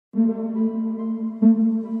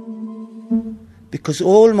Because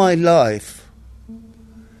all my life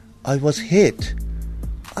I was hit.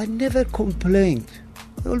 I never complained.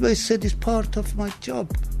 I always said it's part of my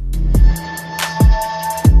job.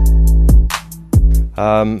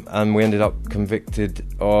 And we ended up convicted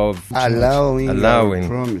of allowing a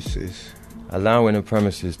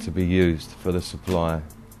premises to be used for the supply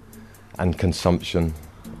and consumption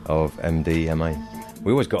of MDMA.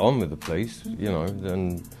 We always got on with the police,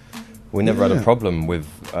 and we never had a problem with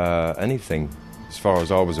anything, as far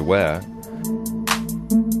as I was aware.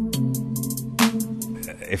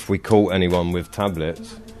 If we caught anyone with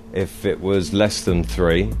tablets, if it was less than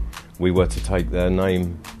 3, we were to take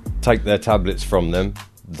their tablets from them.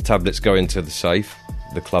 The tablets go into the safe.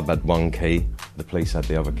 The club had 1 key, the police had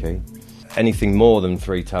the other key. Anything more than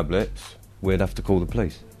 3 tablets, we'd have to call the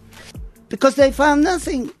police. Because they found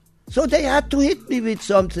nothing. So they had to hit me with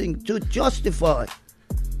something to justify.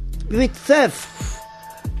 With theft.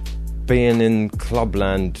 Being in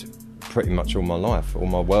clubland pretty much all my life, all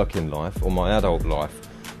my working life, all my adult life,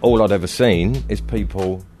 all I'd ever seen is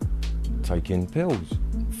people taking pills.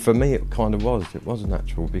 For me, it kind of was. It was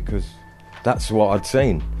natural because that's what I'd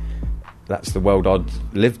seen. That's the world I'd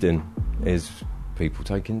lived in, is people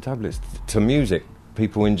taking tablets to music.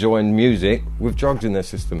 People enjoying music with drugs in their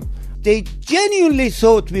system. They genuinely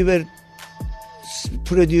thought we were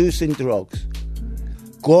producing drugs.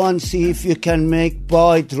 Go and see if you can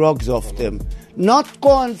buy drugs off them. Not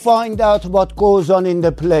go and find out what goes on in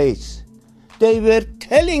the place. They were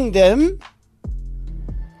telling them...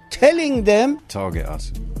 Target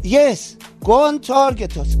us. Yes, go and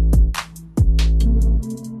target us.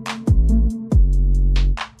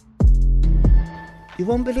 You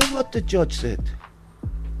won't believe what the judge said.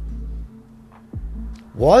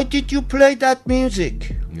 Why did you play that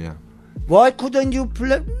music? Yeah. Why couldn't you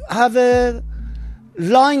have a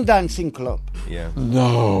line dancing club? Yeah.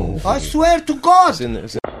 No. I swear to God.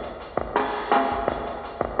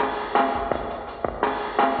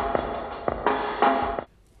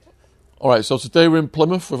 All right, so today we're in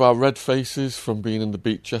Plymouth with our red faces from being in the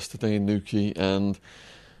beach yesterday in Newquay, and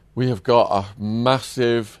we have got a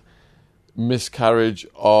massive miscarriage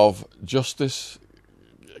of justice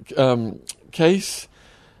case,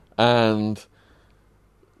 and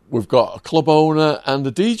we've got a club owner and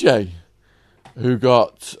a DJ who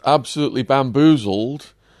got absolutely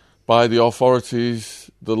bamboozled by the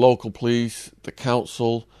authorities, the local police, the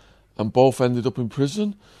council, and both ended up in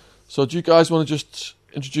prison. So do you guys want to just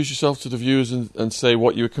introduce yourself to the viewers and say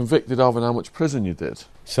what you were convicted of and how much prison you did?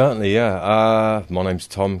 Certainly, yeah. My name's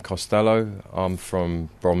Tom Costelloe. I'm from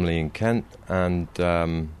Bromley in Kent, and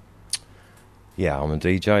I'm a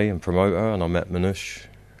DJ and promoter, and I met Manoch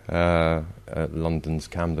at London's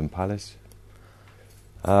Camden Palace.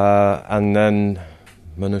 And then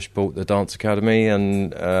Manoch bought the Dance Academy,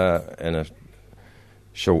 and in a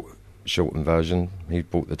shortened version, he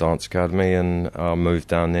bought the Dance Academy, and I moved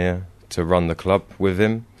down there to run the club with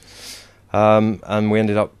him. And we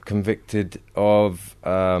ended up convicted of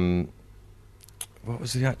what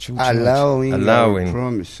was the actual charge?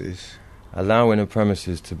 Allowing a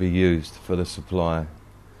premises to be used for the supply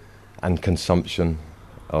and consumption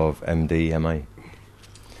of MDMA.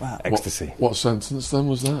 Wow. Ecstasy. What sentence then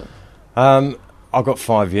was that? I got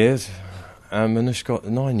 5 years, and Manoch got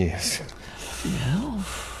 9 years. No.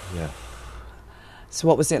 Yeah. So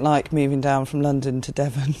what was it like moving down from London to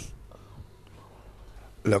Devon?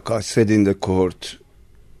 Look, I said in the court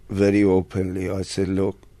very openly, I said,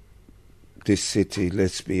 look, this city,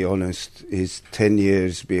 let's be honest, is 10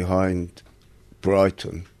 years behind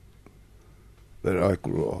Brighton, where I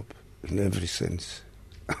grew up, and ever since.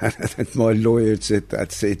 And my lawyer said,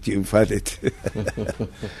 that's it, you've had it.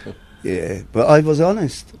 Yeah, but I was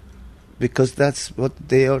honest, because that's what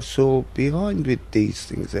they are so behind with these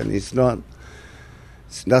things, and it's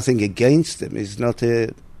nothing against them, it's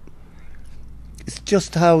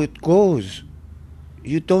just how it goes.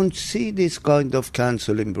 You don't see this kind of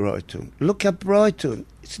council in Brighton. Look at Brighton.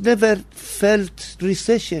 It's never felt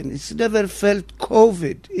recession. It's never felt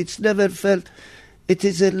COVID. It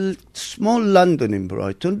is a small London in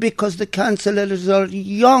Brighton because the councillors are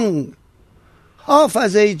young. Half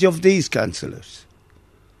as age of these councillors.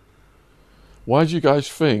 Why do you guys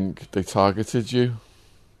think they targeted you?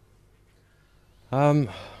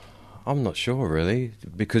 I'm not sure really,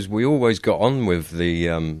 because we always got on with the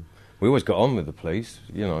police,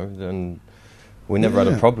 and we never had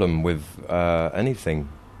a problem with anything,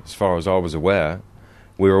 as far as I was aware.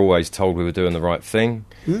 We were always told we were doing the right thing.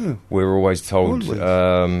 Yeah. We were always told we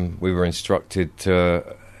were instructed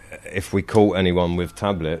to, if we caught anyone with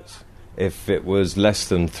tablets, if it was less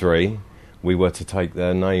than 3, we were to take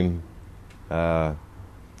their name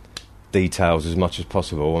details as much as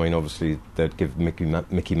possible. I mean, obviously they'd give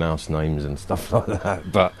Mickey Mouse names and stuff like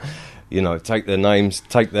that, but take their names,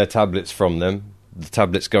 take their tablets from them. The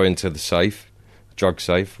tablets go into the safe, drug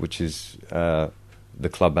safe, which is the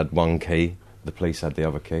club had one key, the police had the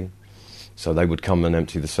other key. So they would come and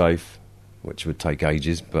empty the safe, which would take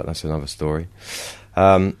ages, but that's another story.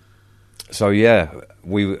 So yeah,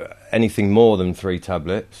 anything more than 3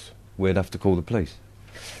 tablets, we'd have to call the police.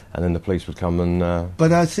 And then the police would come and...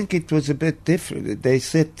 But I think it was a bit different. They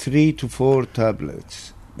said 3 to 4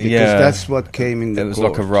 tablets. Because that's what came in the court. It was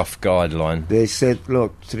like a rough guideline. They said,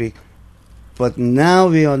 look, 3. But now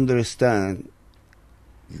we understand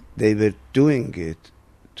they were doing it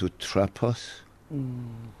to trap us.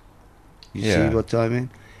 You see what I mean?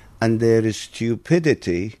 And there is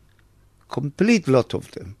stupidity, complete lot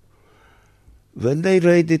of them. When they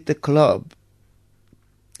raided the club,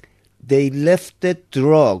 they left the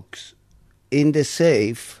drugs in the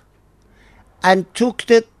safe and took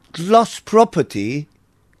the lost property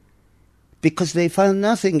because they found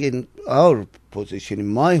nothing in our position. In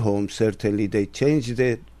my home, certainly, they changed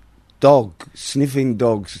the sniffing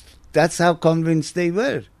dogs. That's how convinced they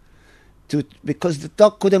were. Because the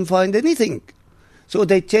dog couldn't find anything. So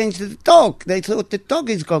they changed the dog. They thought the dog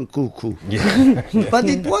is gone cuckoo. Yeah. But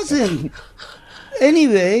it wasn't.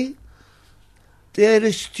 Anyway, there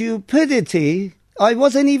is stupidity. I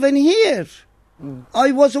wasn't even here.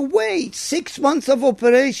 I was away. 6 months of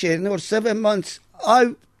operation, or 7 months.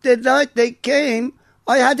 The night they came,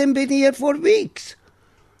 I hadn't been here for weeks.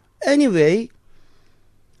 Anyway,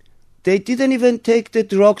 they didn't even take the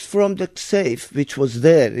drugs from the safe, which was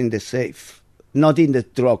there in the safe. Not in the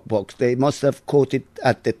drug box. They must have caught it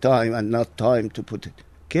at the time and not time to put it.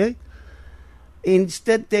 Okay?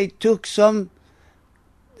 Instead, they took some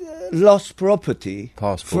lost property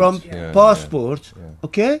passports. from passports,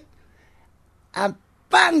 okay? And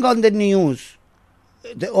bang on the news.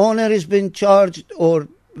 The owner has been charged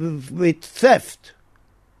with theft.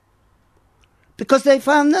 Because they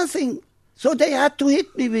found nothing. So they had to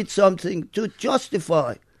hit me with something to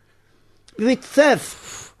justify. With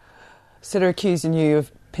theft. So they're accusing you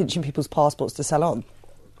of pinching people's passports to sell on?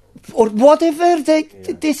 Or whatever.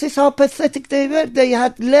 This is how pathetic they were. They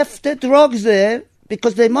had left the drugs there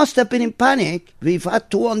because they must have been in panic. We've had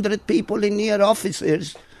 200 people in here,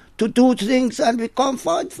 officers, to do things, and we can't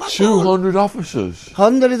find 200 officers?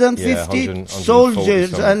 150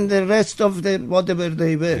 soldiers and the rest of the whatever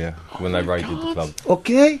they were. Yeah, when they raided the club.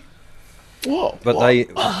 Okay. What? But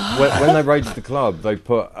when they raided the club, they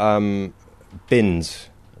put bins.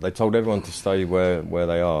 They told everyone to stay where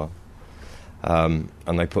they are. And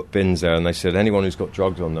they put bins there, and they said anyone who's got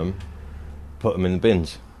drugs on them, put them in the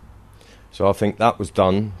bins. So I think that was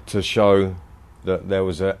done to show that there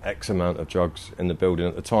was a X amount of drugs in the building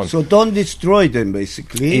at the time. So don't destroy them,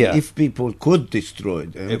 basically, if people could destroy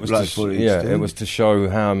them. It was it was to show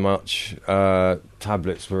how much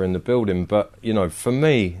tablets were in the building. But, for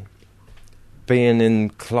me, being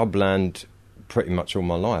in clubland pretty much all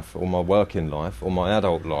my life, all my working life, all my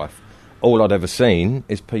adult life, all I'd ever seen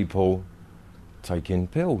is people taking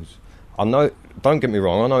pills. I know, don't get me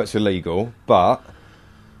wrong, I know it's illegal, but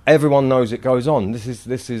everyone knows it goes on. This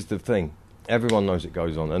is the thing. Everyone knows it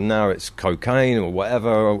goes on, and now it's cocaine or whatever,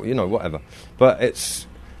 or, whatever. But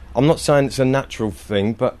I'm not saying it's a natural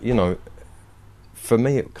thing, but, for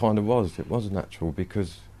me it kind of was. It was natural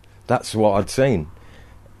because that's what I'd seen.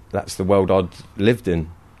 That's the world I'd lived in,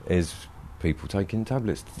 is people taking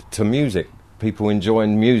tablets to music, people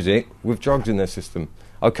enjoying music with drugs in their system.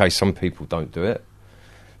 Okay, some people don't do it.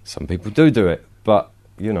 Some people do it, but,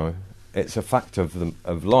 it's a fact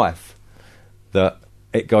of life that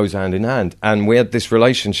it goes hand in hand. And we had this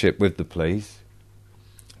relationship with the police.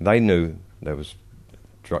 They knew there was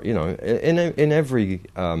drug, in every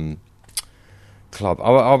club.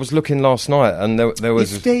 I was looking last night, and there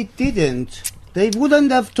was... If they didn't, they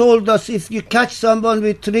wouldn't have told us, if you catch someone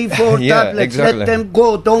with 3-4 tablets, exactly. Let them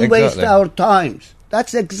go, don't waste our times.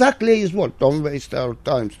 That's exactly what, don't waste our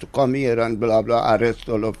times to come here and blah, blah, arrest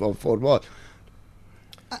all of them for what?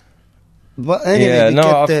 But anyway,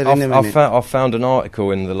 I found an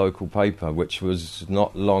article in the local paper, which was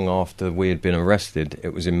not long after we had been arrested.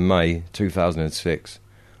 It was in May 2006.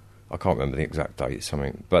 I can't remember the exact date,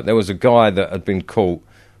 something. But there was a guy that had been caught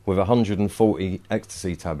with 140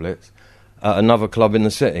 ecstasy tablets at another club in the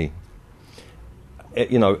city. At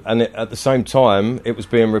the same time, it was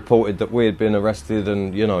being reported that we had been arrested,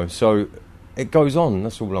 and, so... It goes on,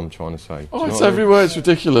 that's all I'm trying to say. Oh, it's everywhere, it's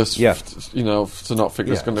ridiculous. Yeah. To not think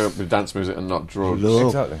it's going to be dance music and not drugs. Look,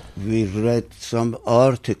 exactly. We read some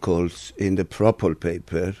articles in the proper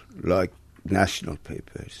paper, like national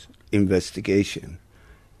papers, investigation.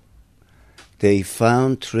 They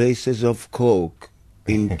found traces of coke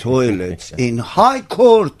in toilets in High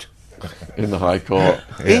Court. In the High Court.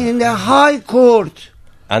 In the High Court.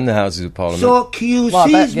 And the Houses of Parliament. So QCs Well,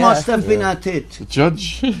 I bet, yeah. must have been at it. The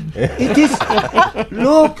judge. It is,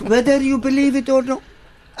 look, whether you believe it or not,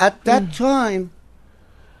 at that time,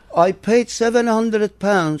 I paid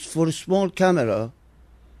 £700 for a small camera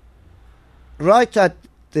right at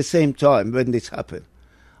the same time when this happened.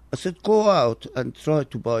 I said, go out and try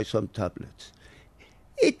to buy some tablets.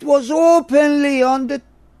 It was openly on the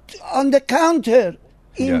counter.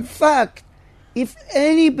 In fact, if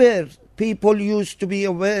anywhere people used to be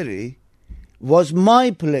wary, was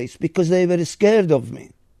my place because they were scared of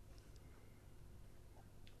me.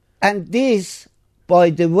 And this, by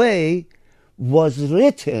the way, was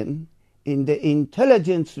written in the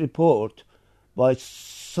intelligence report by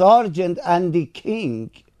Sergeant Andy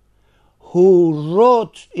King, who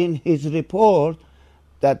wrote in his report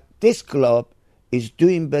that this club is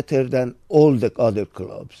doing better than all the other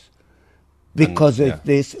clubs. Because of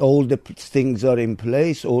this, all the things are in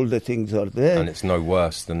place, all the things are there. And it's no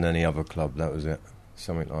worse than any other club, that was it.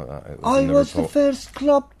 Something like that. I was the first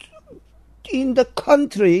club in the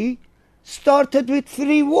country started with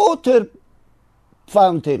free water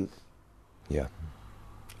fountain. Yeah.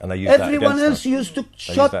 And they used that Everyone against else us. used to They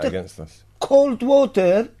shut used that the against us. cold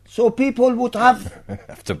water so people would have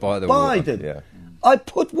To buy the water. them. Yeah. I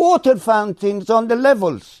put water fountains on the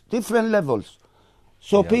levels, different levels,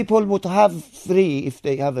 so people would have free if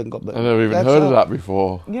they haven't got money. I never even That's heard how- of that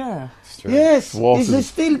before. Yeah. It's true. Yes, Water's it's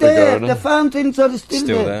still bigger, there. isn't The it? fountains are still,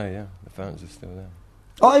 Still there. there, yeah. The fountains are still there.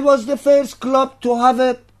 I was the first club to have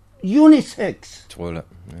a unisex. Toilet,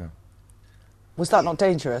 yeah. Was that not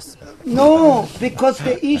dangerous? No, because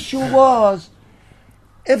the issue was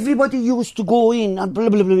everybody used to go in and blah,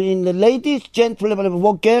 blah, blah, in the ladies, gents, blah, blah, blah,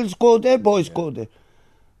 what girls go there, boys go there.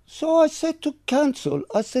 So I said to council,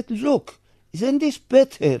 I said, look, isn't this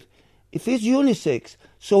better if it's unisex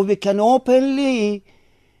so we can openly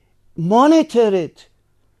monitor it?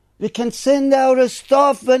 We can send our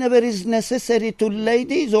staff whenever is necessary to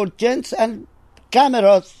ladies or gents and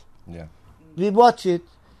cameras. Yeah. We watch it.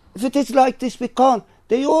 If it is like this, we can't.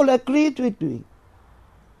 They all agreed with me.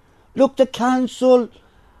 Look, the council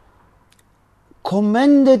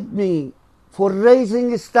commended me for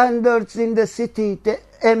raising standards in the city.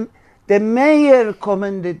 The mayor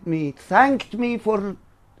commended me, thanked me for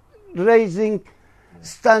raising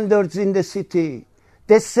standards in the city.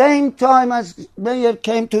 The same time as mayor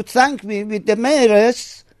came to thank me with the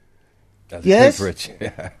mayoress, That's yes, Cooperage,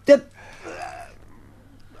 yeah. the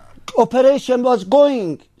operation was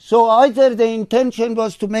going. So either the intention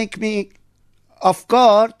was to make me off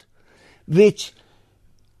guard,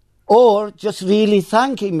 or just really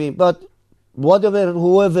thanking me. But whatever,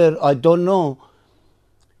 whoever, I don't know.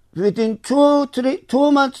 Within 3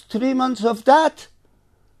 months of that,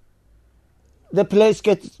 the place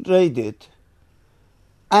gets raided.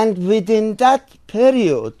 And within that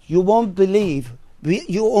period, you won't believe,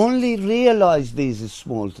 you only realize these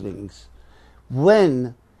small things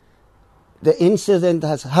when the incident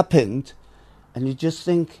has happened, and you just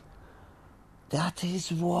think, that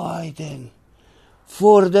is why then.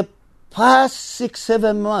 For the past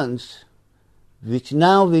 6-7 months, which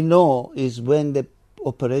now we know is when the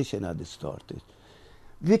operation had started,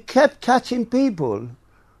 we kept catching people,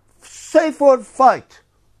 say for fight,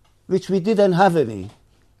 which we didn't have any,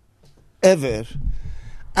 ever,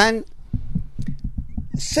 and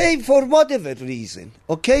say for whatever reason,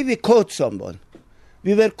 okay, we caught someone.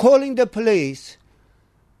 We were calling the police,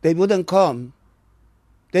 they wouldn't come.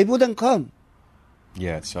 They wouldn't come.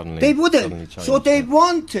 Yeah, it suddenly. They suddenly wouldn't. changed, So they yeah.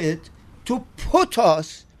 wanted to put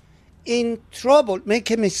us in trouble, make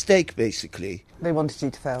a mistake, basically. They wanted you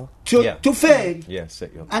to fail. To fail. Yeah,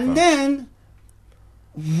 set you up. And then,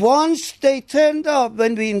 once they turned up,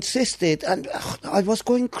 when we insisted, and I was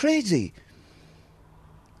going crazy.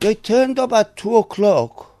 They turned up at 2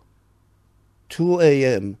 o'clock, 2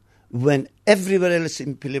 a.m., when everywhere else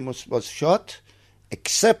in Plymouth was shut,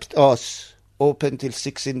 except us, open till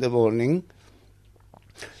 6 in the morning.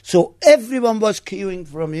 So everyone was queuing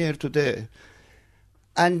from here to there.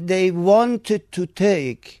 And they wanted to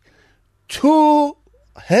take 2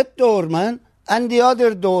 head doorman and the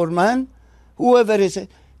other doorman, whoever is it,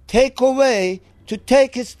 take away to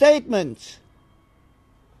take his statements.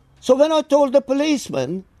 So when I told the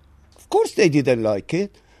policeman, of course they didn't like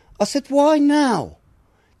it. I said, why now?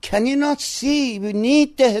 Can you not see? We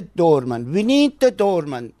need the head doorman. We need the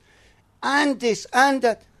doorman. And this and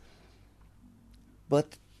that.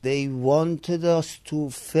 But they wanted us to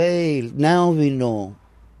fail. Now we know.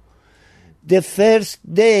 The first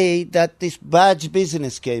day that this badge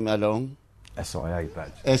business came along, SIA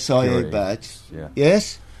badge. SIA Security. badge, Yeah.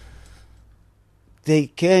 yes, they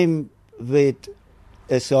came with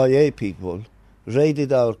SIA people,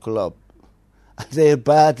 raided our club. And their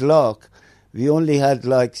bad luck, we only had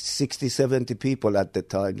like 60, 70 people at the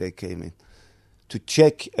time they came in to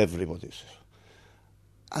check everybody's.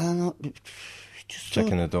 And just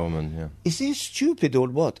Checking the doorman, yeah. is he stupid or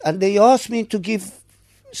what? And they asked me to give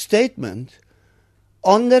statement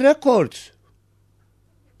on the records.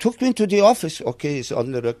 Took me to the office. Okay, it's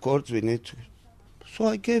on the records. We need to. So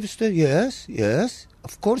I gave statement. Yes.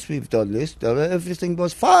 Of course we've done this. Everything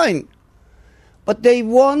was fine. But they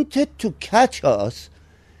wanted to catch us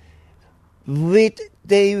with.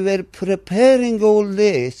 They were preparing all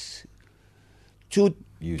this to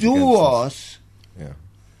Use do against us. Yeah.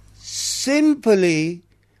 Simply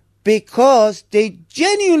because they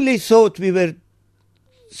genuinely thought we were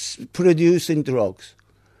producing drugs.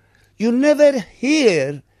 You never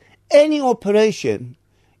hear any operation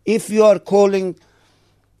if you are calling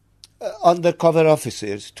undercover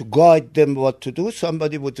officers to guide them what to do.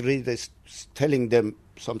 Somebody would read this telling them,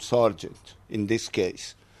 some sergeant in this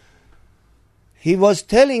case. He was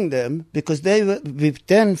telling them because we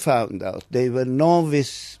then found out they were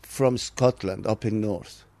novice from Scotland up in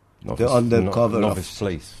north. The undercover novice officer.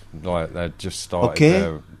 police, like they'd just started Okay.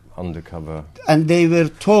 their undercover. And they were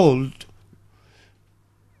told,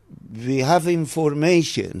 we have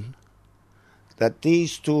information that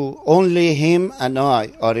these two, only him and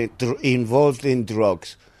I, are involved in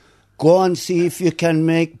drugs. Go and see if you can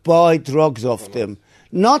buy drugs off them.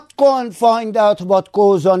 Not go and find out what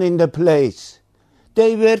goes on in the place.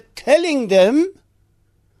 They were telling them,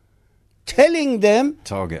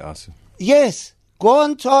 Target us. yes, go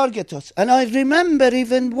and target us. And I remember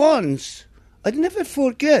even once, I'd never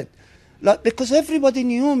forget, like, because everybody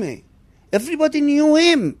knew me. Everybody knew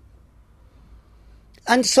him.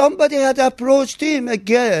 And somebody had approached him, a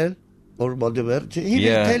girl, or whatever. He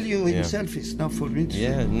will tell you himself, it's not for me to say.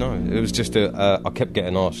 Yeah, no, it was just I kept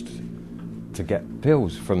getting asked to get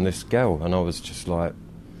pills from this girl, and I was just like,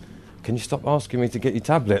 can you stop asking me to get you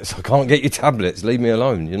tablets? I can't get you tablets, leave me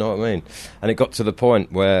alone, you know what I mean? And it got to the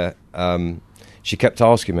point where she kept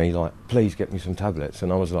asking me, like, please get me some tablets,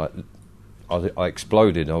 and I was like, I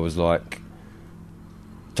exploded. I was like,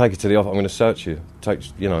 take it to the office, I'm going to search you. Take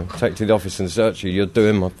it to the office and search you. You're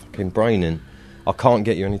doing my fucking brain in. I can't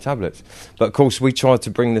get you any tablets. But of course, we tried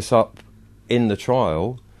to bring this up in the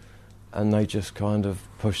trial, and they just kind of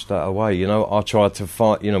pushed that away. You know, I tried to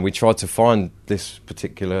find. You know, we tried to find this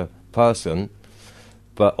particular person,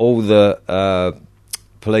 but all the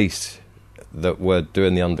police that were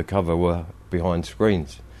doing the undercover were behind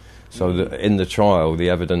screens. So in the trial, the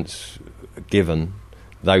evidence given,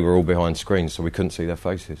 they were all behind screens, so we couldn't see their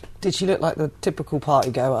faces. Did she look like the typical party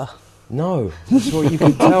goer? No, that's what you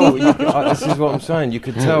could tell. This is what I'm saying. You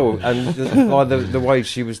could tell, and by the way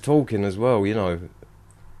she was talking as well. You know,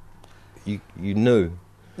 you knew.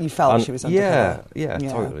 You felt she was undercover. Yeah,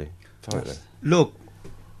 totally. Look,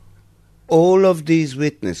 all of these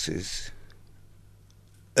witnesses,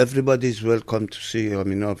 everybody's welcome to see. I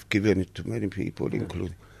mean, I've given it to many people,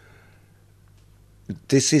 including.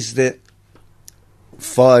 This is the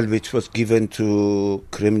file which was given to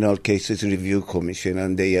Criminal Cases Review Commission,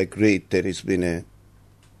 and they agreed there has been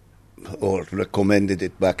or recommended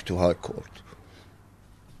it back to High Court.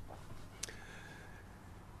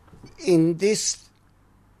 In this,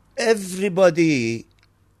 everybody,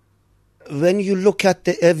 when you look at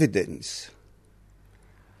the evidence,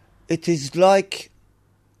 it is like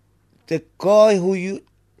the guy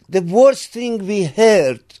the worst thing we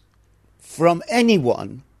heard from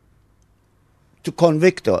anyone to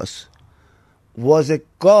convict us was a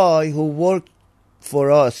guy who worked for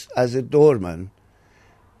us as a doorman.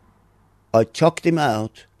 I chucked him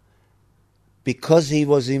out because he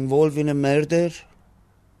was involved in a murder.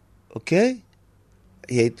 Okay?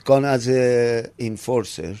 He had gone as an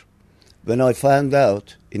enforcer. When I found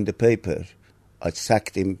out in the paper, I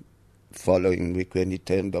sacked him following week when he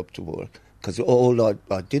turned up to work. Because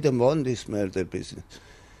I didn't want this murder business.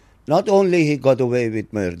 Not only he got away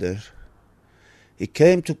with murder, he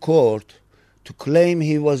came to court to claim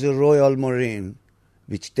he was a Royal Marine,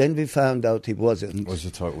 which then we found out he wasn't. It was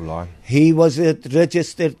a total lie. He was a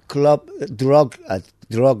registered drug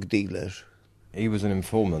dealer. He was an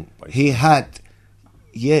informant. Basically.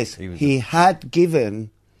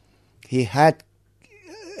 He had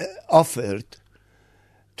offered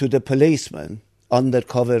to the policeman,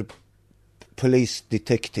 undercover police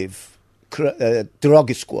detective,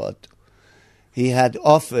 drug squad, he had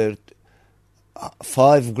offered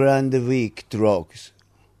 $5,000 a week drugs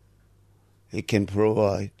He can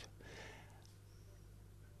provide.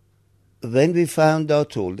 When we found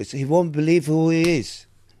out all this, he won't believe who he is.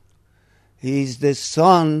 He's the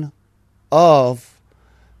son of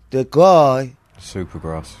the guy,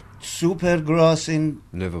 Supergrass in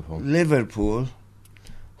Liverpool,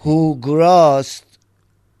 who grassed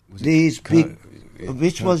these big...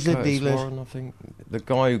 Which was the Curtis dealer? Warren, I think. The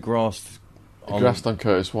guy who grassed on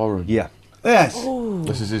Curtis Warren. Yeah. Yes. Oh,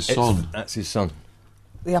 This is his son. That's his son.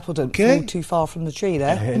 the apple don't Okay. fall too far from the tree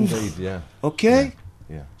there. Indeed, yeah. Okay?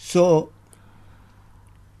 Yeah. So,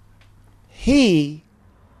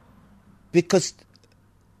 because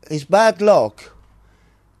his bad luck,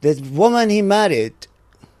 the woman he married,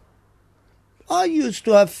 I used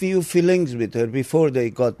to have few feelings with her before they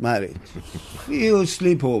got married. Few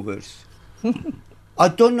sleepovers. I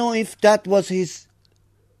don't know if that was his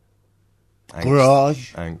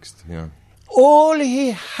garage. Angst, yeah. All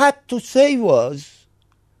he had to say was,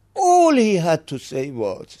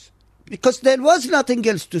 because there was nothing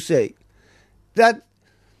else to say, that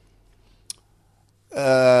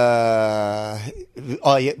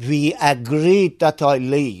we agreed that I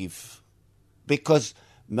leave because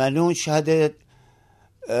Manoch had a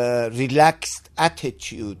relaxed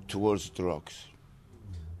attitude towards drugs.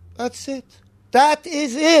 That's it. That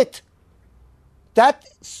is it. That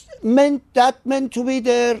meant to be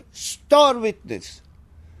their star witness.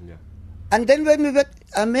 Yeah. And then when we went,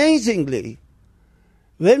 amazingly,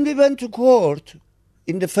 when we went to court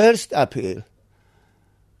in the first appeal,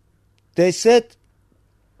 we said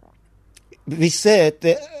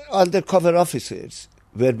the undercover officers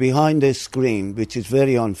were behind the screen, which is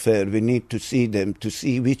very unfair. We need to see them to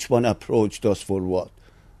see which one approached us for what.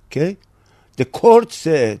 Okay? The court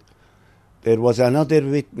said there was another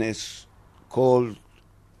witness called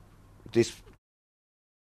this,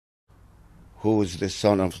 who was the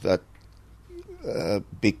son of that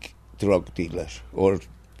big drug dealer or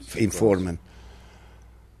informant.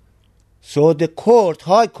 So the court,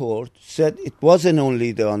 High Court, said it wasn't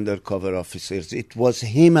only the undercover officers, it was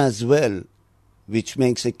him as well, which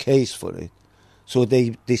makes a case for it. So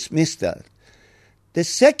they dismissed that. The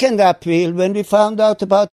second appeal, when we found out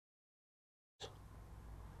about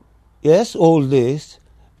all this,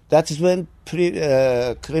 that is when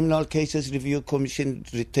Criminal Cases Review Commission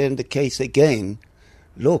returned the case again.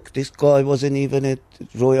 Look, this guy wasn't even a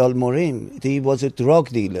Royal Marine. He was a drug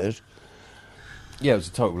dealer. Yeah, it was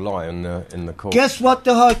a total lie in the court. Guess what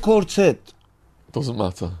the High Court said? Doesn't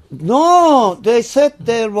matter. No, they said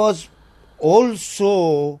there was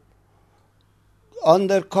also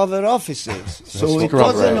undercover officers. So it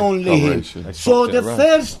wasn't only him. So the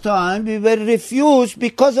first time we were refused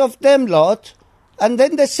because of them lot, and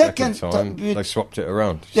then the second time they swapped it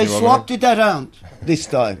around. They swapped it around this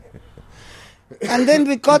time. And then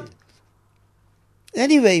we got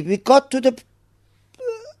to the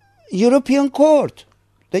European Court.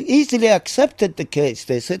 They easily accepted the case.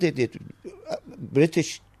 They said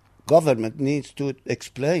British government needs to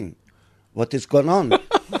explain what is going on.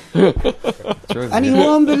 And you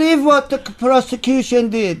won't believe what the prosecution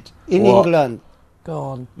did in England. Go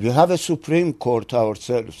on. We have a Supreme Court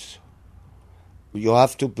ourselves. You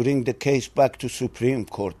have to bring the case back to Supreme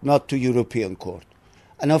Court, not to European Court.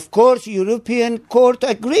 And of course, European Court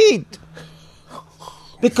agreed.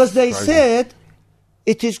 Because they said,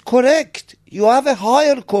 it is correct. You have a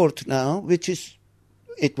higher court now,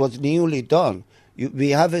 it was newly done. You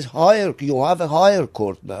have a higher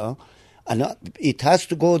court now, and it has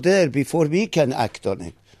to go there before we can act on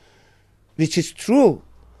it, which is true.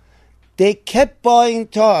 They kept buying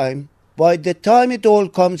time. By the time it all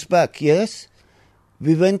comes back, yes,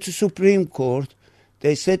 we went to Supreme Court.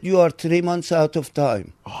 They said you are 3 months out of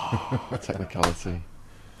time. Technicality.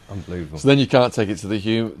 Unbelievable. So then you can't take it to the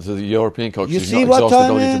European Court You because see you've not what exhausted I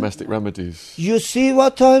all your mean? domestic remedies. You see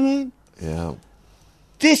what I mean? Yeah.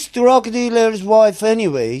 This drug dealer's wife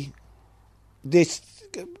anyway, this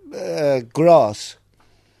Grass,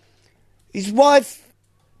 his wife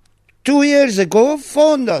 2 years ago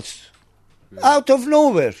phoned us out of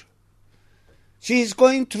nowhere. She's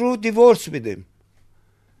going through divorce with him.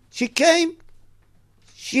 She came,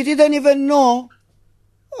 she didn't even know,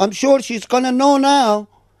 I'm sure she's going to know now,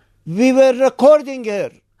 we were recording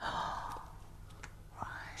her.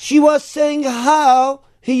 She was saying how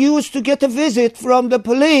he used to get a visit from the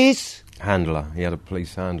police. Handler. He had a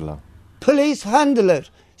police handler. Police handler.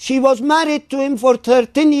 She was married to him for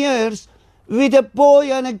 13 years with a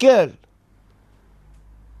boy and a girl.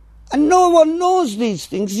 And no one knows these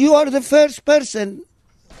things. You are the first person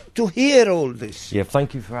to hear all this. Yeah,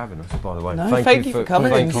 thank you for having us, by the way. No, thank you for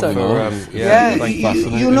coming. Thank you for,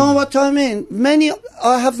 You know what I mean?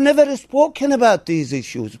 I have never spoken about these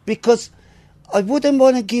issues because I wouldn't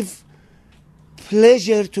want to give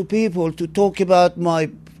pleasure to people to talk about my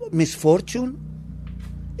misfortune.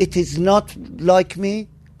 It is not like me.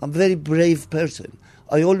 I'm a very brave person.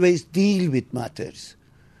 I always deal with matters.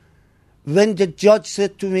 When the judge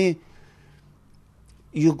said to me,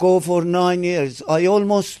 you go for 9 years, I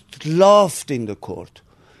almost laughed in the court.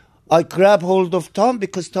 I grabbed hold of Tom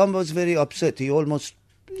because Tom was very upset. He almost...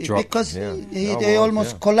 Dropped, because yeah. they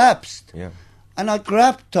almost collapsed. Yeah. And I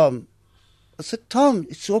grabbed Tom. I said, Tom,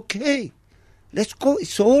 it's okay. Let's go.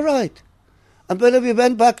 It's all right. And when we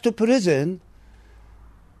went back to prison,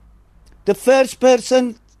 the first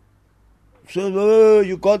person said, oh,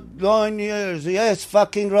 you got 9 years. Yes,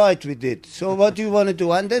 fucking right we did. So what do you want to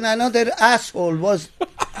do? And then another asshole was...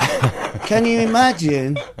 Can you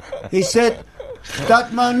imagine? He said,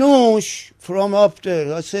 that Manoch from up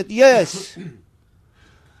there. I said, yes.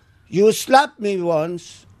 You slapped me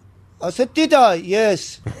once. I said, did I?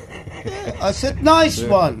 Yes. I said, nice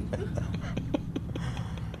one.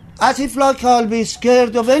 As if like I'll be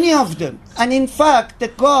scared of any of them. And in fact, the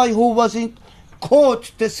guy who was in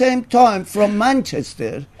court the same time from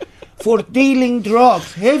Manchester for dealing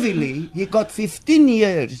drugs heavily, he got 15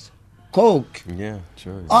 years, coke. Yeah,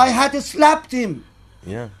 true. I had slapped him.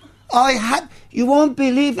 Yeah. You won't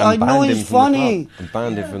believe, And I know banned it's him from the funny. club. And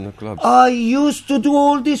banned him from the club. I used to do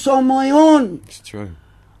all this on my own. It's true.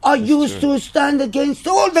 I used to stand against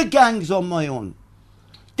all the gangs on my own.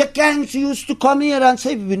 The gangs used to come here and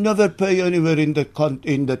say, we never pay anywhere in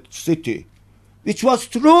the city, which was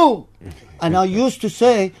true. And I used to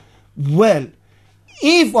say, well,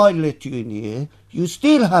 if I let you in here, you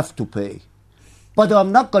still have to pay. But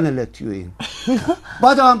I'm not going to let you in.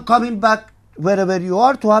 But I'm coming back wherever you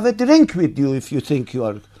are to have a drink with you if you think you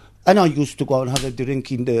are. And I used to go and have a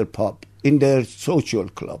drink in their pub, in their social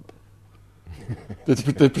club.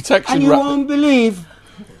 The protection... And you won't believe,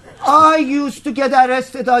 I used to get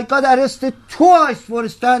arrested. I got arrested twice for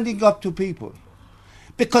standing up to people.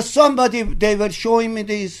 Because they were showing me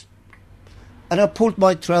this, and I pulled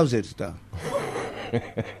my trousers down.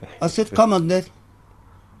 I said, come on then.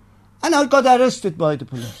 And I got arrested by the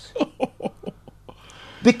police.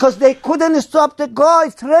 Because they couldn't stop the guy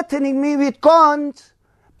threatening me with guns,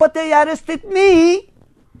 but they arrested me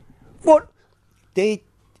for...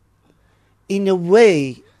 In a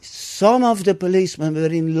way, some of the policemen were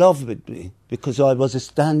in love with me because I was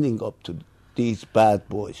standing up to these bad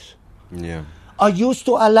boys. Yeah. I used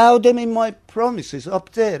to allow them in my premises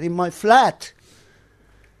up there, in my flat.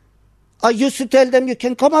 I used to tell them, you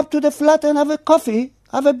can come up to the flat and have a coffee,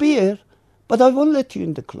 have a beer, but I won't let you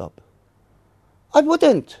in the club. I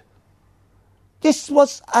wouldn't. This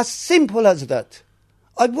was as simple as that.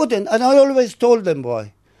 I wouldn't, and I always told them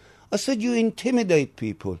why. I said, you intimidate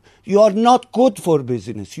people. You are not good for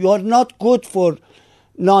business. You are not good for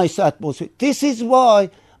nice atmosphere. This is why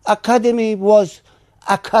academy was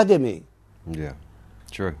academy. Yeah,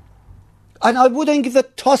 true. And I wouldn't give a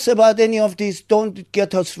toss about any of these. Don't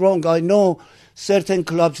get us wrong. I know certain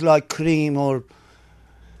clubs like Cream or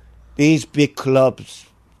these big clubs,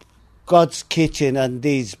 God's Kitchen and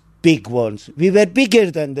these big ones. We were bigger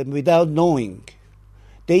than them without knowing.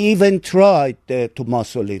 They even tried to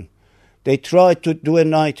muscle in. They tried to do a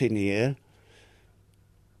night in here,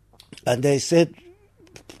 and they said,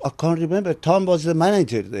 I can't remember, Tom was the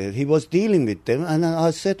manager there. He was dealing with them, and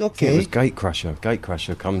I said, okay. It was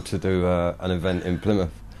Gatecrasher come to do an event in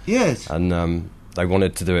Plymouth. Yes. And they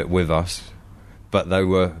wanted to do it with us, but they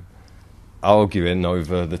were arguing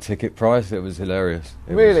over the ticket price. It was hilarious.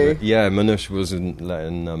 Really? Yeah, Manoch wasn't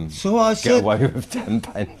letting get away with 10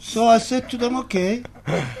 pence. So I said to them, okay,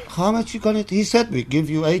 how much you going to... He said, we give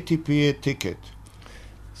you 80p a ticket.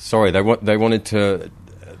 Sorry, they wanted to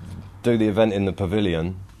do the event in the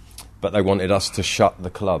pavilion, but they wanted us to shut the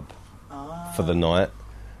club for the night.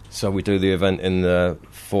 So we do the event in the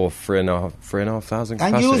for 3,500 capacity.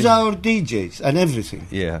 And use our DJs and everything.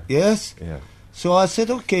 Yeah. Yes? Yeah. So I said,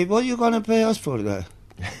 okay, what are you going to pay us for that?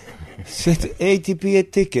 Said 80p a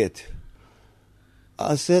ticket.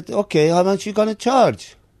 I said, okay, how much you going to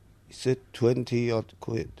charge? He said, 20-odd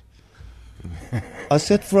quid. I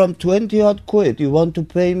said, from 20-odd quid, you want to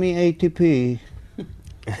pay me 80p?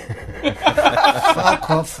 Fuck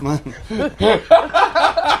off, man.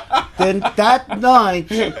 Then that night,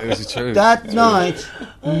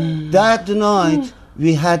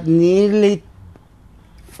 we had nearly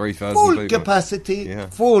 3,000 full people. capacity, Yeah.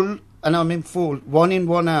 full, and I mean full, one in,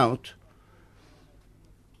 one out.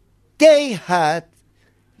 They had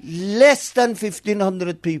less than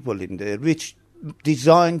 1,500 people in there, which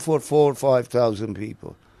designed for 4,000 or 5,000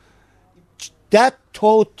 people. That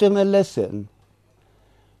taught them a lesson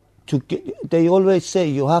they always say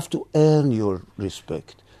you have to earn your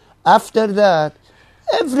respect. After that,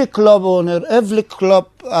 every club owner, every club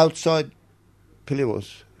outside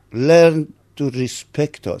Plymouth learn to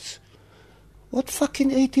respect us. What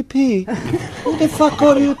fucking ATP? Who the fuck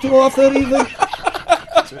are you to offer even?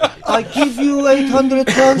 I give you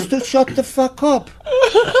 £800 to shut the fuck up.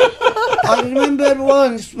 I remember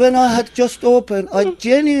once when I had just opened, I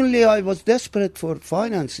was desperate for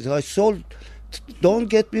finances. I sold, don't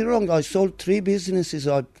get me wrong, I sold 3 businesses.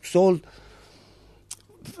 I sold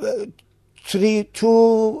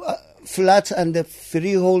 2 flats and the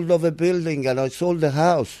freehold of a building, and I sold the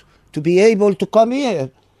house to be able to come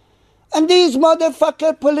here. And these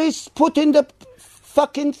motherfucker police put in the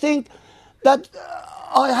fucking thing that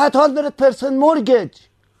I had 100% mortgage.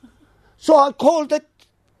 So I called the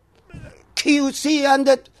QC and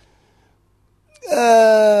the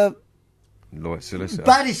lawyer solicitor.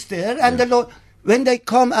 barrister and the lawyer. When they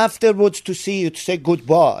come afterwards to see you, to say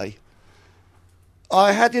goodbye,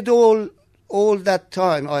 I had it all that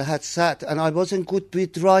time. I had sat and I wasn't good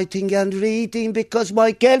with writing and reading because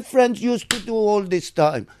my girlfriend used to do all this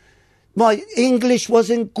time. My English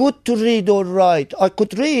wasn't good to read or write. I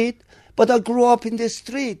could read, but I grew up in the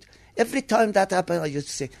street. Every time that happened, I used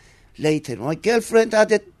to say, later, my girlfriend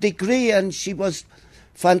had a degree and she was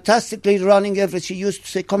fantastically running everything. She used to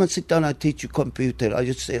say, come and sit down, I'll teach you computer. I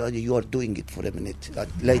used to say, oh, you are doing it for a minute.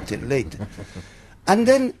 Later. And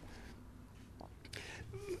then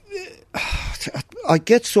I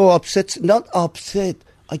get so upset, not upset,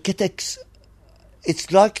 I get,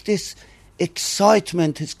 it's like this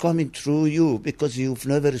excitement is coming through you because you've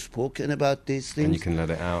never spoken about these things. And you can let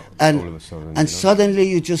it out and, all of a sudden. And suddenly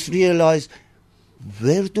you just realize,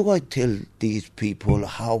 where do I tell these people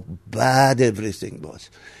how bad everything was?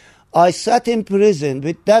 I sat in prison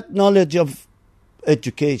with that knowledge of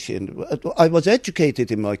education. I was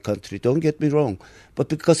educated in my country, don't get me wrong. But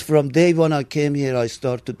because from day one I came here, I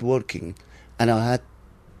started working. And I had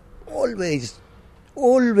always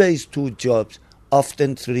 2 jobs,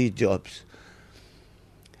 often 3 jobs.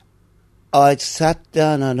 I sat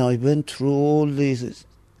down and I went through all these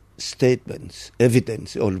statements,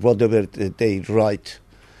 evidence, or whatever they write.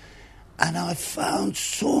 And I found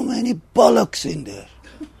so many bollocks in there.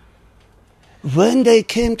 When they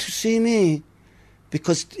came to see me,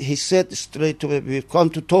 because he said straight away, we've come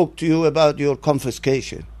to talk to you about your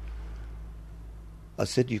confiscation. I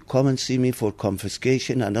said, you come and see me for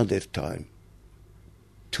confiscation another time.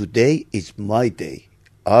 Today is my day.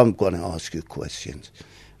 I'm going to ask you questions.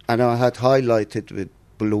 And I had highlighted with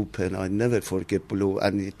blue pen. I never forget blue.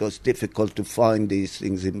 And it was difficult to find these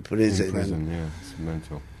things in prison. In prison, yeah. It's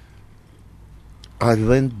mental. I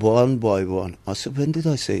went one by one. I said, when did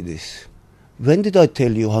I say this? When did I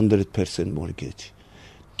tell you 100% mortgage?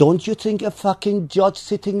 Don't you think a fucking judge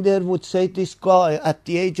sitting there would say this guy at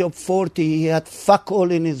the age of 40, he had fuck all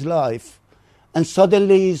in his life, and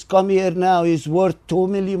suddenly he's come here now, he's worth £2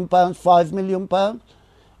 million, £5 million?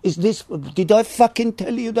 Did I fucking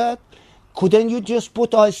tell you that? Couldn't you just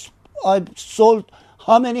put, I sold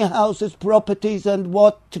how many houses, properties, and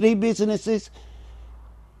what, 3 businesses?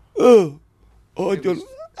 I don't,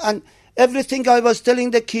 and everything I was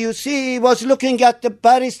telling the QC, he was looking at the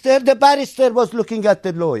barrister was looking at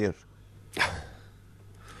the lawyer.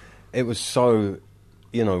 It was so,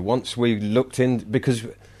 once we looked in, because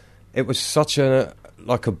it was such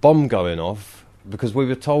like a bomb going off, because we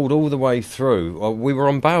were told all the way through, we were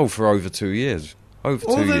on bail for over 2 years.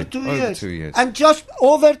 Over 2 years. And just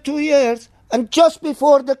over 2 years, and just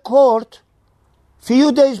before the court,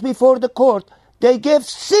 few days before the court, they gave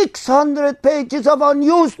 600 pages of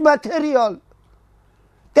unused material.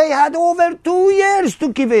 They had over 2 years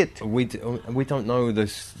to give it. We don't know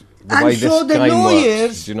this. And way so this the game lawyers,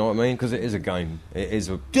 works. Do you know what I mean? Because it is a game.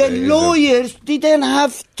 The lawyers didn't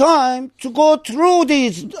have time to go through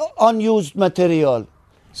these unused material,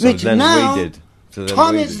 which then now we did.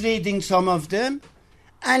 Tom is reading some of them,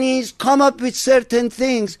 and he's come up with certain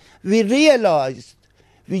things. We realized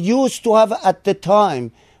we used to have at the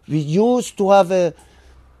time. We used to have a,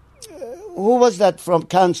 who was that from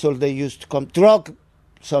council? They used to come, drug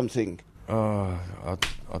something. I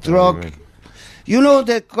don't Drug. know. You know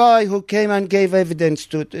the guy who came and gave evidence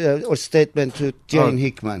to, or statement to Jane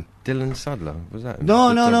Hickman? Dylan Sadler, was that?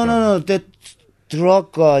 No. The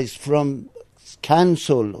drug guys from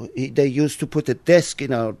council, they used to put a desk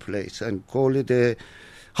in our place and call it a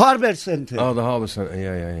harbour centre. Oh, the harbour centre,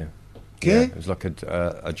 yeah. Okay. Yeah, it was like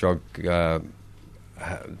a drug...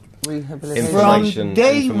 Rehabilitation. From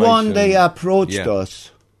day one they approached us.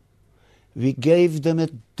 We gave them a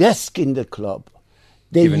desk in the club.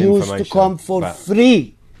 They Giving used to come for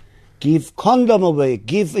free. give condom away,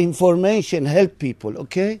 give information, help people,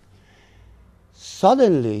 okay?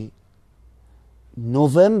 Suddenly,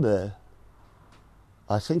 November,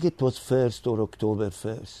 I think it was 1st or October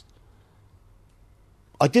 1st,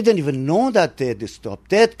 I didn't even know that they had stopped.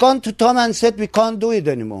 They had gone to Tom and said, we can't do it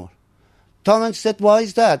anymore. Tom and said, why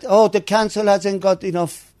is that? Oh, the council hasn't got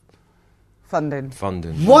enough Funding.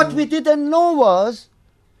 What we didn't know was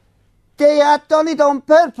they had done it on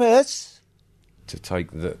purpose to take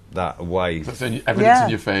that away. That's evidence in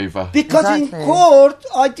your favour. because Exactly. in court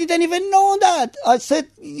I didn't even know that. I said,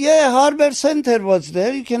 yeah, Harbour Centre was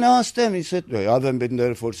there. You can ask them. He said, I haven't been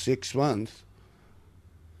there for 6 months.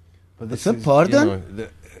 But I said, pardon? You know,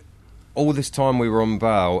 all this time we were on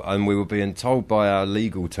bail and we were being told by our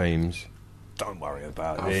legal teams, don't worry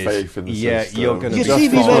about Have this. faith in the yeah, system. you're going to You be see,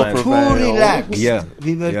 we fine. were too relaxed. Yeah,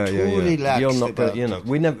 We were too relaxed. You're not, about you know, it.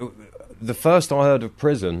 we never. The first I heard of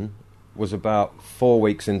prison was about 4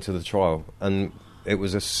 weeks into the trial, and it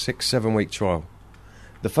was a 6-7 week trial.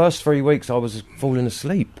 The first 3 weeks I was falling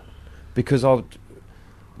asleep because I'd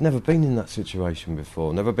never been in that situation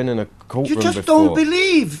before, never been in a courtroom You just before. don't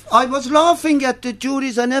believe. I was laughing at the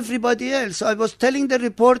juries and everybody else. I was telling the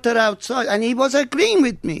reporter outside, and he was agreeing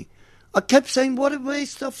with me. I kept saying, what a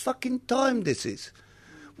waste of fucking time this is.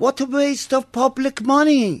 What a waste of public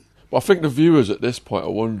money. But I think the viewers at this point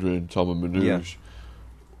are wondering, Tom and Manoch, Yeah.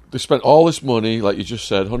 they spent all this money, like you just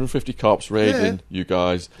said, 150 cops raiding you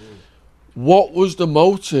guys. What was the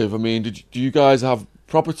motive? I mean, do you guys have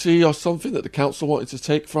property or something that the council wanted to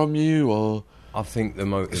take from you, or I think the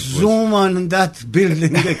motive was Zoom on that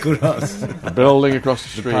building across. a building across the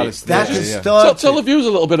street? Palace That Theatre, is yeah. started. Tell the viewers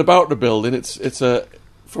a little bit about the building. It's a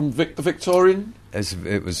from the Victorian.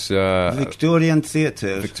 It was Victorian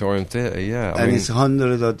Theatre. Victorian Theatre, yeah. I And mean, it's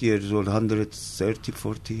 100 odd years old, 130,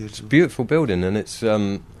 40 years old. beautiful building, and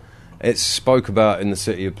it's spoke about in the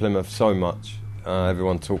city of Plymouth so much.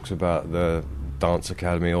 Everyone talks about the Dance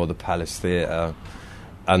Academy or the Palace Theatre,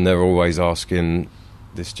 and they're always asking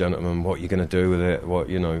this gentleman, what are you going to do with it? What,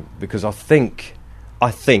 you know, because I think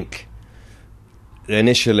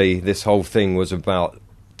initially this whole thing was about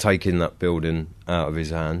taking that building out of his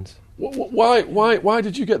hands. Why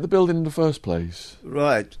did you get the building in the first place?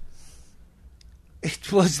 Right.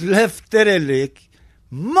 It was left derelict,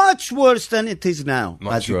 much worse than it is now,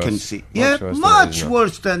 Much as you worse. can see. Much Yeah, worse than it is much now.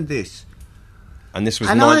 worse than this. And this was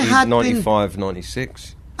And I had 95,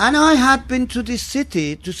 96. And I had been to this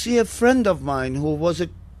city to see a friend of mine who was a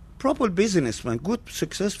proper businessman, good,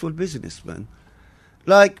 successful businessman.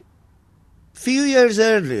 Like, few years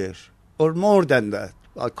earlier, or more than that,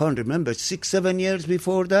 I can't remember, 6-7 years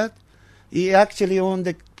before that, he actually owned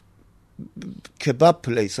a kebab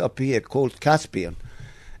place up here called Caspian.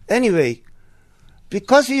 Anyway,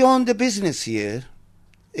 because he owned the business here,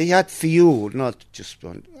 he had few, not just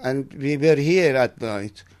one. And we were here at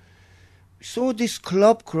night. We saw this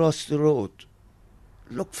club across the road.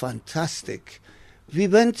 Looked fantastic. We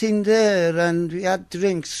went in there and we had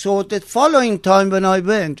drinks. So the following time when I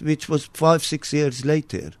went, which was 5-6 years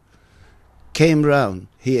later, came round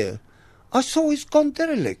here, I saw it's gone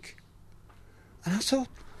derelict. And I thought,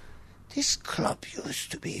 this club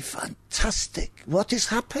used to be fantastic. What has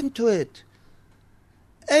happened to it?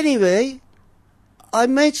 Anyway, I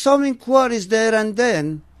made some inquiries there and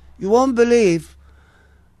then. You won't believe,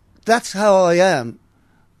 that's how I am.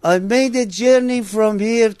 I made a journey from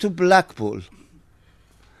here to Blackpool.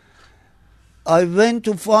 I went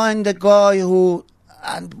to find a guy who,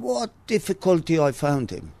 and what difficulty I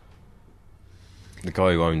found him. The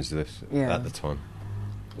guy who owns this Yeah. at the time.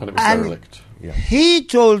 And it was And- derelict. Yeah. He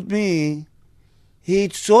told me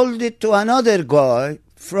he'd sold it to another guy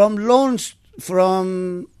from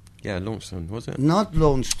Yeah, Launceston, was it? not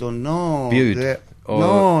Lonestone, no. Bude. the-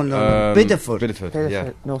 Or, no, Bideford. Bideford, Bedford,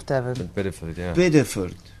 yeah. North Devon. Bideford, yeah.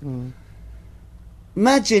 Bideford.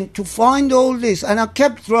 Imagine to find all this, and I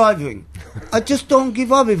kept driving. I just don't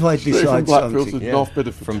give up if I Straight from decide Blackpool something. to North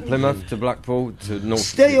Bideford. From Plymouth to Blackpool to North.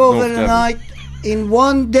 Stay North overnight. In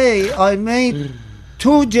one day, I made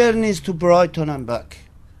 2 journeys to Brighton and back.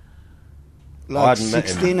 I Like hadn't met him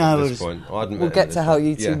 16 at hours. this point. I hadn't We'll met get him to at how this you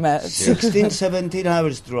point. two Yeah. met. Yeah. 16, 17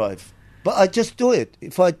 hours drive. But I just do it.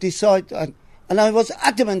 If I decide, and I was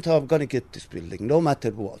adamant I'm going to get this building, no matter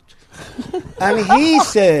what. And he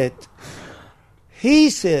said,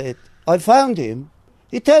 I found him.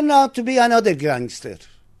 He turned out to be another gangster.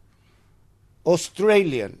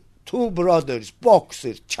 Australian, 2 brothers,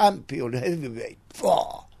 boxer, champion, heavyweight.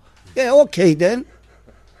 Oh. Yeah, okay then.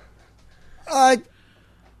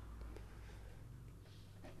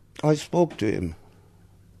 I spoke to him.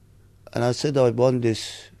 And I said, I want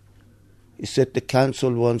this. He said, the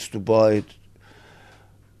council wants to buy it.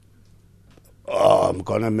 I'm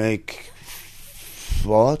going to make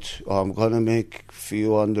what? I'm going to make a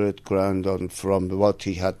few $100,000 from what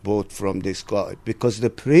he had bought from this guy. Because the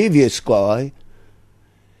previous guy,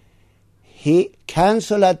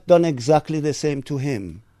 Council had done exactly the same to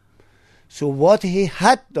him. So what he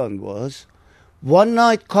had done was, one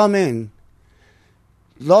night come in,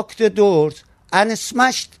 lock the doors, and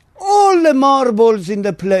smashed all the marbles in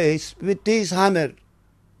the place with this hammer.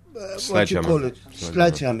 What you call it?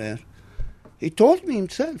 Sledgehammer. He told me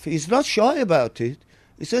himself. He's not shy about it.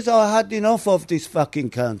 He says, I had enough of this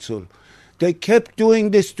fucking council. They kept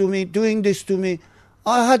doing this to me.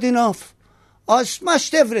 I had enough. I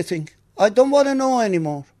smashed everything. I don't want to know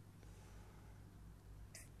anymore.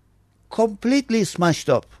 Completely smashed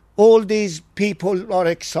up. All these people are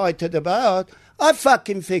excited about, I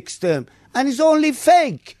fucking fixed them. And it's only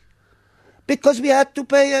fake. Because we had to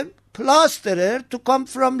pay a plasterer to come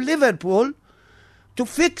from Liverpool to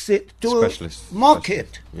fix it, to mock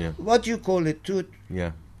it. Yeah. What do you call it? To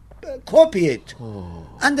copy it. Oh.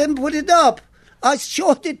 And then put it up. I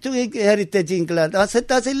showed it to Heritage England. I said,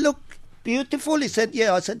 does it look beautiful? He said,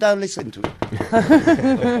 yeah. I said, now listen to it.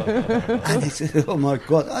 And he said, oh my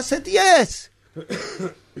God. I said, yes.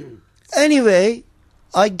 Anyway,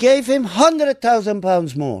 I gave him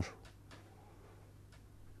 £100,000 more.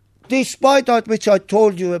 Despite that, which I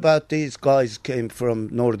told you about, these guys came from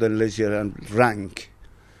Northern Leisure and rank.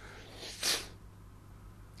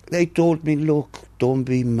 They told me, look, don't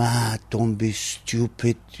be mad, don't be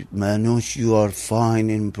stupid, Manoch, you are fine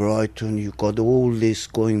in Brighton, you got all this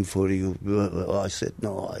going for you. I said,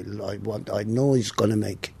 no, I know he's going to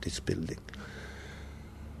make it, this building.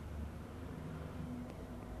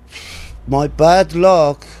 My bad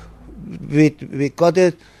luck, we got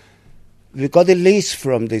a lease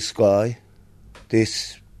from this guy,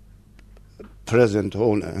 this present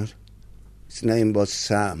owner. His name was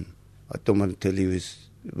Sam. I don't want to tell you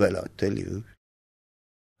I'll tell you.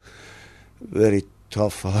 Very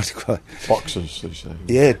tough, hard guy. Boxers, they say.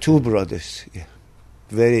 Yeah, two brothers. Yeah,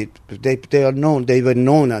 they are known. They were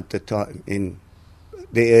known at the time in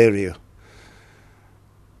the area,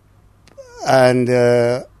 and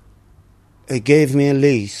he gave me a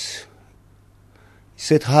lease. He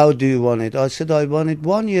said, how do you want it? I said, I want it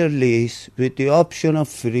 1 year lease with the option of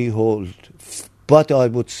freehold, but I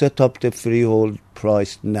would set up the freehold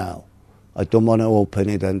price now. I don't want to open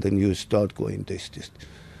it and then you start going this.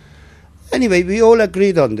 Anyway, we all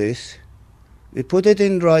agreed on this. We put it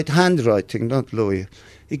in handwriting, not lawyer.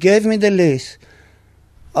 He gave me the lease.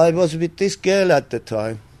 I was with this girl at the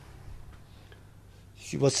time.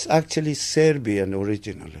 She was actually Serbian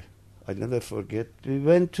originally. I never forget. We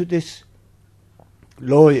went to this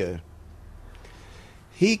lawyer.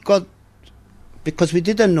 He got, because we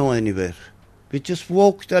didn't know anywhere. We just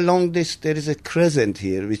walked along this, there is a crescent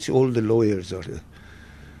here, which all the lawyers are there.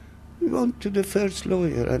 We went to the first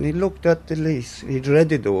lawyer, and he looked at the lease. He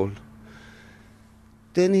read it all.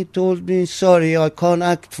 Then he told me, sorry, I can't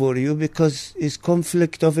act for you because it's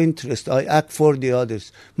conflict of interest. I act for the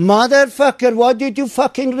others. Motherfucker, why did you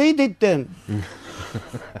fucking read it then?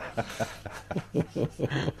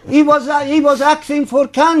 He was acting for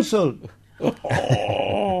council.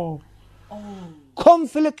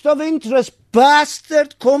 Conflict of interest,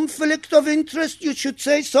 bastard, conflict of interest. You should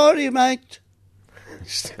say sorry, mate.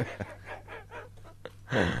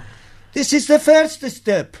 This is the first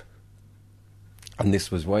step. And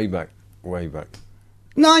this was way back.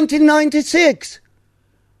 1996.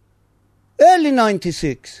 Early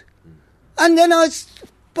 96. And then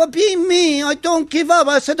but being me, I don't give up.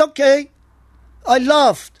 I said, okay. I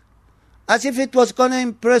laughed. As if it was going to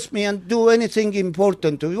impress me and do anything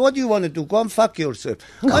important to me. What do you want to do? Go and fuck yourself.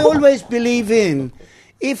 I always believe in,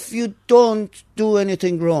 if you don't do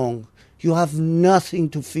anything wrong, you have nothing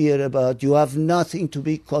to fear about. You have nothing to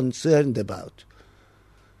be concerned about.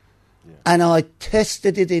 Yeah. And I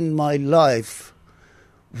tested it in my life.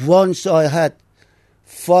 Once I had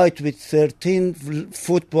fight with 13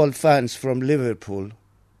 football fans from Liverpool.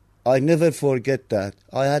 I never forget that.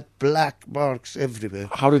 I had black marks everywhere.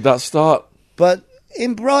 How did that start? But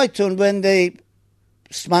in Brighton, when they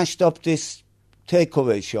smashed up this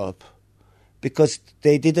takeaway shop, because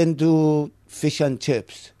they didn't do fish and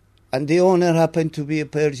chips, and the owner happened to be a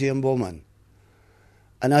Persian woman,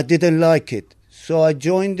 and I didn't like it. So I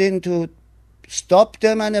joined in to stop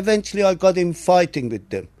them, and eventually I got in fighting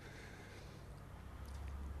with them.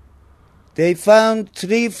 They found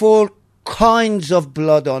 3-4 kinds of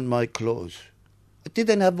blood on my clothes. I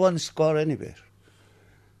didn't have one scar anywhere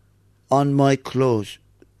on my clothes.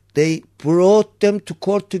 They brought them to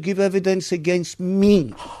court to give evidence against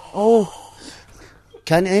me. Oh,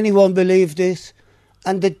 can anyone believe this?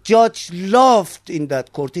 And the judge laughed in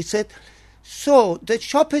that court. He said, so the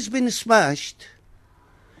shop has been smashed,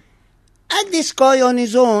 and this guy on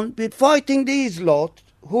his own been fighting these lot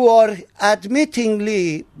who are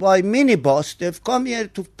admittingly by minibus, they've come here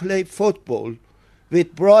to play football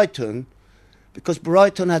with Brighton because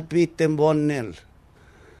Brighton had beat them 1-0.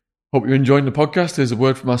 Hope you're enjoying the podcast. Here's a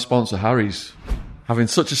word from our sponsor, Harry's. Having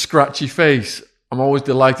such a scratchy face, I'm always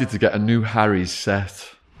delighted to get a new Harry's set.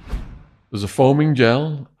 There's a foaming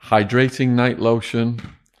gel, hydrating night lotion,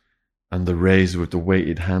 and the razor with the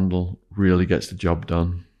weighted handle really gets the job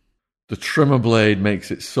done. The trimmer blade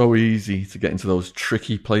makes it so easy to get into those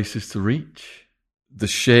tricky places to reach. The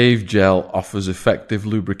shave gel offers effective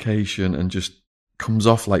lubrication and just comes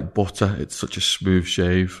off like butter. It's such a smooth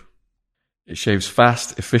shave. It shaves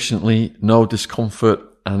fast, efficiently, no discomfort,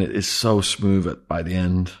 and it is so smooth by the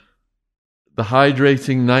end. The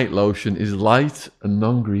hydrating night lotion is light and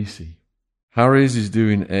non-greasy. Harry's is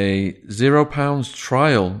doing a £0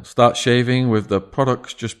 trial. Start shaving with the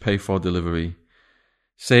products, just pay for delivery.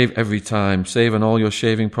 Save every time. Save on all your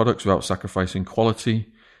shaving products without sacrificing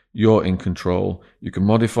quality. You're in control. You can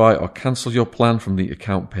modify or cancel your plan from the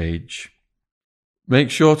account page.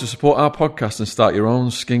 Make sure to support our podcast and start your own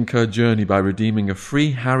skincare journey by redeeming a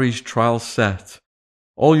free Harry's trial set.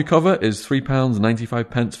 All you cover is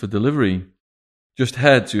 £3.95 for delivery. Just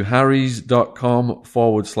head to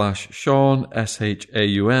harrys.com/Sean,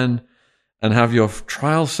 SHAUN, and have your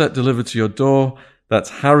trial set delivered to your door. That's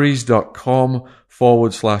harrys.com/Sean,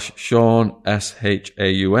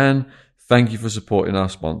 SHAUN. Thank you for supporting our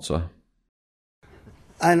sponsor.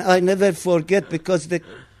 And I never forget, because the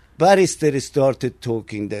barrister started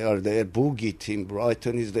talking, they are their boogie team,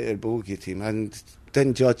 Brighton is their boogie team, and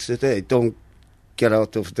then judge said, hey, don't get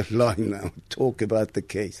out of the line now, talk about the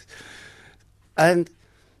case. And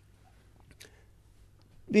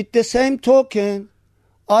with the same token,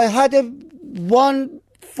 I had one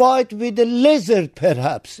fight with a lizard,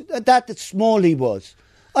 perhaps. That small he was.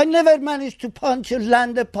 I never managed to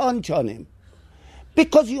land a punch on him.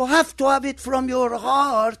 Because you have to have it from your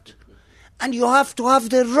heart, and you have to have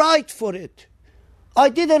the right for it. I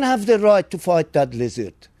didn't have the right to fight that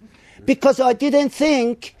lizard, because I didn't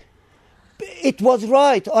think it was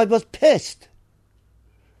right. I was pissed.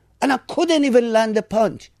 And I couldn't even land a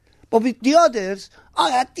punch. But with the others,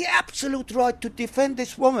 I had the absolute right to defend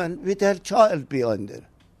this woman with her child behind her.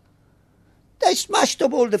 They smashed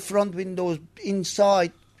up all the front windows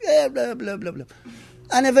inside, blah, blah, blah, blah, blah.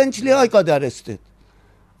 And eventually I got arrested.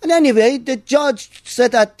 And anyway, the judge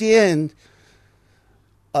said at the end,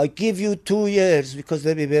 I give you 2 years, because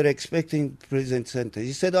they were expecting prison sentence.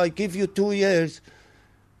 He said, I give you 2 years,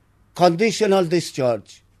 conditional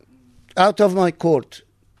discharge, out of my court.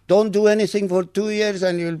 Don't do anything for 2 years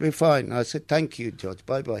and you'll be fine. I said, thank you, Judge,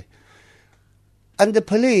 bye-bye. And the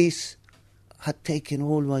police had taken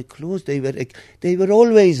all my clothes. They were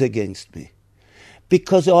always against me,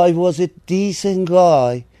 because I was a decent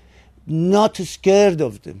guy, not scared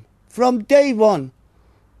of them, from day one.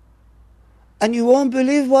 And you won't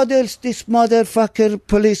believe what else this motherfucker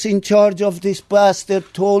police in charge of this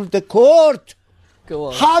bastard told the court. Go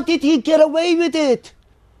on. How did he get away with it?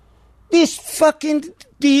 This fucking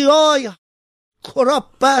DI,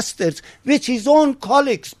 corrupt bastards, which his own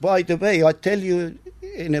colleagues, by the way, I tell you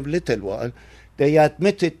in a little while, they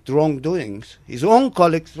admitted wrongdoings. His own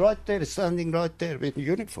colleagues right there, standing right there with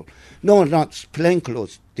uniform. No, not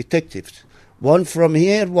plainclothes, detectives. One from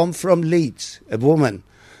here, one from Leeds, a woman.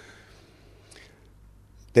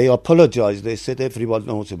 They apologized. They said, everyone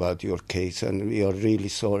knows about your case and we are really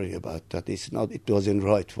sorry about that. It wasn't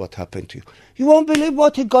right what happened to you. You won't believe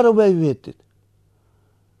what he got away with it.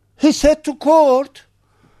 He said to court,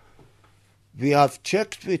 we have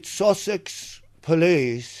checked with Sussex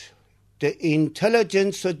police. The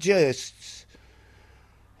intelligence suggests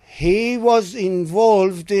he was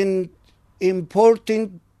involved in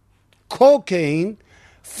importing cocaine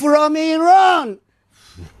from Iran.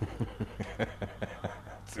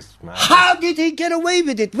 How did he get away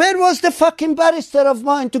with it? Where was the fucking barrister of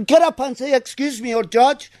mine to get up and say, excuse me, or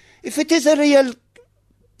judge, if it is a real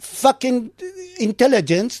fucking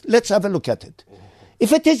intelligence, let's have a look at it.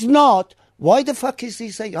 If it is not, why the fuck is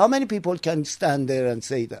he saying? How many people can stand there and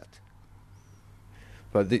say that?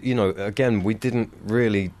 But, again, we didn't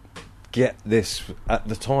really get this at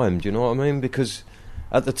the time, do you know what I mean? Because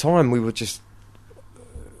at the time we were just,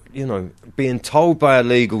 being told by a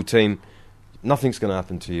legal team, nothing's going to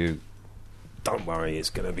happen to you. Don't worry, it's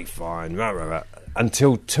going to be fine. Rah, rah, rah.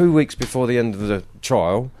 Until 2 weeks before the end of the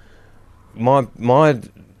trial, my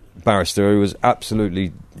barrister, who was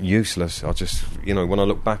absolutely useless, I just, when I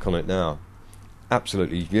look back on it now,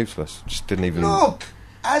 absolutely useless. Just didn't even... Look,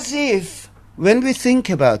 as if, when we think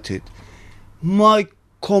about it, my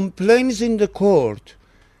complaints in the court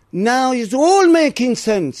now is all making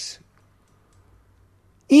sense.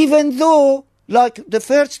 Even though, like the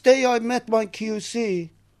first day I met my QC,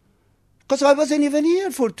 because I wasn't even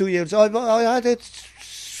here for 2 years, I had a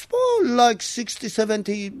small, like 60,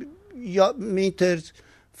 70 meters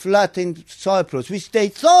flat in Cyprus, which they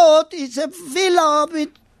thought is a villa with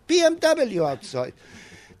BMW outside.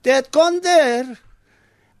 They had gone there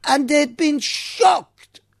and they'd been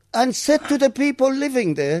shocked and said to the people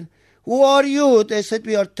living there, "Who are you?" They said,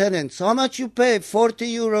 "We are tenants." "How much you pay?"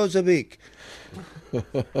 40 euros a week.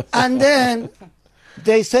 And then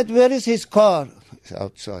they said, "Where is his car?" It's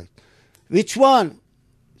outside. "Which one?"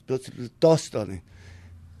 It was dust on it.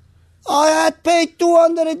 I had paid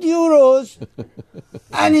 200 euros.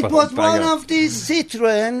 And it was one of these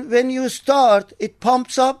Citroën, when you start, it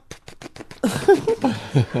pumps up.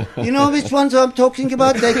 You know which ones I'm talking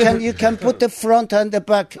about? You can put the front and the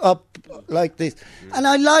back up like this. And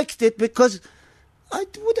I liked it because I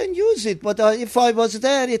wouldn't use it, but if I was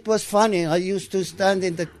there, it was funny. I used to stand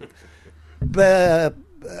in the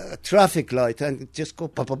traffic light and just go...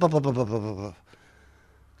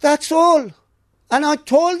 That's all. And I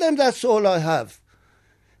told them that's all I have.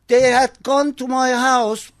 They had gone to my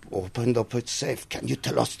house, opened up its safe. "Can you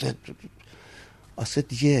tell us that?" I said,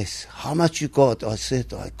 "Yes." "How much you got?" I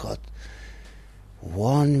said, "I got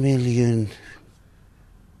 1 million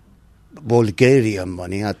Bulgarian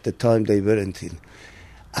money." At the time they weren't in.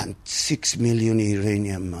 And 6 million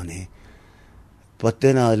Iranian money. But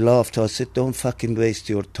then I laughed. I said, "Don't fucking waste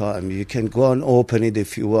your time. You can go and open it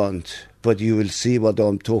if you want, but you will see what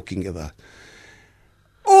I'm talking about."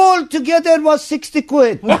 All together was 60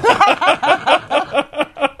 quid.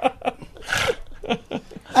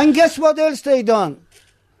 And guess what else they done?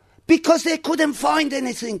 Because they couldn't find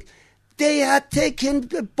anything. They had taken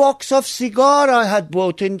a box of cigar I had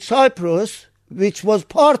bought in Cyprus, which was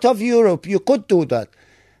part of Europe. You could do that.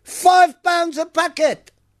 £5 a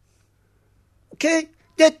packet. Okay?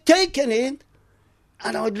 They'd taken it,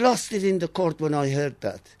 and I'd lost it in the court when I heard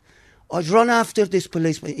that. I'd run after this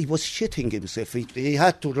policeman. He was shitting himself. He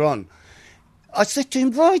had to run. I said to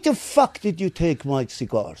him, "Why the fuck did you take my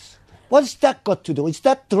cigars? What's that got to do? Is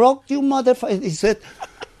that drug, you motherfucker?" He said,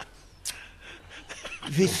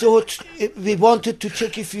 we wanted to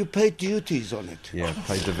check if you paid duties on it." Yeah,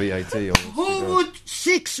 paid the VAT on it. Who would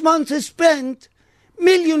 6 months spend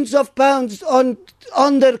millions of pounds on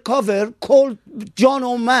undercover called John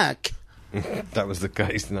O'Mac? That was the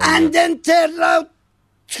case. No, and then turn out,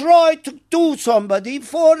 try to do somebody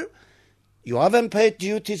for, "You haven't paid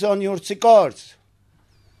duties on your cigars."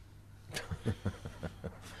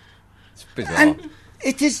 It's bizarre. And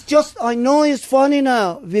it is just, I know it's funny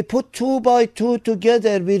now. We put 2 by 2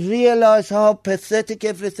 together. We realize how pathetic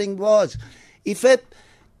everything was. If a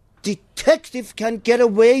detective can get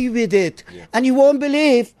away with it, and you won't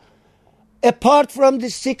believe, apart from the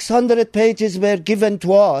 600 pages were given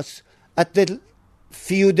to us at the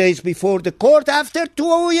few days before the court, after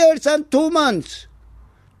 2 years and 2 months.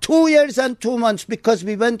 2 years and 2 months, because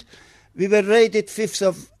we were raided 5th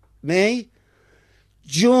of May.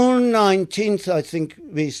 June 19th, I think,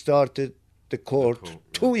 we started the court.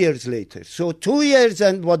 2 years later. So 2 years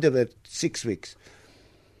and whatever, 6 weeks.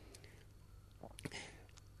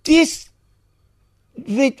 When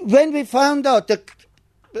we found out the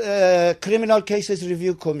Criminal Cases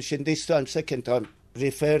Review Commission, this time, second time,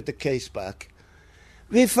 referred the case back,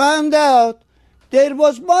 we found out there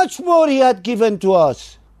was much more he had given to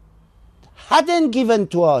us, hadn't given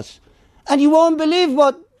to us. And you won't believe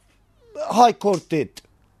what High Court did.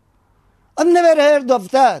 I've never heard of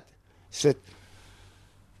that. He said,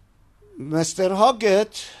 "Mr.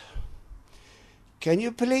 Hoggett, can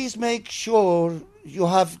you please make sure you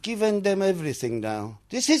have given them everything now?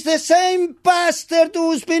 This is the same bastard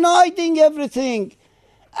who's been hiding everything.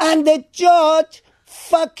 And the judge,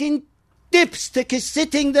 fucking dipstick, is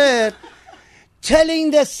sitting there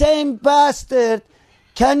telling the same bastard,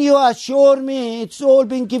 'Can you assure me it's all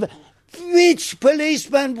been given?'" Which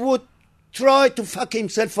policeman would try to fuck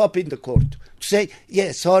himself up in the court? To say,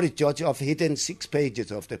 "Yeah, sorry, Judge, I've hidden 6 pages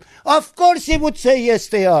of them." Of course he would say, "Yes,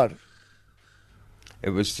 they are."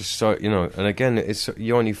 It was just so, and again,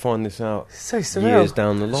 you only find this out So surreal. years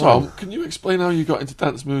down the line. So, can you explain how you got into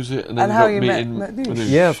dance music and then And how got you meeting met Manoch?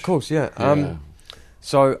 Yeah, of course, yeah. Yeah.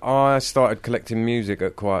 So I started collecting music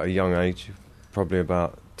at quite a young age, probably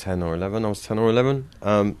about 10 or 11. I was 10 or 11.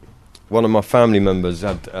 One of my family members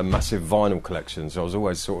had a massive vinyl collection, so I was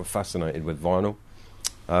always sort of fascinated with vinyl.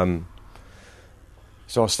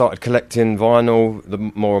 So I started collecting vinyl,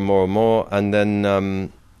 more and more and more, and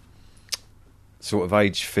then sort of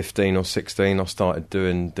age 15 or 16, I started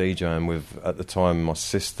doing DJing with, at the time, my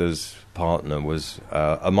sister's partner was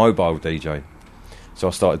a mobile DJ. So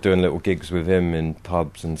I started doing little gigs with him in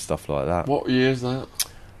pubs and stuff like that. What year is that?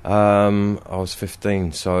 I was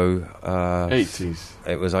 15, so... 80s?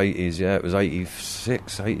 It was 80s, yeah. It was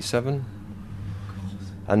 86, 87.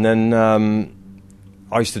 And then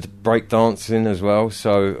I used to do break dancing as well,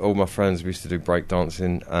 so all my friends, we used to do break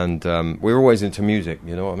dancing, and we were always into music,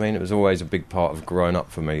 you know what I mean? It was always a big part of growing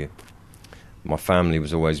up for me. My family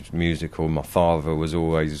was always musical. My father was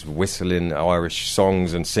always whistling Irish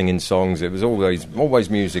songs and singing songs. It was always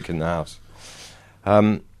music in the house.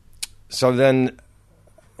 So then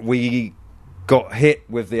we got hit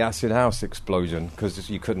with the acid house explosion because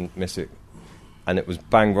you couldn't miss it, and it was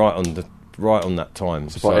bang right on that time.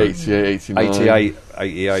 It's about 88, 89.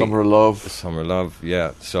 88. Summer of Love. Summer of Love,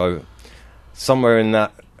 yeah. So somewhere in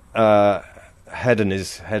that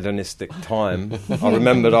hedonistic time, I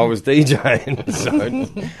remembered I was DJing. So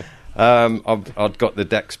I'd got the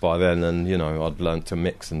decks by then, and you know, I'd learnt to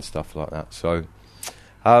mix and stuff like that. So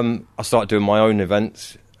I started doing my own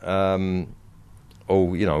events, all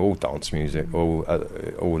dance music, all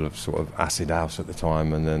of sort of acid house at the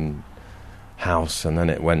time, and then house, and then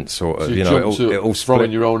it went sort of, so it all split.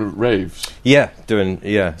 Throwing your own raves. Yeah,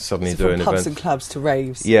 suddenly So doing from pubs events. and clubs to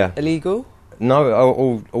raves. Yeah. Illegal? No,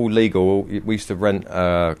 all legal. We used to rent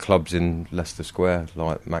clubs in Leicester Square,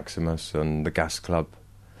 like Maximus and the Gas Club,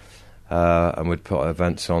 and we'd put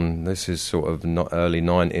events on. This is sort of early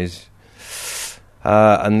 90s.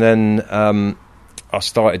 And then I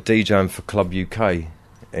started DJing for Club UK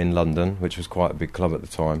in London, which was quite a big club at the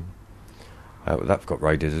time. That got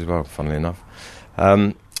raided as well, funnily enough.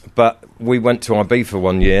 But we went to Ibiza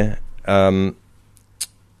one year, and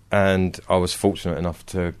I was fortunate enough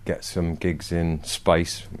to get some gigs in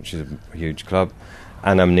Space, which is a huge club,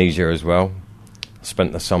 and Amnesia as well.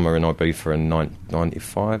 Spent the summer in Ibiza in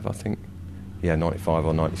 95, I think. Yeah, 95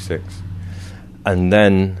 or 96. And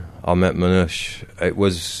then I met Manoch. It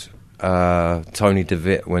was Tony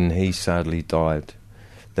DeVitt when he sadly died.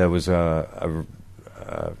 There was a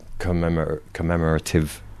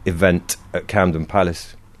commemorative event at Camden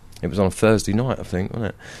Palace. It was on a Thursday night, I think, wasn't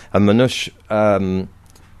it? And Manoch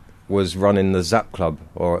was running the Zap Club,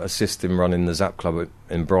 or assisting running the Zap Club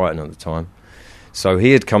in Brighton at the time. So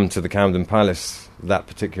he had come to the Camden Palace that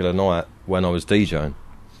particular night when I was DJing,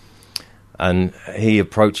 and he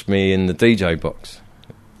approached me in the DJ box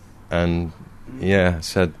and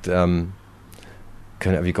said,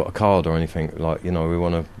 have you got a card or anything? Like, you know, we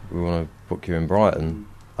want to book you in Brighton.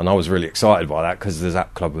 And I was really excited by that because the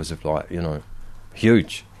Zap Club was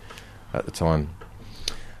huge at the time.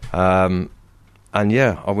 And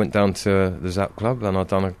I went down to the Zap Club and I'd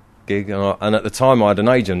done a gig. And at the time I had an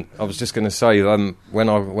agent. I was just going to say, when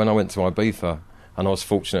I went to Ibiza and I was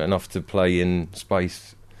fortunate enough to play in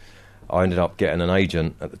Space, I ended up getting an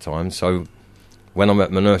agent at the time. So when I met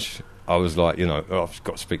Manoch, I was like, I've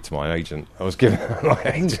got to speak to my agent. I was given my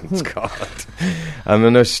agent's card. And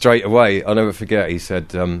then straight away, I'll never forget, he said,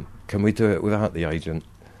 can we do it without the agent?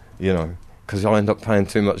 Because I end up paying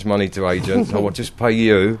too much money to agents. I will just pay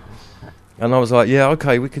you. And I was like, yeah,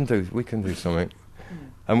 okay, we can do something.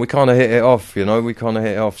 And we kind of hit it off, we kind of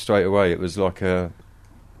hit it off straight away. It was like a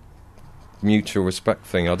mutual respect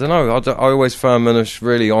thing. I don't know, I always found Manoch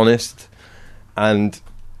really honest. And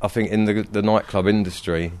I think in the nightclub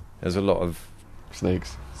industry, there's a lot of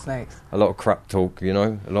snakes, a lot of crap talk, a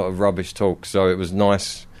lot of rubbish talk. So it was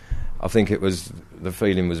nice. I think the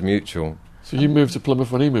feeling was mutual. So you moved to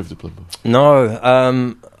Plymouth when he moved to Plymouth?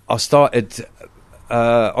 No, I started.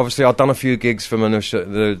 Obviously, I'd done a few gigs for Manoch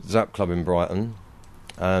at the Zap Club in Brighton,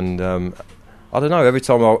 and I don't know. Every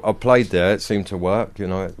time I played there, it seemed to work.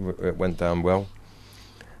 It went down well.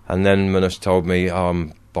 And then Manoch told me,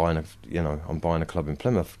 I'm buying a club in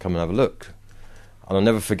Plymouth. Come and have a look. And I'll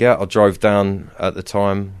never forget, I drove down at the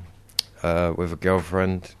time with a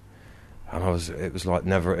girlfriend, and it was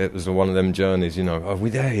one of them journeys, are we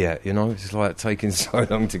there yet? It's like taking so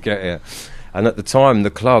long to get here. And at the time,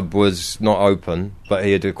 the club was not open, but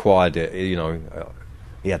he had acquired it,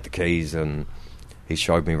 he had the keys, and he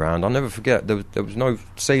showed me around. I'll never forget, there was no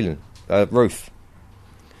ceiling, roof.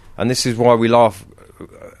 And this is why we laugh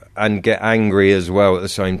and get angry as well at the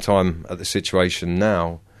same time at the situation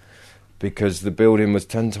now, because the building was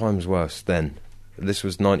 10 times worse then. This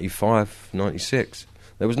was 95, 96.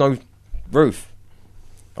 There was no roof.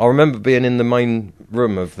 I remember being in the main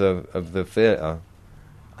room of the theatre,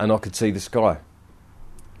 and I could see the sky.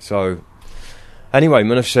 So Anyway,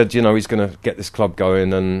 Manoch said, he's going to get this club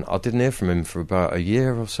going, and I didn't hear from him for about a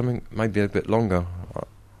year or something, maybe a bit longer.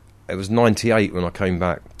 It was 98 when I came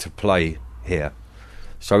back to play here.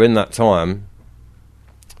 So in that time,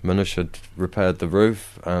 Manoch had repaired the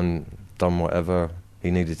roof and done whatever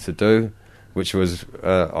he needed to do, which was,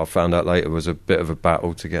 I found out later, was a bit of a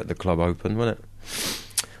battle to get the club open, wasn't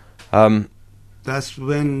it? That's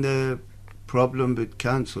when the problem with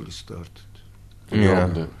council started.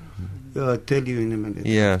 Yeah. Yeah, I'll tell you in a minute.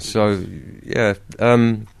 Yeah, so,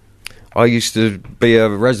 I used to be a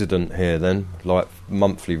resident here then, like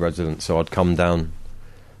monthly resident, so I'd come down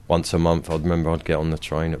once a month. I'd get on the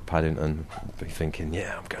train at Paddington, be thinking,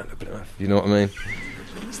 I'm going to Plymouth, you know what I mean?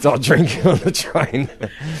 Start drinking on the train.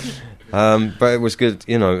 But it was good,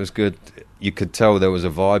 it was good. You could tell there was a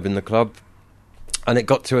vibe in the club. And it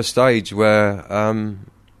got to a stage where,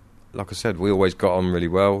 like I said, we always got on really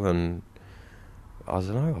well, and I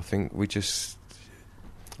don't know, I think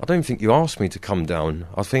I don't think you asked me to come down.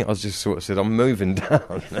 I think I just sort of said, I'm moving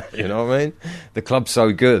down, you know what I mean? The club's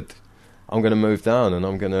so good, I'm going to move down, and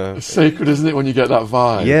I'm going to... It's sacred, isn't it, when you get that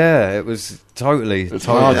vibe? Yeah, it was totally...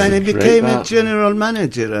 And he became a general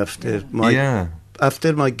manager after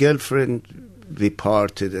my girlfriend, we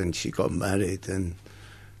parted, and she got married, and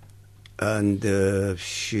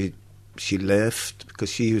she left because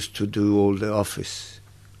she used to do all the office.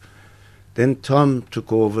 Then Tom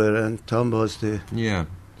took over, and Tom was the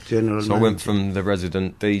general manager. So I went from the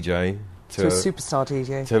resident DJ to a superstar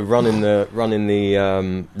DJ to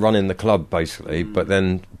running the club basically, but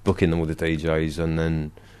then booking all the DJs, and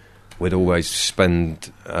then we'd always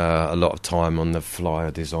spend a lot of time on the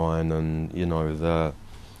flyer design and the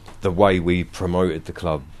way we promoted the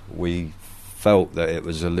club. We felt that it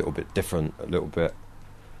was a little bit different, a little bit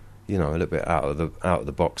out of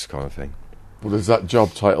the box kind of thing. Well, is that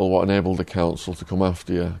job title what enabled the council to come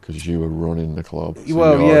after you because you were running the club? So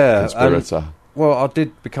well, yeah, conspirator. Well, I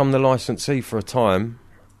did become the licensee for a time,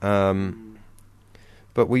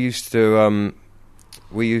 but we used to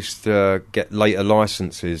get later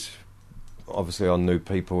licenses. Obviously, I knew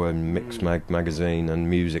people in Mix magazine and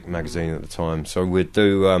Music magazine at the time, so we'd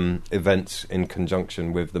do events in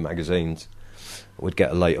conjunction with the magazines. We'd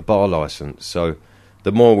get a later bar license. So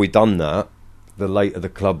the more we done that, the later the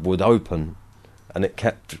club would open, and it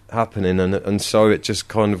kept happening, and so it just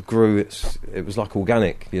kind of grew. It was like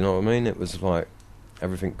organic, you know what I mean? It was like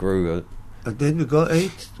everything grew. And then we got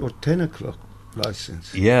 8 or 10 o'clock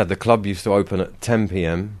license. Yeah, the club used to open at 10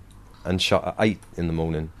 p.m. and shut at 8 in the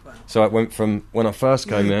morning. So it went from when I first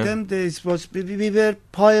came here. Them days we were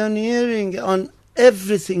pioneering on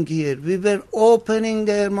everything here. We were opening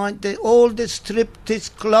all the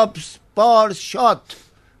striptease clubs, bars shut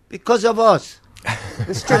because of us.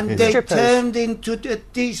 And they turned into to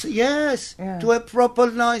a proper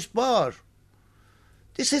nice bar.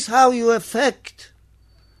 This is how you affect.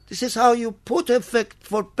 This is how you put effect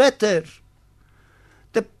for better.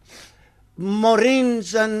 The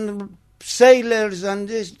Marines and sailors and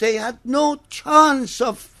this, they had no chance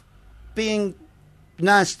of being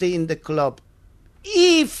nasty in the club.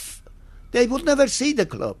 If they would never see the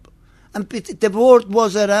club. And the word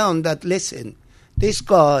was around that, listen, this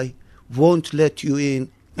guy won't let you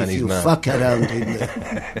in if you fuck around in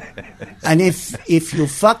there. And if you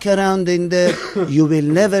fuck around in there, you will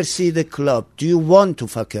never see the club. Do you want to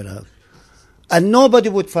fuck around? And nobody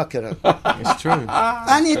would fuck around. It's true.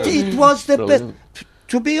 And it was the best.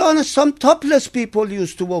 To be honest, some topless people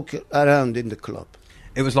used to walk around in the club.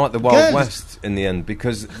 It was like the Wild West in the end,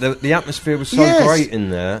 because the atmosphere was so great in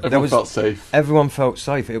there. Everyone felt safe. Everyone felt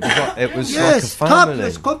safe. It was like a family.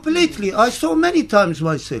 Topless, completely. I saw many times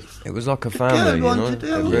myself. It was like a family, you know? It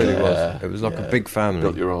really was. It was like a big family.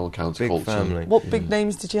 Got your own counterculture. Big family. What big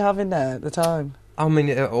names did you have in there at the time? I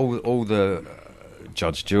mean, all the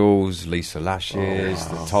Judge Jules, Lisa Lashes,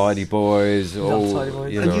 the Tidy Boys, all. Tidy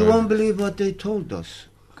Boys. You And know. you won't believe what they told us.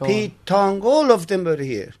 Pete Tong, all of them were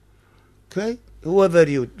here. Okay? Whoever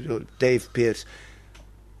you, Dave Pierce.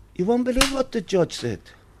 You won't believe what the judge said.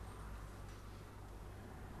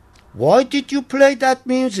 Why did you play that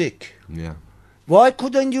music? Yeah. Why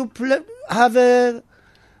couldn't you have a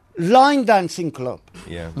line dancing club?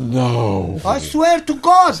 Yeah. No. I swear to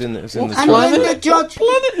God. It's in the And when the judge,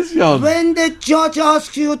 planet is he on? when the judge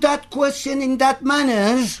asks you that question in that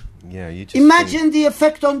manner, Yeah, you just imagine the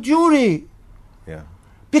effect on jury. Yeah.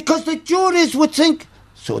 Because the juries would think,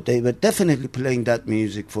 so they were definitely playing that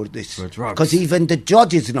music for this. For drugs. Because even the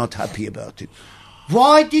judge is not happy about it.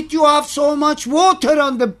 Why did you have so much water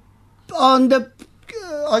on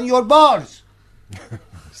your bars?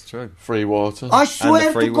 It's true. Free water. I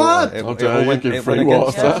swear to God. It How dare you give free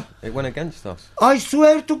water? It went against us. I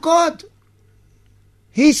swear to God.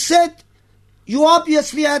 He said, you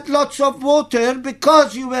obviously had lots of water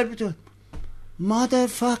because you were...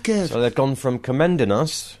 Motherfucker. So they've gone from commending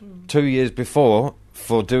us 2 years before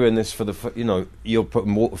for doing this for you're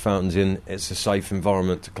putting water fountains in, it's a safe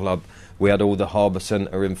environment to club. We had all the harbour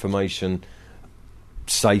centre information,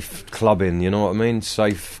 safe clubbing, you know what I mean?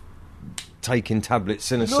 Safe taking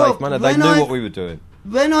tablets in a safe manner. They knew what we were doing.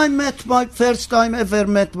 When I first time ever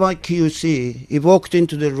met my QC, he walked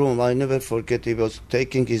into the room, I never forget, he was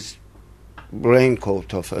taking his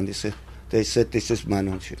raincoat off and they said, this is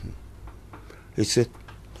Manoch. He said,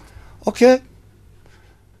 okay,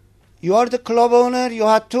 you are the club owner, you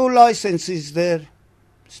had 2 licenses there.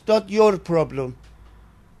 It's not your problem.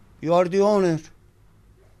 You are the owner.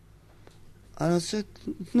 And I said,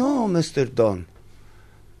 no, Mr. Don,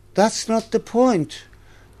 that's not the point.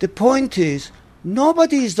 The point is,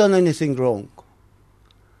 nobody's done anything wrong.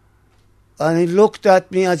 And he looked at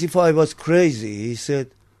me as if I was crazy. He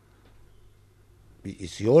said,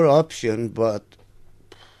 it's your option, but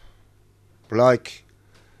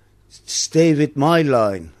stay with my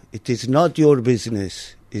line. It is not your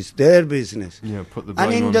business. It's their business. Yeah, put the blame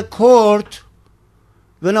and in on. the court,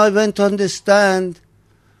 when I went on the stand,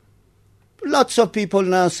 lots of people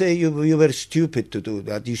now say you were stupid to do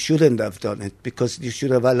that. You shouldn't have done it because you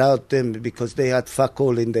should have allowed them because they had fuck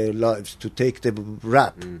all in their lives to take the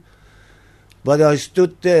rap. But I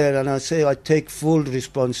stood there and I say I take full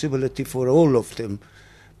responsibility for all of them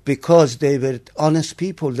because they were honest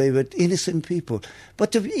people, they were innocent people.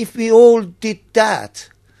 But if we all did that,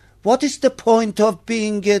 what is the point of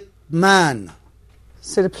being a man?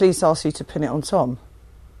 So the police asked you to pin it on Tom?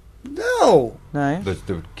 No. No?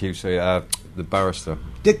 The QC, the barrister.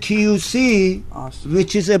 The QC,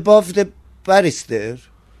 which is above the barrister,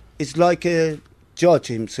 is like a judge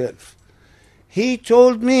himself. He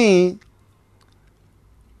told me,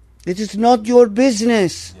 it is not your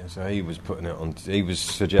business. Yeah, so he was putting it on. He was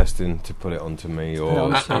suggesting to put it onto me,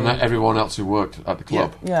 or And everyone else who worked at the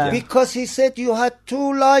club. Yeah. Because he said you had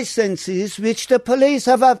 2 licenses which the police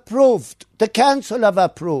have approved, the council have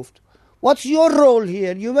approved. What's your role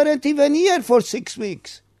here? You weren't even here for 6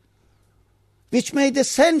 weeks. Which made a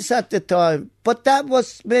sense at the time. But that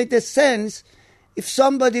made a sense if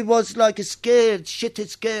somebody was like scared,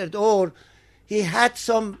 scared, or he had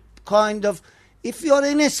some kind of... If you're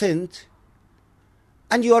innocent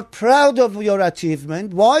and you're proud of your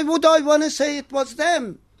achievement, why would I want to say it was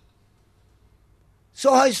them?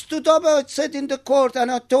 So I stood up, I said in the court, and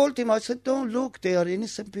I told him, I said, don't look, they are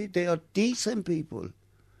innocent people, they are decent people.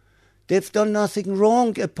 They've done nothing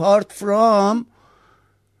wrong apart from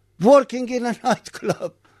working in a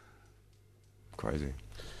nightclub. crazy.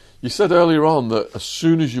 You said earlier on that as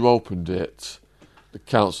soon as you opened it, the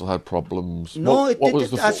council had problems. No, it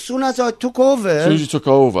didn't. As soon as I took over... As soon as you took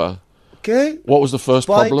over, okay, what was the first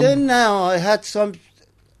by problem? then now I had some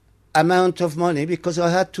amount of money because I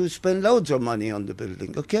had to spend loads of money on the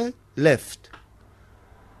building, okay? Left.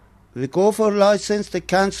 We go for license, the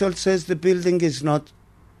council says the building is not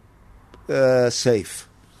safe.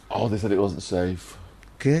 Oh, they said it wasn't safe.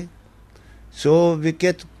 Okay? So we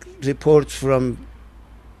get reports from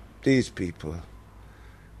these people.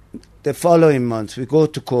 The following month, we go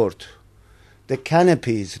to court. The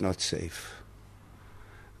canopy is not safe.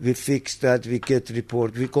 We fix that, we get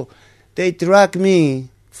report. They drag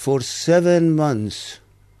me for 7 months,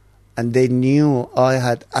 and they knew I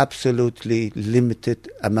had absolutely limited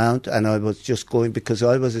amount, and I was just going because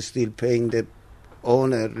I was still paying the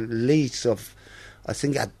owner lease of, I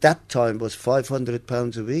think at that time was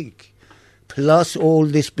 £500 a week, plus all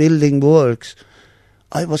this building works.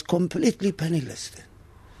 I was completely penniless then.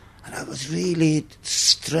 And I was really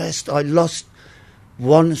stressed. I lost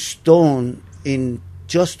 1 stone in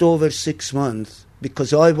just over 6 months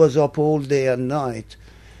because I was up all day and night.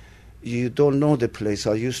 You don't know the place.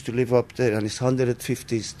 I used to live up there, and it's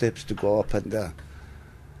 150 steps to go up and down.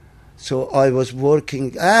 So I was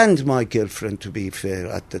working, and my girlfriend, to be fair,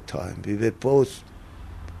 at the time. We were both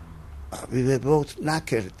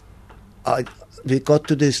knackered. We got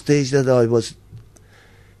to the stage that I was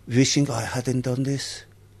wishing I hadn't done this.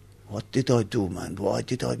 What did I do, man? Why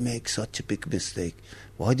did I make such a big mistake?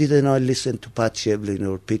 Why didn't I listen to Pat Shevlin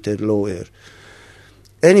or Peter Lawyer?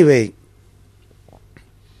 Anyway,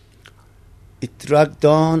 it dragged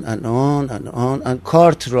on, and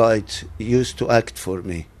Cartwright used to act for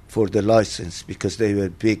me for the license because they were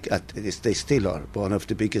big, they still are, one of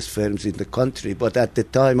the biggest firms in the country. But at the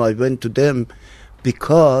time I went to them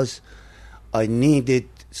because I needed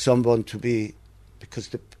someone to be, because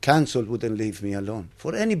the council wouldn't leave me alone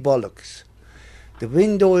for any bollocks. The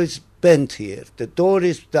window is bent here, the door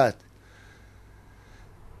is that.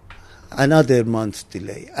 Another month's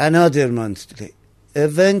delay.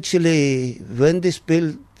 Eventually, when this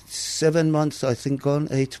bill, 7 months, I think, gone,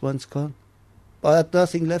 8 months gone, I had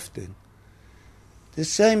nothing left in. The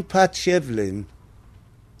same Pat Shevlin,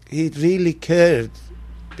 he really cared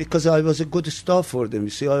because I was a good staff for them. You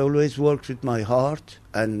see, I always worked with my heart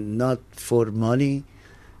and not for money.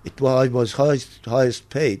 I was highest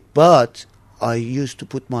paid, but I used to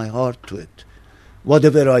put my heart to it,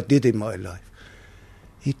 whatever I did in my life.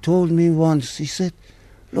 He told me once, he said,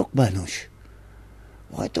 look, Manoch,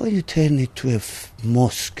 why don't you turn it to a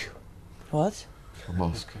mosque? What? A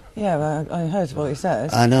mosque. Yeah, well, I heard what he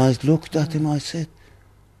said. And I looked at him, I said,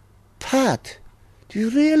 Pat, do you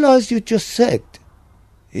realise you just said?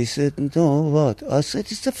 He said, no, what? I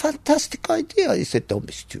said, it's a fantastic idea. He said, don't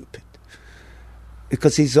be stupid.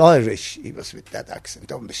 Because he's Irish, he was with that accent,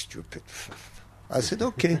 don't be stupid. I said,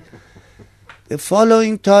 okay. The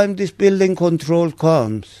following time this building control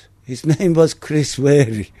comes, his name was Chris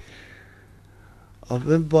Wary. I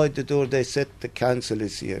went by the door, they said the council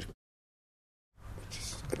is here.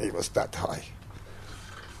 And he was that high.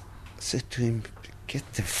 I said to him,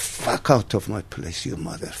 get the fuck out of my place, you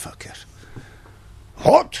motherfucker.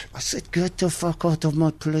 What? I said, get the fuck out of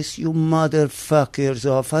my place, you motherfuckers.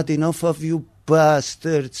 I've had enough of you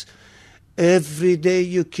bastards. Every day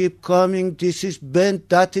you keep coming, this is bent,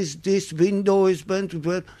 that is this, window is bent.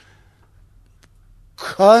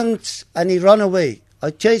 Cunts. And he ran away.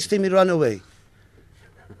 I chased him, he ran away.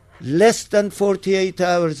 Less than 48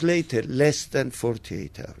 hours later,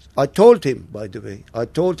 I told him, by the way, I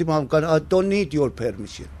don't need your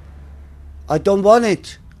permission. I don't want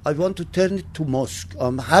it. I want to turn it to mosque.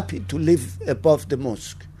 I'm happy to live above the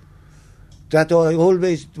mosque. That I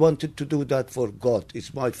always wanted to do that for God.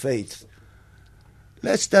 It's my faith.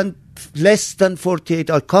 Less than 48,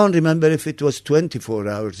 I can't remember if it was 24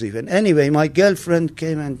 hours even. Anyway, my girlfriend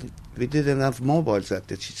came and we didn't have mobiles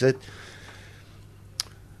at it. She said,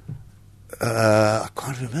 I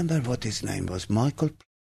can't remember what his name was, Michael.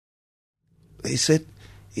 He said,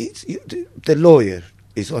 the lawyer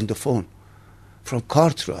is on the phone from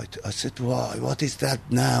Cartwright. I said, why? What is that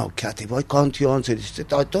now, Cathy? Why can't you answer? He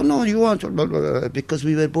said, I don't know, you answer. Blah, blah, blah. Because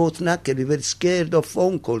we were both knackered. We were scared of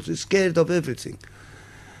phone calls. We were scared of everything.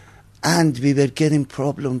 And we were getting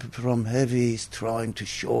problems from heavies trying to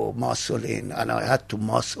show muscle in. And I had to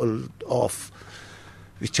muscle off,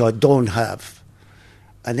 which I don't have.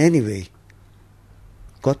 And anyway,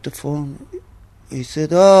 got the phone. He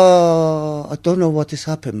said, I don't know what has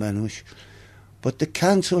happened, Manoch, but the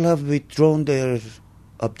council have withdrawn their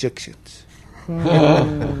objections.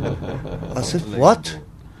 I said, what?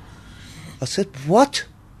 I said, what?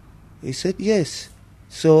 He said, yes.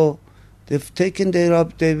 So they've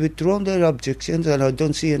withdrawn their objections and I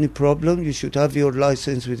don't see any problem. You should have your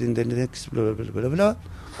license within the next blah, blah, blah, blah, blah.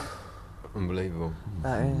 Unbelievable.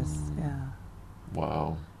 That is, yeah.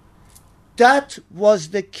 Wow. That was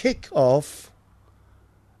the kick-off.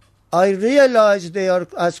 I realized they are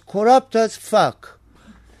as corrupt as fuck.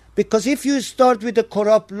 Because if you start with a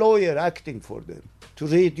corrupt lawyer acting for them to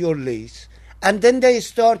read your lease, and then they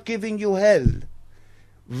start giving you hell,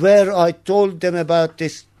 where I told them about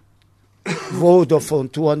this Vodafone,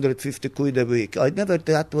 250 quid a week.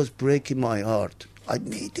 That was breaking my heart. I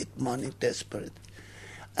needed money desperate.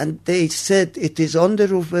 And they said it is on the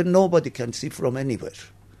roof where nobody can see from anywhere.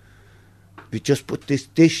 We just put this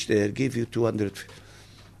dish there, give you 200.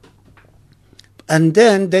 And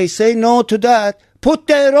then they say no to that. Put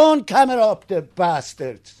their own camera up, the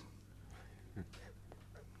bastards.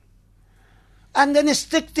 And then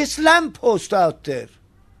stick this lamppost out there.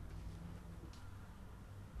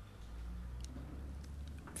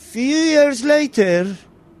 Few years later,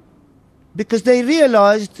 because they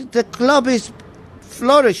realized the club is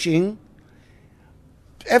flourishing,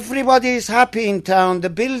 everybody is happy in town, the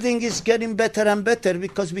building is getting better and better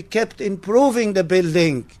because we kept improving the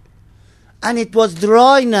building. And it was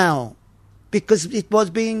dry now because it was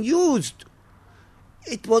being used.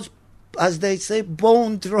 It was, as they say,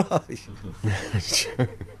 bone dry.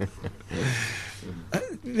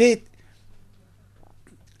 They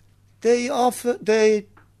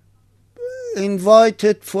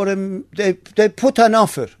invited for they put an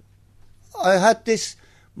offer. I had this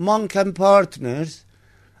monk and partners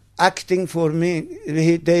acting for me.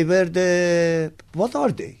 They were what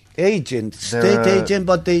are they? State agent,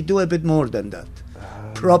 but they do a bit more than that.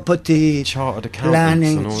 Property, chartered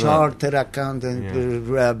planning, charter accountant,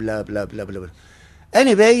 blah, blah, blah, blah, blah.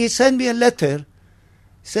 Anyway, he sent me a letter. He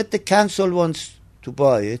said the council wants to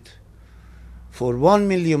buy it for £1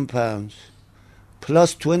 million plus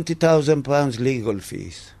 £20,000 legal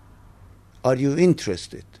fees. Are you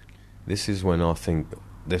interested? This is when I think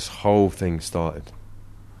this whole thing started.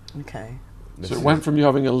 Okay. So it went from you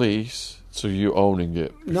having a lease to you owning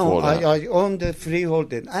it. No, before that. I owned the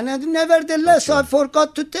freeholding. And nevertheless, I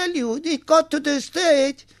forgot to tell you, it got to the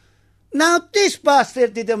stage. Now this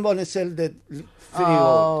bastard didn't want to sell the freehold.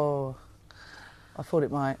 Oh, I thought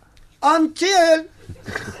it might. Until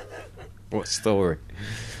What story?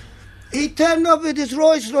 he turned up with his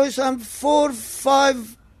Rolls Royce and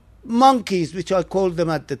 4-5 monkeys, which I called them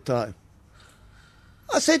at the time.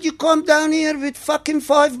 I said, you come down here with fucking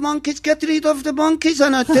 5 monkeys, get rid of the monkeys,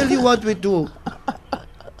 and I'll tell you what we do.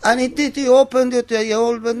 And he did. He opened it, he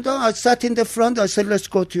opened it. I sat in the front. I said, let's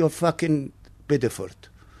go to your fucking Bideford,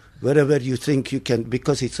 wherever you think you can.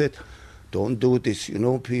 Because he said, don't do this. You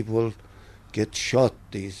know, people get shot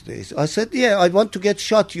these days. I said, yeah, I want to get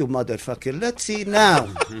shot, you motherfucker. Let's see now.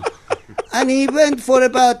 And he went for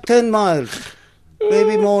about 10 miles,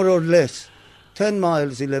 maybe more or less. 10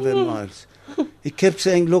 miles, 11 miles. He kept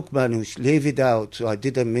saying, look, Manoch, leave it out. So I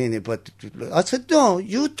didn't mean it. But I said, no,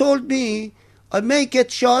 you told me I may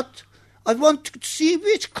get shot. I want to see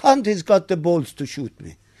which cunt has got the balls to shoot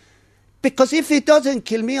me. Because if he doesn't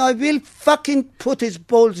kill me, I will fucking put his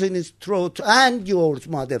balls in his throat and yours,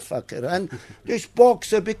 motherfucker. And this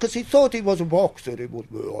boxer, because he thought he was a boxer, he would,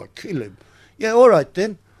 I'll kill him. Yeah, all right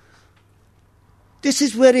then. This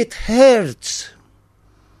is where it hurts.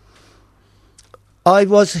 I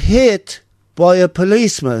was hit by a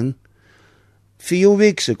policeman a few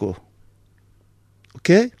weeks ago.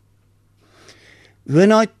 Okay?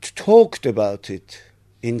 When I talked about it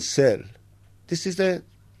in cell, this is the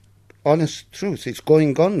honest truth. It's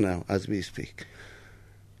going on now as we speak.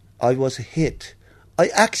 I was hit. I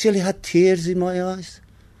actually had tears in my eyes.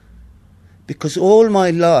 Because all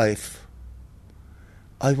my life,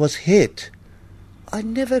 I was hit. I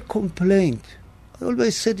never complained. I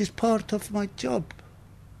always said it's part of my job.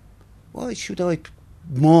 Why should I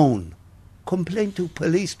moan? Complain to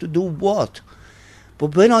police to do what?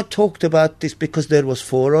 But when I talked about this, because there was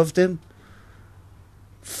 4 of them,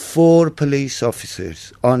 4 police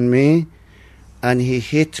officers on me, and he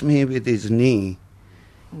hit me with his knee,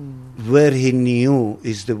 where he knew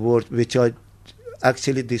is the word, which I,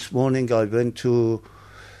 actually this morning I went to,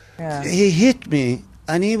 he hit me,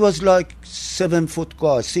 and he was like 7-foot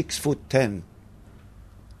guy, 6'10",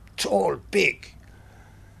 tall, big.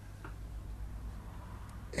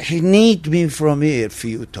 He kneed me from here a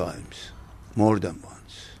few times, more than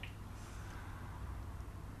once.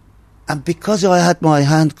 And because I had my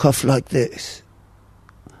handcuff like this,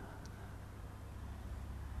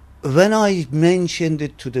 when I mentioned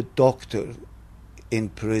it to the doctor in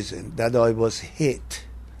prison that I was hit,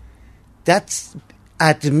 that's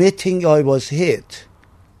admitting I was hit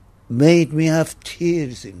made me have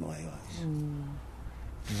tears in my eyes.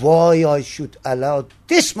 Why I should allow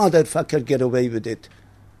this motherfucker get away with it?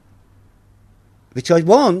 Which I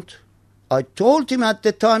won't. I told him at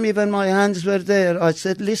the time, even my hands were there, I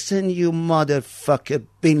said, listen, you motherfucker,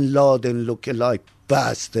 Bin Laden lookalike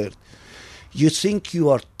bastard. You think you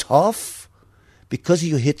are tough because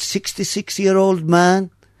you hit 66-year-old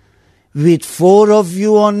man with 4 of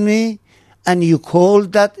you on me, and you call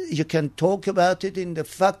that, you can talk about it in the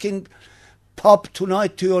fucking pub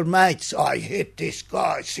tonight to your mates. I hit this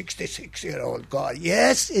guy, 66-year-old guy.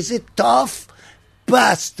 Yes, is it tough?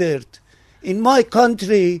 Bastard. In my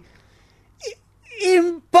country,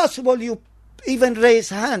 impossible you even raise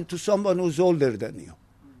hand to someone who's older than you.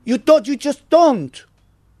 You thought you just don't.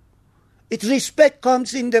 It respect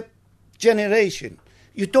comes in the generation.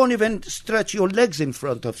 You don't even stretch your legs in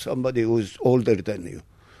front of somebody who's older than you.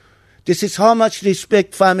 This is how much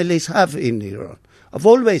respect families have in Iran. I've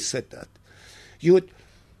always said that.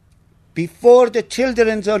 Before the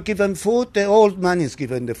children are given food, the old man is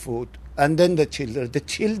given the food. And then the children. The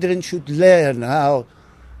children should learn how.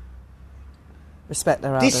 Respect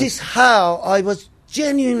their elders. This is how I was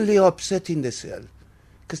genuinely upset in the cell.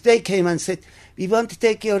 Because they came and said, we want to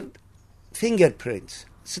take your fingerprints.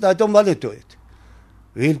 I said, I don't want to do it.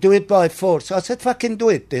 We'll do it by force. I said, fucking do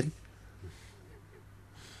it then.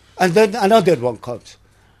 And then another one comes.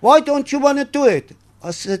 Why don't you want to do it?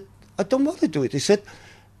 I said, I don't want to do it.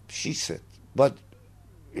 She said, but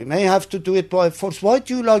you may have to do it by force. Why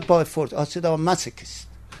do you like by force? I said, I'm a masochist.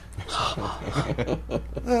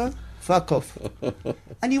 Fuck off.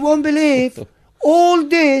 And you won't believe, all of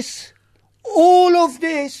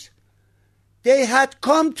this, they had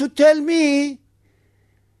come to tell me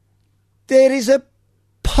there is a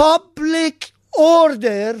public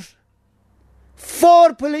order,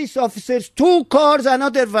 4 police officers, 2 cars,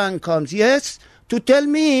 another van comes, yes, to tell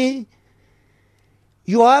me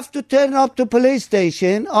you have to turn up to police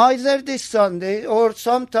station either this Sunday or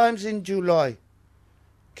sometimes in July.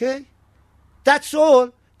 Okay? That's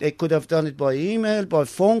all. They could have done it by email, by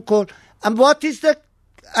phone call. And what is the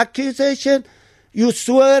accusation? You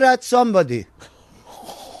swear at somebody.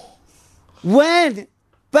 When?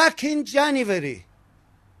 Back in January.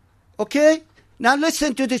 Okay? Now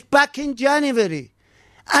listen to this. Back in January.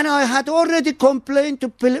 And I had already complained to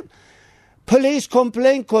Police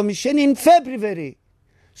Complaint Commission in February.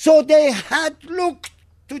 So they had looked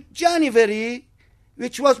to January,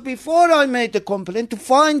 which was before I made the complaint, to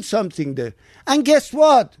find something there. And guess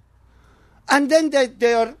what? And then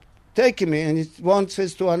they are taking me, and one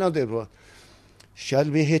says to another one, shall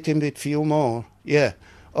we hit him with few more? Yeah.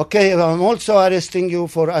 Okay, I'm also arresting you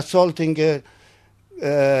for assaulting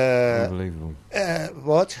Unbelievable.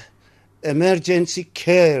 What? Emergency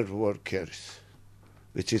care workers,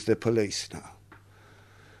 which is the police now.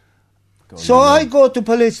 So I go to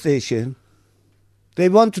police station. They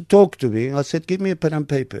want to talk to me. I said, give me a pen and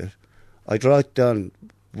paper. I write down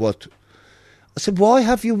what. I said, why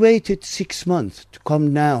have you waited 6 months to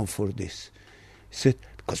come now for this? He said,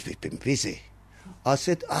 because we've been busy. I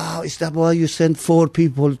said, is that why you sent 4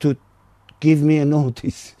 people to give me a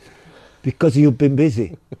notice? Because you've been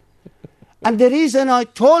busy. And the reason I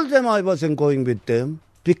told them I wasn't going with them,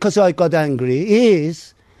 because I got angry,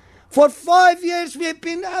 is for 5 years we've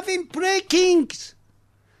been having break-ins.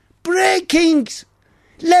 Break-ins.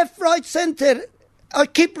 Left, right, centre. I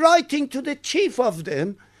keep writing to the chief of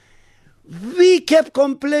them. We kept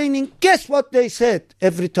complaining. Guess what they said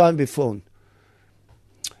every time we phone?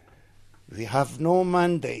 We have no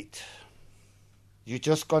mandate. You're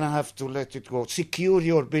just going to have to let it go. Secure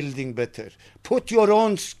your building better. Put your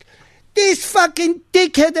own... This fucking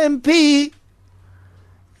dickhead MP...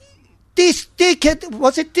 This dickhead...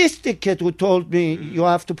 Was it this dickhead who told me you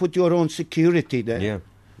have to put your own security there?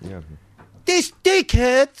 Yeah. This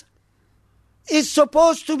dickhead is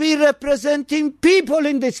supposed to be representing people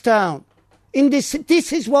in this town.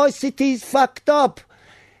 This is why city is fucked up.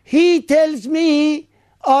 He tells me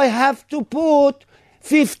I have to put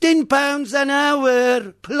 £15 an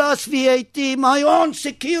hour plus VAT, my own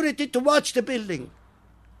security to watch the building.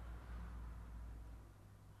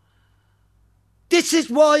 This is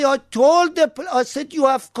why I told I said, you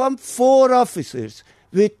have come 4 officers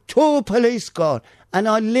with 2 police cars, and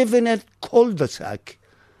I live in a cul-de-sac.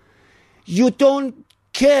 You don't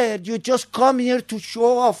care. You just come here to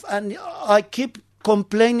show off, and I keep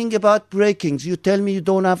complaining about break-ins. You tell me you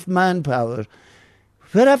don't have manpower.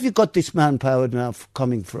 Where have you got this manpower now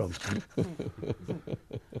coming from?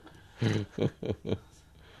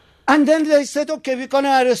 And then they said, okay, we're going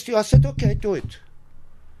to arrest you. I said, okay, do it.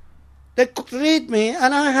 They could read me,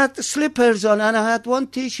 and I had the slippers on, and I had one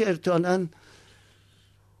T-shirt on, and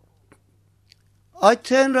I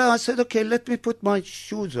turned around, I said, okay, let me put my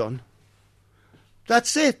shoes on.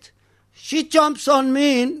 That's it. She jumps on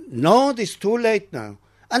me. No, it's too late now.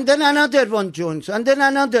 And then another one joins, and then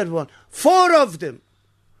another one. 4 of them.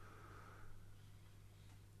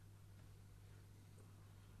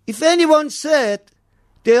 If anyone said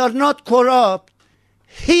they are not corrupt,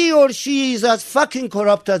 he or she is as fucking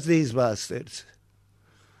corrupt as these bastards.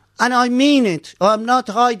 And I mean it. I'm not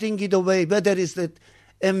hiding it away, whether it's the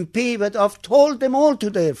MP, but I've told them all to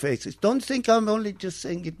their faces. Don't think I'm only just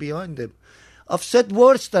saying it behind them. I've said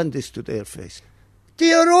worse than this to their face.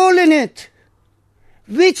 They are all in it.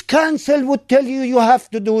 Which council would tell you you have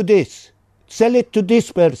to do this? Sell it to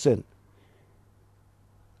this person.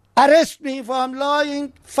 Arrest me if I'm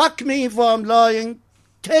lying. Fuck me if I'm lying.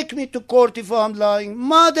 Take me to court if I'm lying.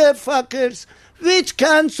 Motherfuckers. Which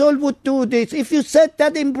council would do this? If you said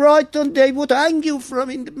that in Brighton, they would hang you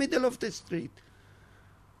from in the middle of the street.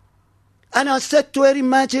 And I said to her,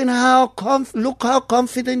 imagine look how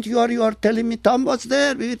confident you are. You are telling me Tom was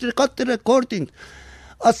there. We got the recording.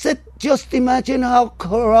 I said, just imagine how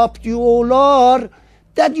corrupt you all are,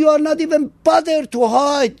 that you are not even bothered to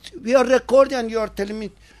hide. We are recording and you are telling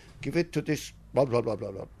me, give it to this blah, blah, blah,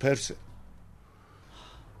 blah, blah person.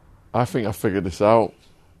 I think I figured this out.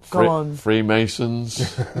 Go on.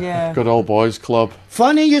 Freemasons. Yeah. Good old boys club.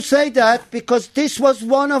 Funny you say that, because this was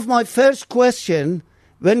one of my first questions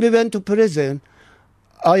when we went to prison.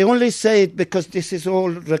 I only say it because this is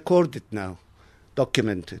all recorded now,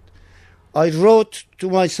 documented. I wrote to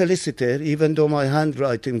my solicitor, even though my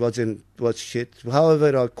handwriting was shit.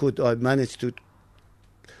 However I managed to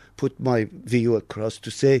put my view across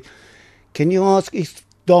to say, can you ask if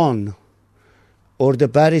Don or the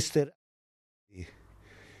barrister,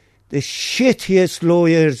 the shittiest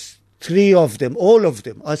lawyers, 3 of them, all of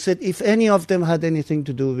them, I said, if any of them had anything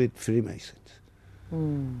to do with Freemasons.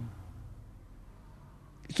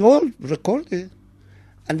 It's all recorded.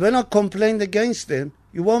 And when I complained against them,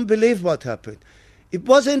 you won't believe what happened. It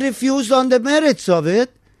wasn't refused on the merits of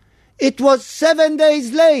it. It was 7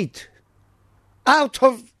 days late. Out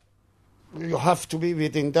of, you have to be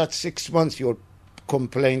within that 6 months, your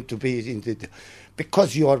complaint to be in the,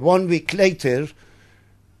 because you are 1 week later,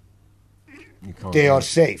 they are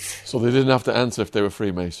safe. So they didn't have to answer if they were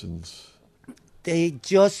Freemasons. They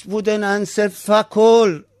just wouldn't answer fuck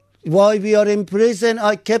all. Why we are in prison,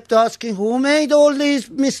 I kept asking, who made all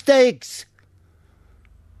these mistakes?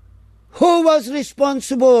 Who was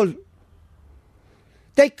responsible?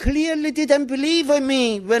 They clearly didn't believe in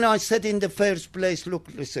me when I said in the first place, look,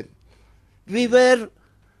 listen, we were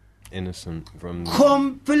innocent from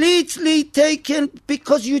completely taken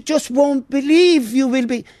because you just won't believe you will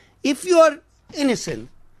be. If you are innocent,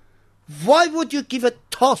 why would you give a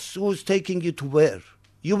toss who's taking you to where?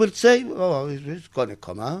 You will say, oh, it's going to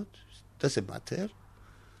come out. Doesn't matter.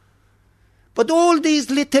 But all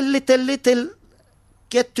these little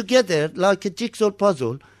get together like a jigsaw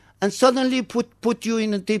puzzle and suddenly put you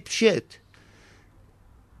in a deep shit.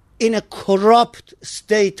 In a corrupt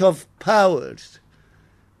state of powers,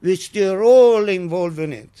 which they're all involved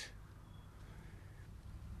in it.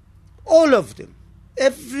 All of them.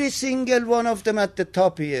 Every single one of them at the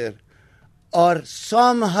top here are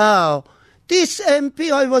somehow... This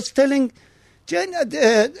MP, I was telling Jen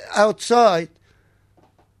outside,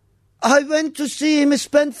 I went to see him,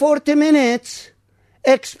 spent 40 minutes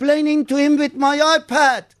explaining to him with my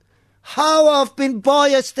iPad how I've been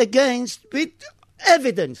biased against with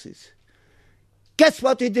evidences. Guess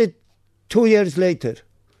what he did 2 years later?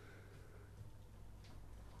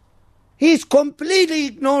 He's completely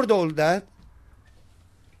ignored all that,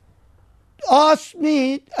 asked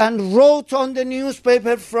me and wrote on the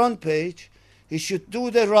newspaper front page he should do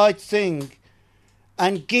the right thing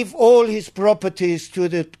and give all his properties to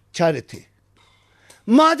the charity.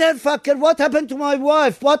 Motherfucker, what happened to my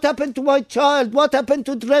wife? What happened to my child? What happened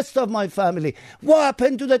to the rest of my family? What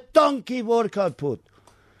happened to the donkey work I put?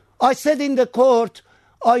 I said in the court,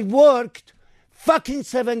 I worked fucking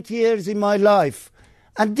 70 years in my life.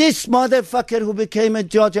 And this motherfucker who became a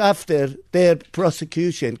judge after their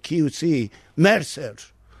prosecution, QC, Mercer,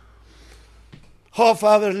 half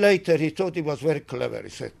hour later, he thought he was very clever. He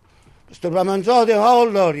said, Mr. Ramanzade, how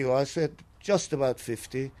old are you? I said, just about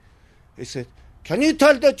 50. He said, can you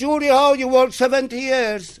tell the jury how you worked 70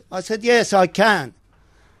 years? I said, yes, I can.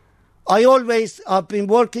 I've been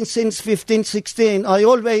working since 15, 16. I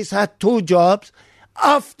always had 2 jobs.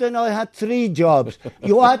 Often I had 3 jobs.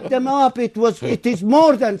 You add them up, it is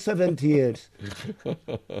more than 70 years.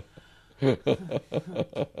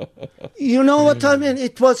 You know what I mean?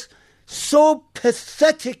 It was so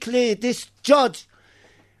pathetically, this judge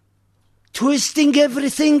twisting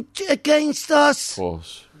everything against us. Of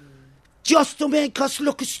course. Just to make us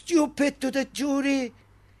look stupid to the jury.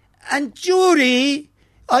 And jury,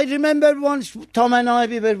 I remember once Tom and I,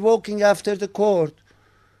 we were walking after the court.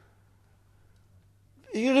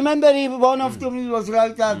 You remember one of them, he was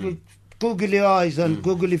like that with googly eyes and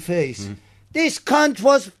googly face. This cunt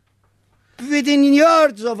was within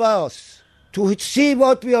yards of us to see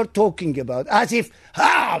what we are talking about. As if,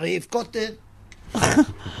 we've got the...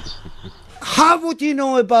 How would he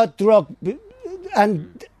know about drug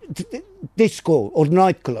and disco or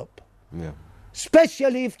nightclub? Yeah.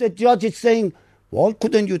 Especially if the judge is saying, why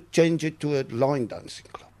couldn't you change it to a line dancing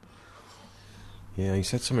club? Yeah, he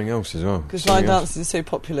said something else as well. Because line dancing is so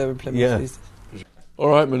popular in Plymouth. Yeah. All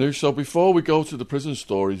right, Manoch, so before we go to the prison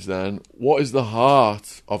stories then, what is the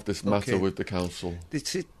heart of this matter with the council?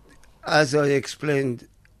 It's it, as I explained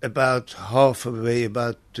about half a way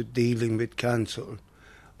about to dealing with council.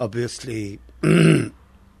 Obviously,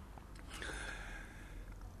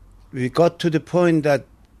 we got to the point that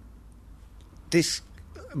this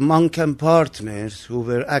Monk and partners who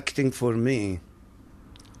were acting for me,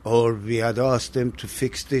 or we had asked them to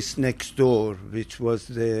fix this next door, which was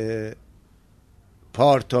the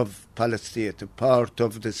part of Palace Theatre, part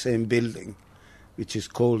of the same building, which is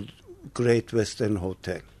called Great Western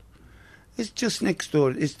Hotel. It's just next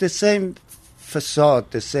door. It's the same facade,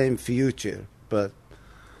 the same future. But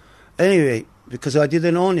anyway, because I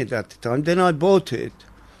didn't own it at the time, then I bought it.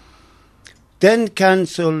 Then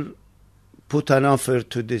council put an offer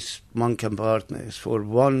to this Monk and Partners for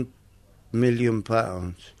 £1 million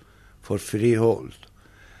for freehold,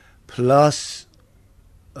 plus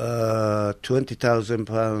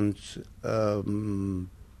 £20,000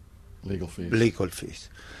 legal fees.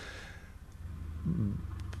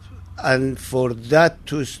 And for that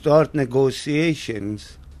to start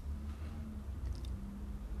negotiations,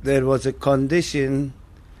 there was a condition: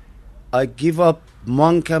 I give up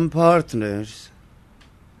Monk and Partners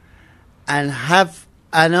and have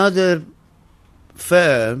another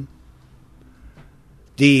firm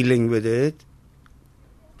dealing with it,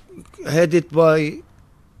 headed by,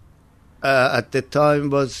 at the time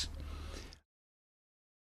was,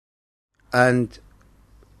 and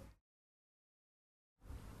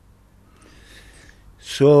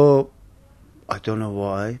so I don't know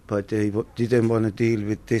why, but they didn't want to deal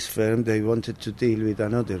with this firm. They wanted to deal with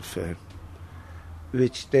another firm,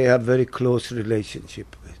 which they have very close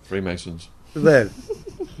relationship with. Freemasons. Well,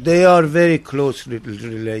 they are very closely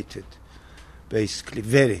related, basically,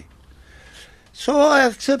 very. So I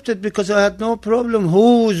accepted because I had no problem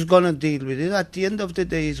who's going to deal with it. At the end of the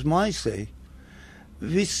day, it's my say.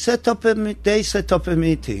 They set up a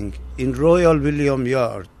meeting in Royal William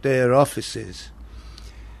Yard, their offices.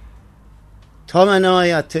 Tom and I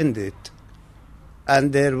attended,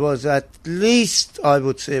 and there was at least, I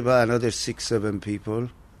would say, about another 6-7 people,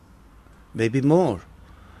 maybe more.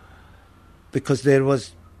 Because there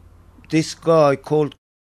was this guy called,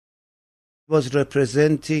 was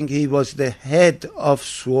representing, he was the head of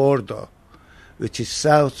SWORDA, which is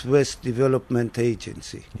Southwest Development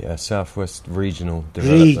Agency. Yeah, Southwest Regional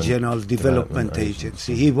Development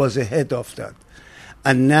Agency. He was the head of that.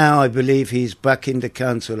 And now I believe he's back in the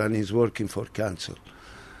council and he's working for council.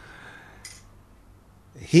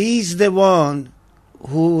 He's the one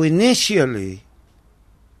who initially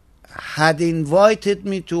had invited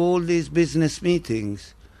me to all these business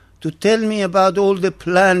meetings to tell me about all the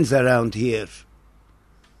plans around here.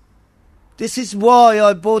 This is why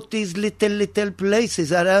I bought these little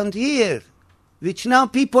places around here, which now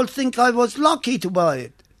people think I was lucky to buy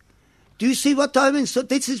it. Do you see what I mean? So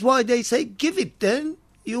this is why they say, give it then.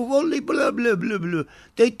 You only blah, blah, blah, blah.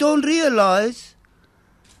 They don't realize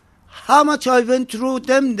how much I went through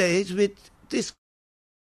them days with this,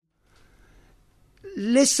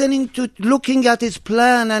 looking at his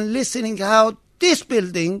plan and listening how this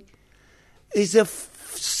building is a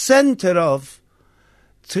centre of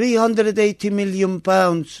 £380 million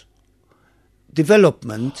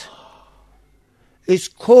development. It's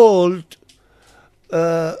called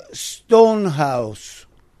Stonehouse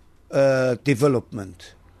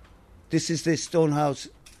development. This is the Stonehouse,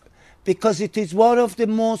 because it is one of the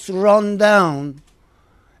most run-down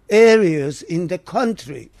areas in the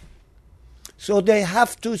country. So they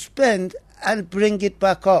have to spend and bring it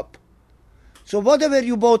back up. So whatever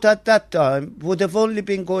you bought at that time would have only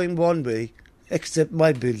been going one way, except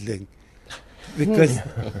my building. Because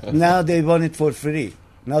now they want it for free.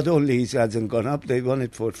 Not only it hasn't gone up, they want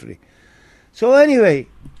it for free. So anyway,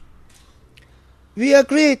 we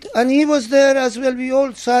agreed, and he was there as well. We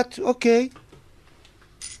all sat, okay.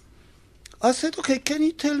 I said, okay, can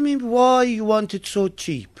you tell me why you want it so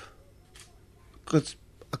cheap? Because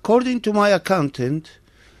according to my accountant,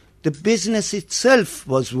 the business itself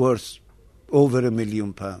was worth over £1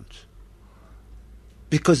 million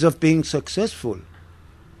because of being successful.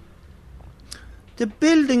 The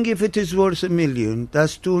building, if it is worth £1 million,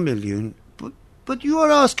 that's £2 million. But you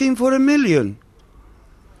are asking for £1 million.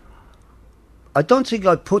 I don't think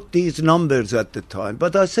I put these numbers at the time,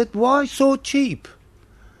 but I said, why so cheap?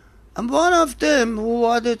 And one of them who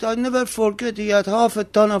had it, I never forget, he had half a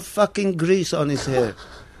ton of fucking grease on his hair.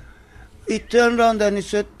 He turned around and he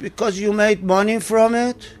said, because you made money from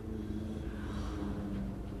it?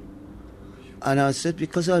 And I said,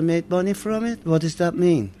 because I made money from it? What does that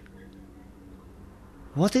mean?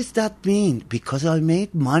 What does that mean? Because I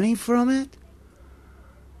made money from it?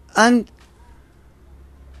 And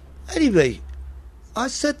anyway, I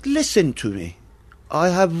said, listen to me. I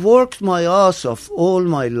have worked my ass off all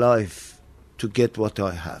my life to get what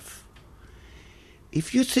I have.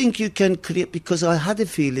 If you think you can create, because I had a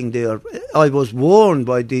feeling I was warned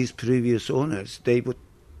by these previous owners, they would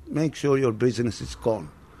make sure your business is gone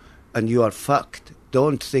and you are fucked.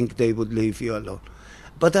 Don't think they would leave you alone.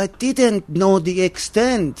 But I didn't know the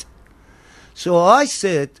extent. So I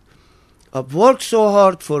said, I've worked so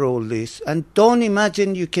hard for all this, and don't even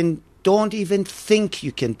think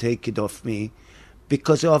you can take it off me,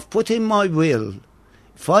 because I've put in my will,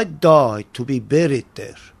 if I die, to be buried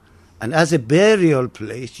there. And as a burial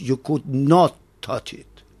place, you could not touch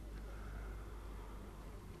it.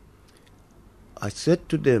 I said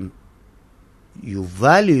to them, you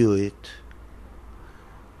value it,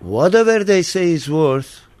 whatever they say is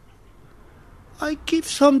worth, I give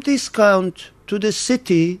some discount to the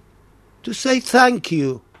city to say thank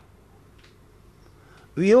you.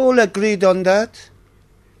 We all agreed on that.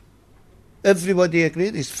 Everybody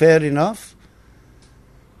agreed, it's fair enough.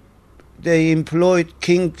 They employed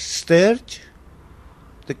King Sturge.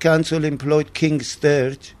 The council employed King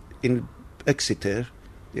Sturge in Exeter.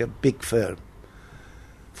 They're a big firm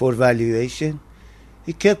for valuation.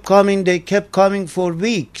 He kept coming, they kept coming for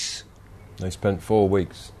weeks. They spent 4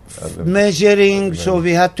 weeks measuring, so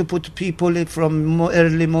we had to put people in from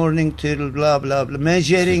early morning till blah, blah, blah.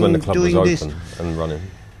 Measuring, when the club doing was this. open and running.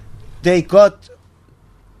 They got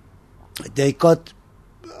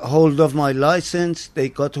hold of my license. They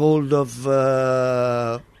got hold of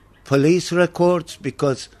police records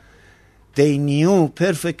because they knew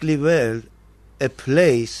perfectly well a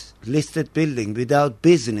place, listed building, without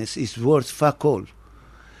business is worth fuck all.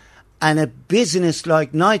 And a business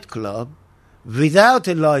like nightclub, without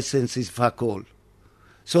a license is fuck all.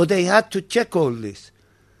 So they had to check all this.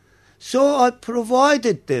 So I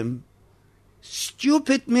provided them,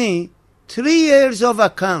 stupid me, 3 years of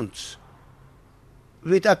accounts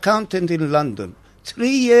with accountant in London. 3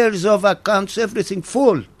 years of accounts, everything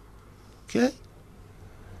full. Okay?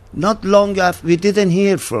 Not long after, we didn't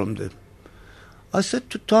hear from them. I said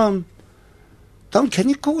to Tom, can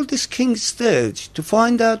you call this King's Sturge to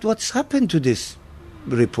find out what's happened to this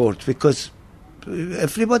report? Because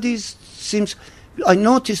everybody seems... I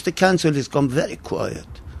noticed the council has gone very quiet.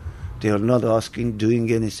 They are not asking,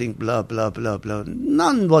 doing anything, blah, blah, blah, blah.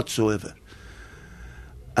 None whatsoever.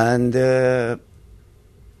 And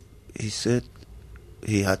he said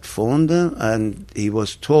he had phoned them and he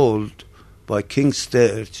was told by King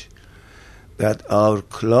Sturge that our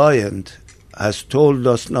client has told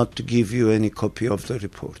us not to give you any copy of the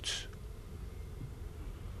reports.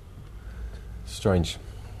 Strange,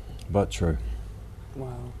 but true.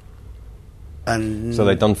 Wow. And so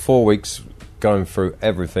they'd done 4 weeks going through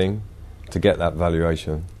everything to get that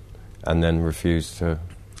valuation and then refused to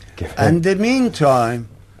give it. And in the meantime,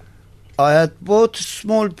 I had bought a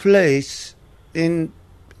small place in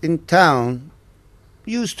town,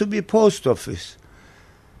 used to be a post office.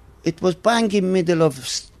 It was bang in middle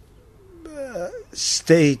of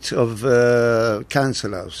state of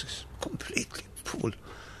council houses, completely full.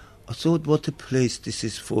 I thought, what a place this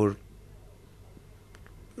is for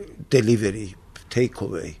delivery,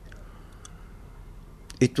 takeaway.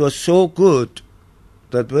 It was so good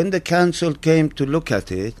that when the council came to look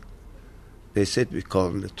at it, they said, we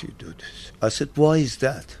can't let you do this. I said, why is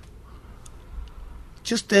that?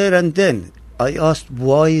 Just there and then, I asked,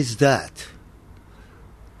 why is that?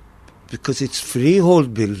 Because it's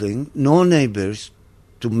freehold building, no neighbors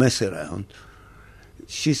to mess around.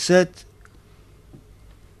 She said,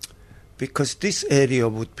 because this area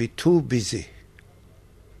would be too busy.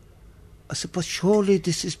 I said, but surely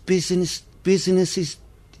this is business. Business is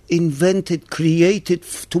invented, created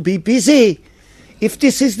to be busy. If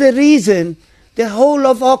this is the reason, the whole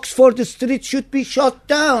of Oxford Street should be shut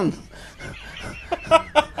down.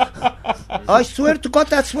 I swear to God,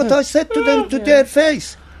 that's what I said to them, to their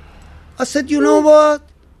face. I said, you know what?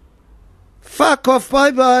 Fuck off,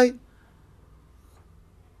 bye-bye.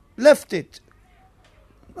 Left it.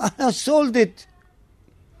 I sold it.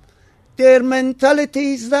 Their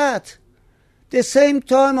mentality is that. The same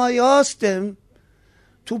time I asked them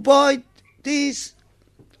to buy these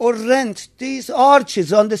or rent these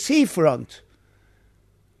arches on the seafront.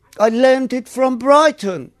 I learned it from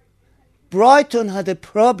Brighton. Brighton had a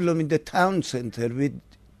problem in the town centre with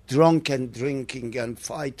drunken drinking and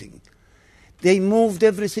fighting. They moved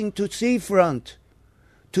everything to seafront,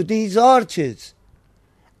 to these arches.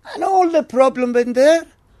 And all the problem in there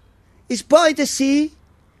is by the sea.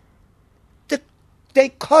 They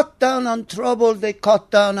cut down on trouble, they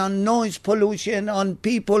cut down on noise pollution, on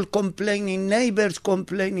people complaining, neighbours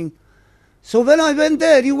complaining. So when I went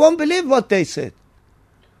there, you won't believe what they said.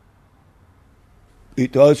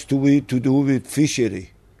 It has to do with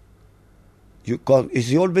fishery. You can't. Is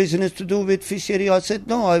your business to do with fishery? I said,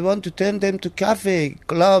 no, I want to turn them to cafe,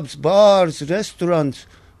 clubs, bars, restaurants.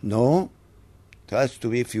 No, it has to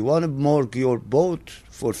be, if you want to morgue your boat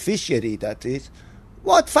for fishery, that is.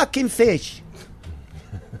 What fucking fish?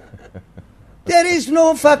 There is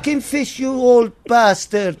no fucking fish, you old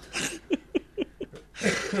bastard.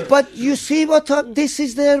 But you see this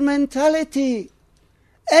is their mentality.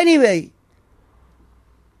 Anyway,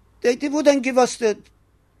 they wouldn't give us the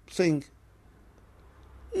thing.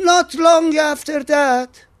 Not long after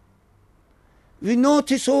that, we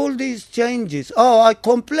notice all these changes. Oh, I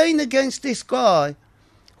complained against this guy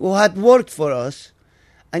who had worked for us,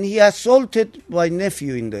 and he assaulted my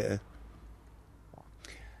nephew in there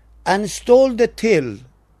and stole the till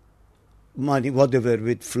money, whatever,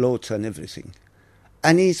 with floats and everything.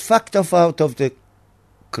 And he's fucked off out of the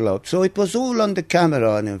club. So it was all on the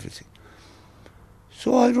camera and everything.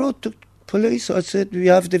 So I wrote to police. I said, we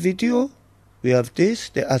have the video. We have this.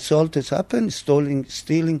 The assault has happened,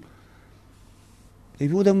 stealing. They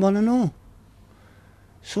wouldn't want to know.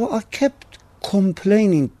 So I kept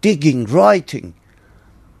complaining, digging, writing.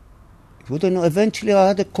 He wouldn't know. Eventually I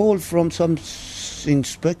had a call from some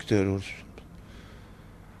inspector.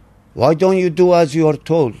 Why don't you do as you are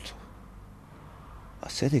told? I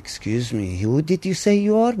said, excuse me, who did you say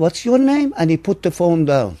you are? What's your name? And he put the phone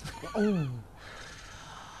down. Oh.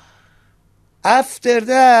 After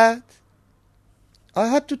that, I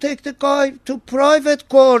had to take the guy to private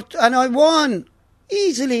court, and I won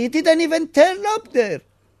easily. He didn't even turn up there.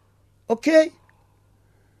 Okay?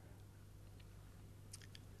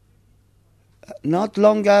 Not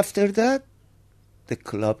long after that, the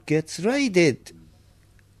club gets raided.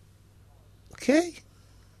 Okay?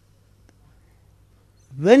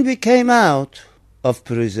 When we came out of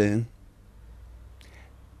prison,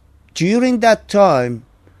 during that time,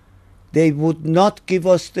 they would not give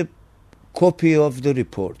us the copy of the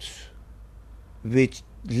reports, which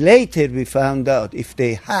later we found out, if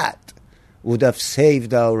they had, would have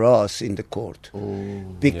saved our ass in the court.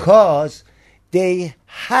 Because they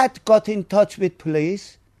had got in touch with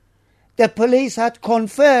police. The police had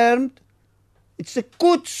confirmed it's a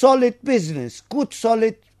good, solid business, good,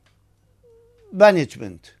 solid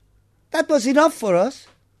management. That was enough for us.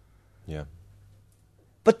 Yeah.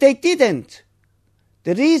 But they didn't.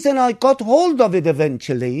 The reason I got hold of it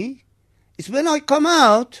eventually is when I come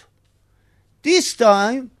out, this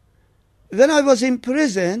time, when I was in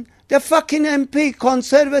prison, the fucking MP,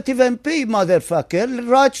 conservative MP, motherfucker,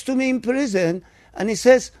 writes to me in prison and he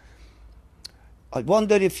says, I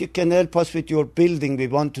wonder if you can help us with your building. We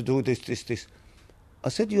want to do this. I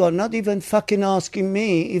said, you are not even fucking asking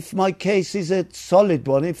me if my case is a solid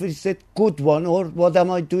one, if it's a good one, or what am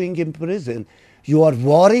I doing in prison. You are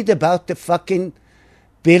worried about the fucking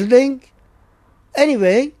building?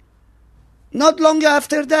 Anyway, not long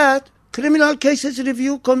after that, Criminal Cases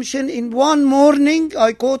Review Commission, in one morning,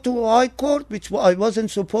 I go to High Court, which I wasn't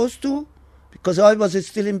supposed to, because I was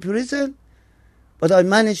still in prison. But I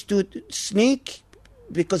managed to sneak,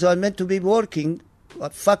 because I meant to be working.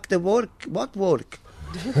 Fuck the work. What work?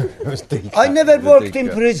 I never worked in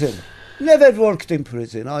prison. Never worked in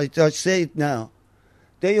prison. I say it now.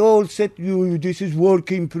 They all said, this is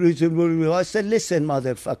work in prison. I said, listen,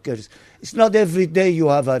 motherfuckers, it's not every day you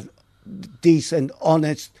have a decent,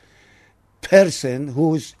 honest person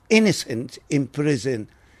who's innocent in prison.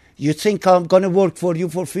 You think I'm going to work for you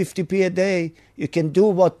for 50p a day? You can do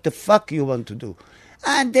what the fuck you want to do.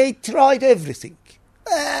 And they tried everything.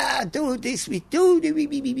 Do this, we do,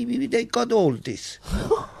 they got all this.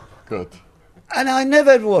 Good. And I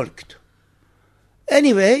never worked.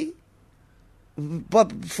 Anyway,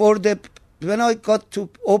 but when I got to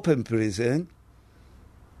open prison,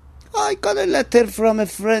 I got a letter from a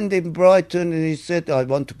friend in Brighton, and he said, I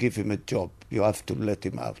want to give him a job. You have to let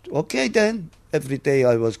him out. Okay, then. Every day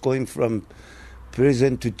I was going from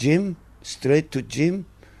prison to gym, straight to gym,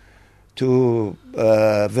 to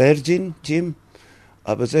Virgin gym.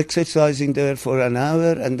 I was exercising there for an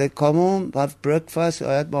hour, and then come home, have breakfast.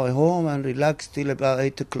 I had my home and relaxed till about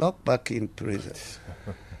 8 o'clock back in prison.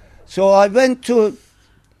 So I went to...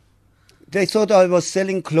 They thought I was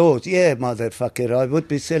selling clothes. Yeah, motherfucker, I would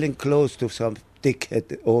be selling clothes to some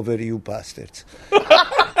dickhead over you bastards.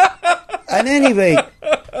 And anyway,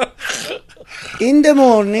 in the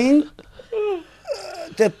morning,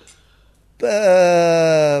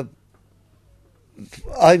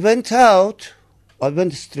 I went out. I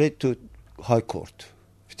went straight to High Court,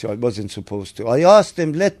 which I wasn't supposed to. I asked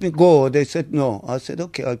them, let me go. They said no. I said,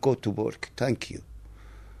 okay, I'll go to work. Thank you.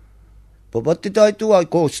 But what did I do? I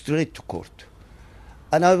go straight to court.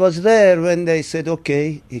 And I was there when they said,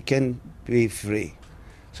 okay, he can be free.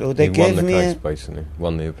 So they gave won the me case, basically.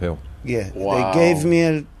 Won the appeal. Yeah. Wow. They gave me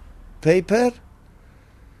a paper.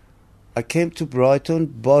 I came to Brighton,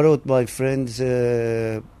 borrowed my friend's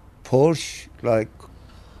Porsche, like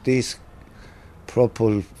this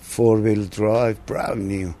proper four-wheel drive, brand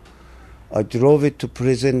new. I drove it to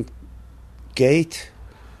prison gate.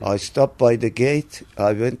 I stopped by the gate.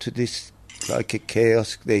 I went to this, like a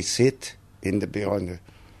kiosk. They sit in the behind.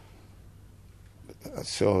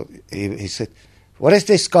 So he said, what is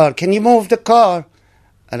this car? Can you move the car?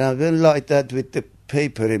 And I went like that with the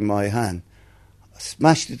paper in my hand. I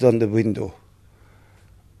smashed it on the window.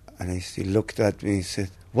 And he looked at me and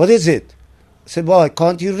said, what is it? I said, why,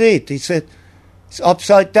 can't you read? He said, it's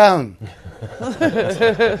upside down.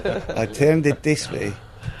 I turned it this way,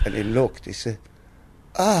 and he looked. He said,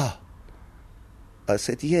 ah. I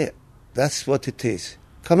said, yeah, that's what it is.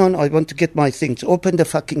 Come on, I want to get my things. Open the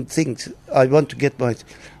fucking things. I want to get my...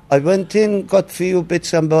 I went in, got a few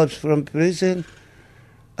bits and bobs from prison,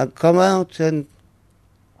 and come out, and...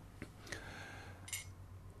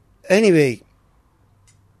 Anyway,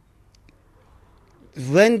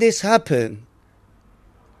 when this happened,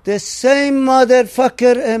 The same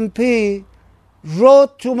motherfucker MP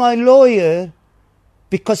wrote to my lawyer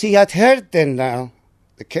because he had heard them now.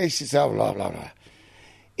 The case is out, blah, blah, blah.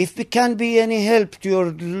 If we can be any help to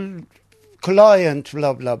your client,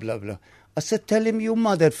 blah, blah, blah, blah. I said, tell him, you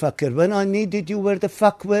motherfucker, when I needed you, where the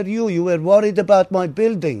fuck were you? You were worried about my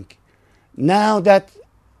building. Now that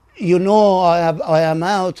you know I am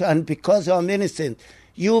out and because I'm innocent,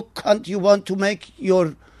 you want to make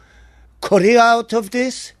your career out of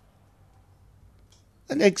this?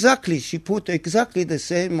 And exactly, she put exactly the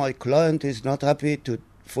same. My client is not happy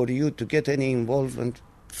for you to get any involvement.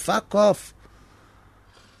 Fuck off.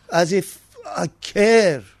 As if I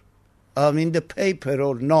care. I'm in the paper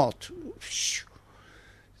or not.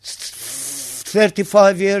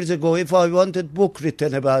 35 years ago, if I wanted book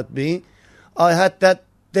written about me, I had that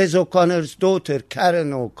Des O'Connor's daughter,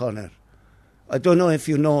 Karen O'Connor. I don't know if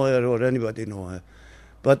you know her or anybody know her,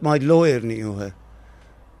 but my lawyer knew her.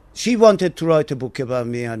 She wanted to write a book about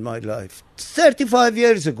me and my life 35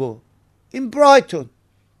 years ago in Brighton.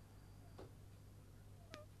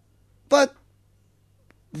 But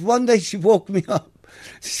one day she woke me up.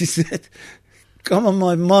 She said, come on,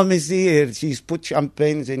 my mom is here. She's put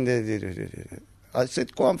champagnes in the... I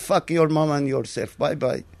said, go and fuck your mom and yourself.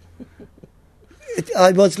 Bye-bye.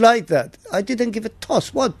 I was like that. I didn't give a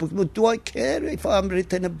toss. What? Do I care if I'm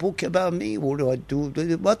written a book about me? What do I do?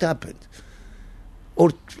 What happened?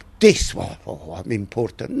 Or this, I'm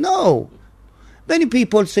important. No. Many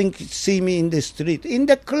people see me in the street. In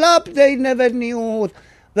the club, they never knew.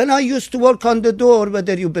 When I used to work on the door,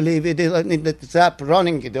 whether you believe it, in the Zap,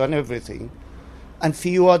 running it and everything, and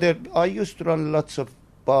few other, I used to run lots of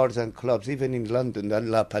bars and clubs, even in London and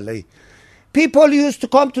La Palais. People used to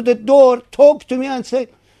come to the door, talk to me and say,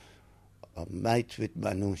 I'm mate with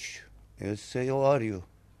Manoch. You say, how are you?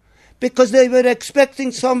 Because they were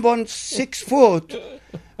expecting someone 6 foot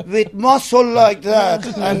with muscle like that.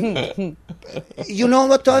 And you know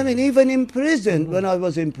what I mean? Even in prison, when I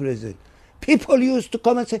was in prison, people used to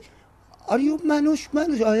come and say, are you Manoch?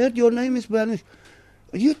 Manoch, I heard your name is Manoch.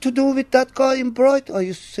 Are you to do with that guy in Brighton? I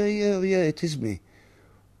used to say, yeah, it is me.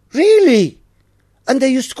 Really? And they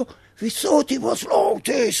used to go, we thought it was like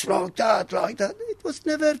this, like that, like that. It was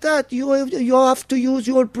never that. You have to use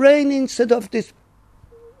your brain instead of this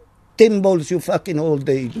thimbles you fucking all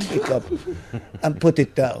day pick up and put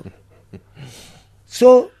it down.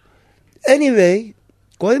 So, anyway,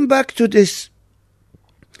 going back to this,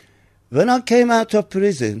 when I came out of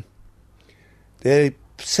prison, they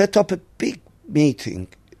set up a big meeting,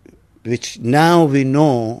 which now we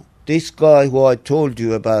know, this guy who I told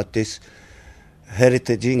you about, this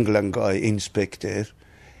Heritage England guy, inspector,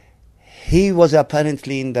 he was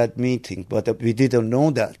apparently in that meeting, but we didn't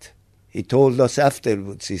know that. He told us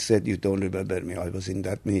afterwards, he said, you don't remember me, I was in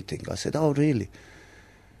that meeting. I said, oh, really?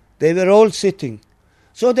 They were all sitting.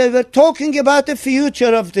 So they were talking about the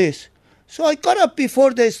future of this. So I got up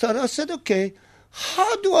before they started. I said, okay,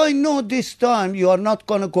 how do I know this time you are not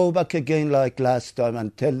going to go back again like last time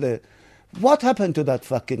and tell what happened to that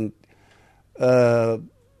fucking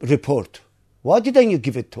report? Why didn't you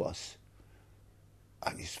give it to us?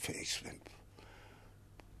 And his face went,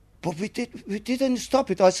 but we didn't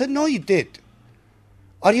stop it. I said, no, you did.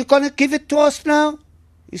 Are you going to give it to us now?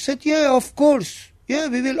 He said, yeah, of course. Yeah,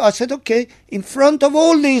 we will. I said, okay, in front of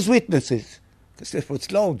all these witnesses, because there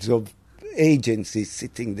was loads of agencies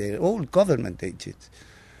sitting there, all government agents.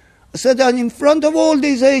 I said, and in front of all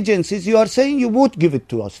these agencies, you are saying you would give it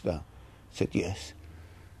to us now? I said, yes.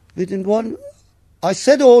 I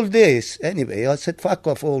said all this, anyway, I said, fuck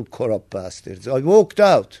off, all corrupt bastards. I walked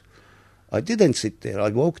out. I didn't sit there, I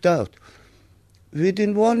walked out.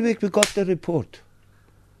 Within 1 week, we got the report.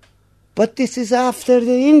 But this is after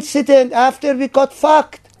the incident, after we got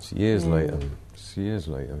fucked. It's years later. It's years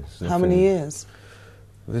later. How many years?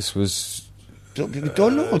 This was... We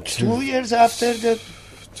don't know, 2 years after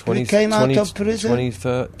we came out of prison.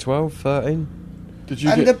 2012, 13?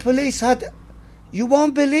 The police had... You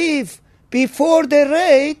won't believe... Before the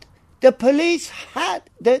raid, the police had,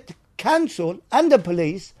 the council and the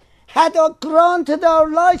police had granted our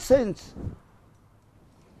license.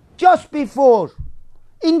 Just before.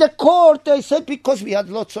 In the court, they said, because we had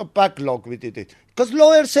lots of backlog, we did it. Because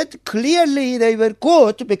lawyers said clearly they were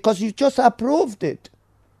good because you just approved it.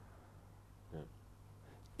 Yeah.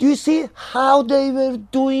 Do you see how they were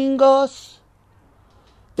doing us?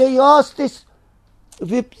 They asked this,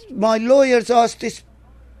 my lawyers asked this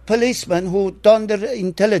policeman who done the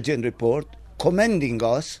intelligence report, commending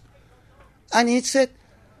us, and he said,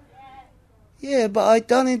 yeah, but I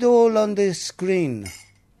done it all on the screen,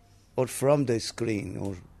 or from the screen,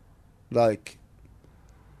 or like...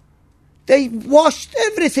 They washed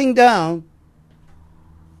everything down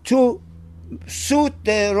to suit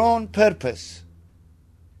their own purpose.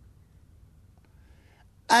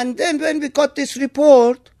 And then when we got this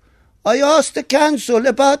report, I asked the council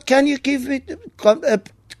about, can you give me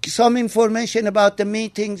some information about the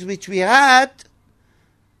meetings which we had?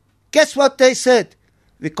 Guess what they said?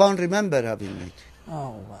 We can't remember having meetings.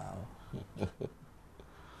 Oh, wow.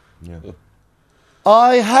 Yeah.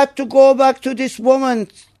 I had to go back to this woman.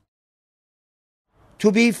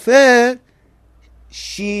 To be fair,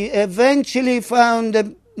 she eventually found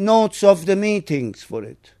the notes of the meetings for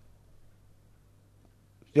it.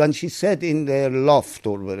 And she said in their loft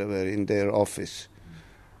or wherever, in their office,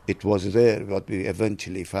 it was there, but we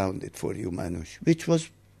eventually found it for you, Manoch, which was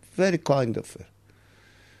very kind of her.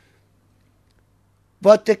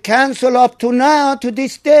 But the council up to now, to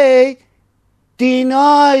this day,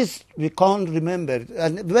 denies, we can't remember.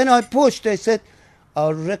 And when I pushed, they said,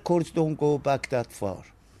 our records don't go back that far.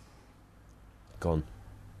 Gone.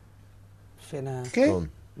 Finna. Okay?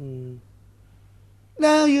 Gone.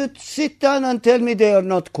 Now you sit down and tell me they are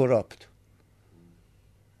not corrupt.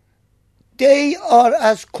 They are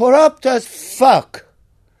as corrupt as fuck.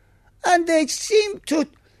 And they seem to...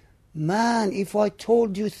 Man, if I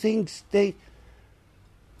told you things,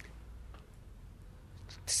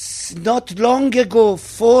 not long ago,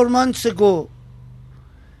 4 months ago,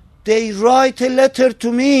 they write a letter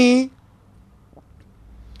to me.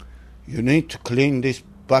 You need to clean this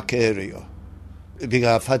back area. Because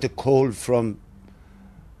I've had a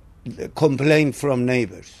complaint from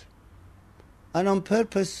neighbors. And on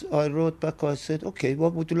purpose, I wrote back, I said, okay,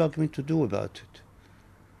 what would you like me to do about it?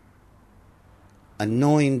 And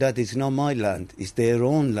knowing that it's not my land, it's their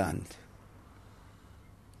own land.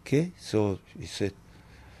 Okay, so he said,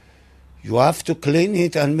 you have to clean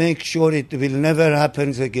it and make sure it will never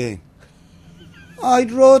happen again. I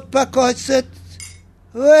wrote back, I said,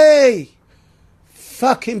 hey,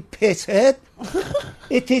 fucking pisshead,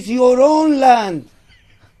 it is your own land.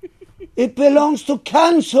 It belongs to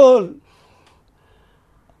council.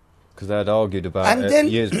 Because they had argued about And it then-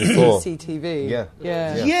 years before. CTV. Yeah.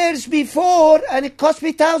 Yeah. Years before, and it cost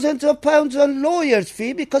me thousands of pounds on lawyer's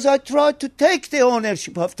fee because I tried to take the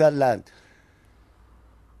ownership of that land,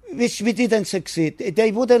 which we didn't succeed.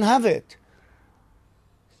 They wouldn't have it.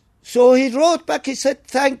 So he wrote back, he said,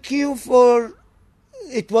 sorry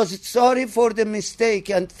for the mistake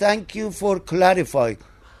and thank you for clarifying.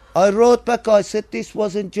 I wrote back, I said, this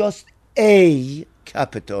wasn't just a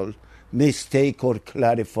capital mistake or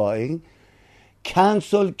clarifying.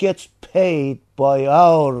 Council gets paid by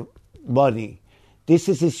our money. This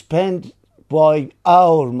is spent by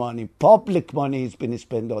our money. Public money has been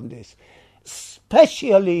spent on this.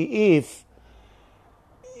 Especially if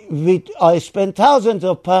I spent thousands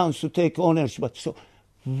of pounds to take ownership. So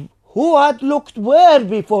who had looked where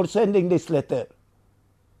before sending this letter?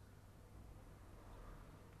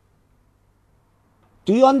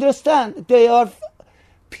 Do you understand?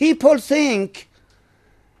 People think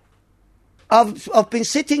I've been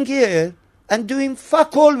sitting here and doing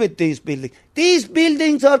fuck all with these buildings. These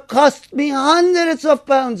buildings are cost me hundreds of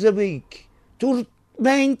pounds a week to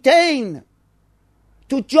maintain,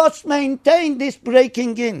 to just maintain these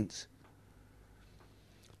breaking-ins.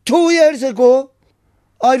 2 years ago,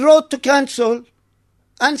 I wrote to council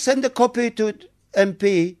and sent a copy to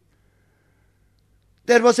MP.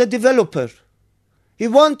 There was a developer. He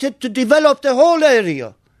wanted to develop the whole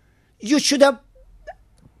area. You should have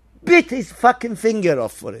bit his fucking finger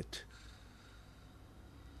off for it.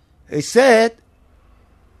 He said,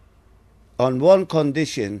 on one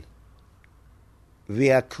condition, we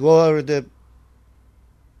acquire the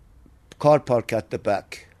car park at the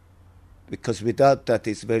back, because without that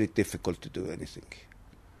it's very difficult to do anything.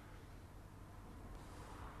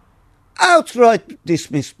 Outright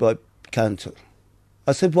dismissed by council.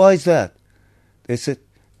 I said, why is that? They said,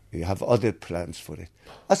 you have other plans for it.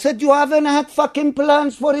 I said, you haven't had fucking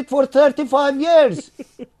plans for it for 35 years.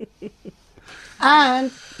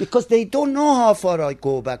 And because they don't know how far I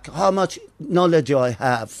go back, how much knowledge I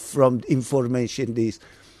have from information these.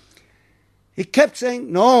 He kept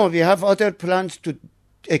saying, no, we have other plans to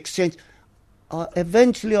exchange.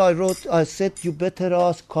 Eventually I said, you better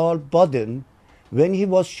ask Carl Budden. When he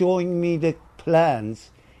was showing me the plans,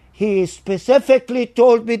 he specifically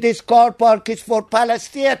told me this car park is for Palace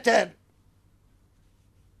Theatre.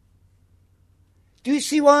 Do you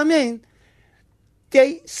see what I mean?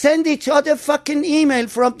 They send each other fucking email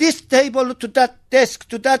from this table to that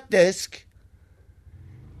desk.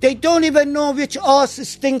 They don't even know which ass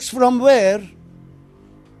stinks from where.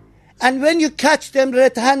 And when you catch them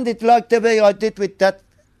red-handed like the way I did with that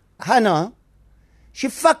Hannah, She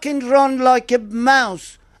fucking run like a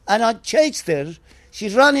mouse. And I chased her. She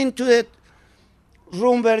ran into the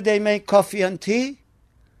room where they make coffee and tea.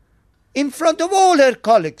 In front of all her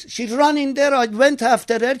colleagues. She ran in there. I went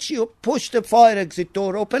after her. She pushed the fire exit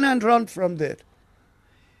door open and ran from there.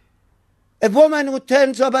 A woman who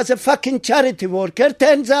turns up as a fucking charity worker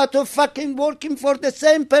turns out to fucking working for the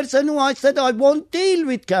same person who I said I won't deal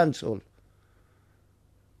with council.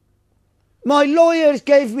 My lawyers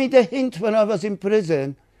gave me the hint when I was in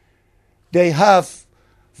prison. They have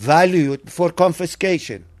valued for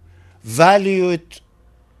confiscation. Valued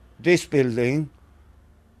this building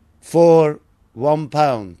for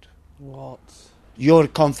 £1. What? Your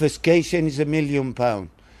confiscation is £1 million.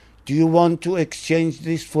 Do you want to exchange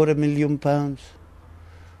this for £1 million?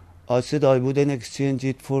 I said I wouldn't exchange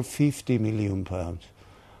it for £50 million.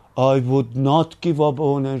 I would not give up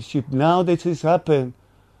ownership. Now this has happened,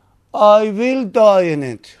 I will die in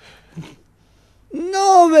it.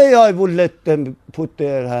 No way I would let them put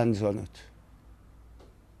their hands on it.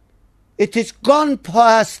 It has gone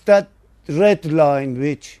past that red line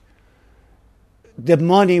which the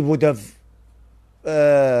money would have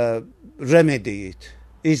remedied.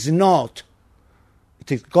 Is not.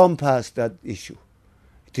 It has gone past that issue.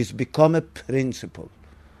 It has become a principle.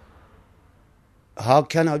 How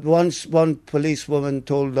can I? Once one policewoman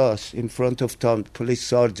told us in front of town, police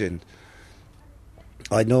sergeant,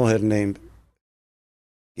 I know her name,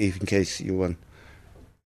 in case you want.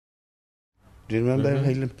 Do you remember,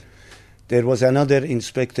 Helen? There was another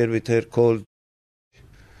inspector with her called.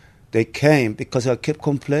 They came because I kept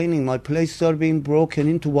complaining, my places are being broken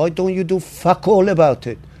into. Why don't you do fuck all about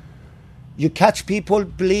it? You catch people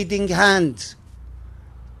bleeding hands.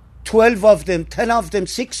 12 of them, 10 of them,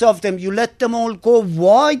 6 of them, you let them all go.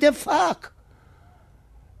 Why the fuck?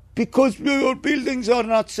 Because your buildings are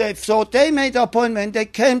not safe. So they made an appointment, they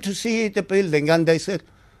came to see the building and they said,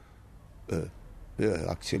 yeah,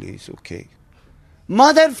 actually it's okay.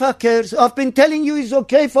 Motherfuckers, I've been telling you it's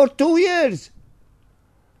okay for 2 years.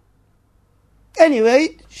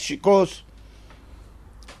 Anyway, she goes,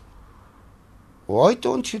 why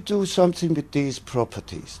don't you do something with these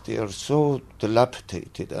properties? They are so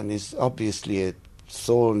dilapidated and it's obviously a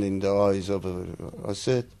thorn in the eyes of her. I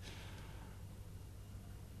said,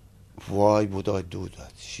 why would I do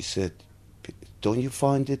that? She said, don't you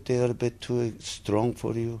find that they are a bit too strong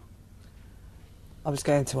for you? I was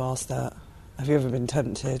going to ask that. Have you ever been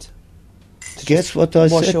tempted? Guess what I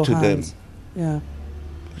Wash said your to hands. them? Yeah.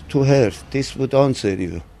 To her, this would answer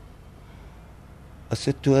you. I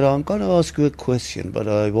said to her, I'm going to ask you a question, but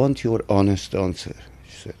I want your honest answer.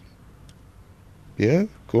 She said, yeah,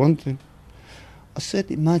 go on then. I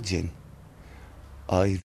said, imagine I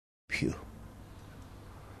rape you.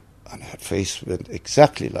 And her face went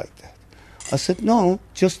exactly like that. I said, no,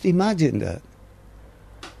 just imagine that.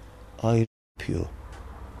 I rape you.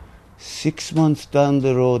 6 months down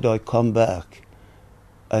the road, I come back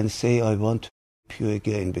and say, I want to rape you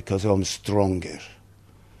again because I'm stronger.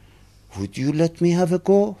 Would you let me have a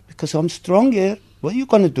go? Because I'm stronger. What are you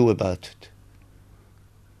going to do about it?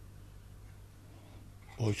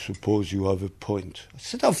 I suppose you have a point. I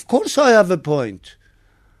said, of course I have a point.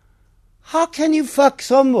 How can you fuck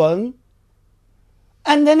someone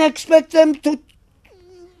and then expect them to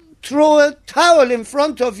throw a towel in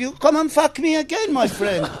front of you? Come and fuck me again, my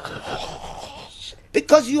friend.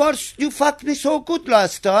 Because you fucked me so good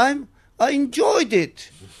last time. I enjoyed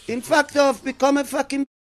it. In fact, I've become a fucking...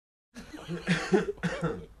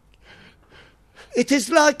 It is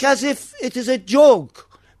like as if it is a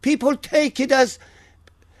joke. People take it as...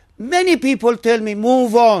 Many people tell me,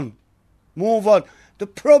 move on. Move on. The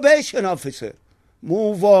probation officer,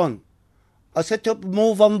 move on. I said,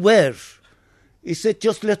 move on where? He said,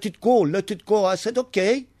 just let it go, let it go. I said,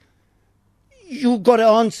 okay. You got to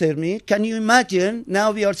answer me. Can you imagine?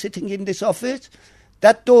 Now we are sitting in this office.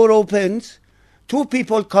 That door opens. 2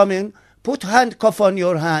 people come in. Put handcuff on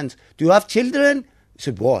your hands. Do you have children? He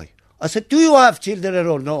said, why? I said, do you have children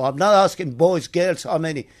or no? I'm not asking boys, girls, how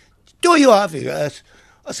many. Do you have it? Yes.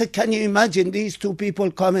 I said, can you imagine these 2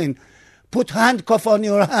 people come in, put handcuff on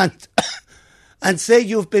your hand and say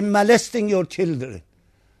you've been molesting your children?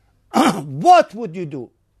 What would you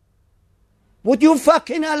do? Would you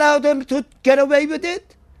fucking allow them to get away with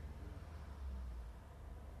it?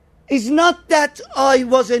 It's not that I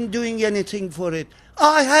wasn't doing anything for it.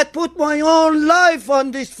 I had put my own life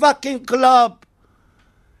on this fucking club.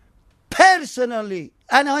 Personally.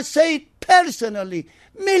 And I say it personally.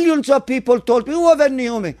 Millions of people told me, whoever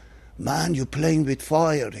knew me, man, you're playing with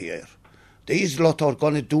fire here. These lot are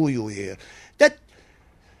going to do you here. That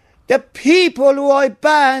the people who I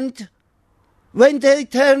banned, when they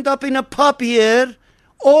turned up in a pub here,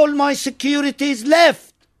 All my securities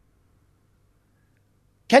left.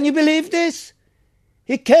 Can you believe this?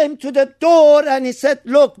 He came to the door and he said,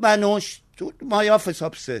 look, Manoch, to my office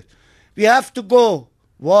upstairs, we have to go.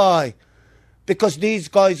 Why? Because these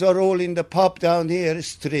guys are all in the pub down here,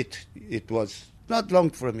 street. It was not long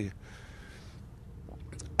from here.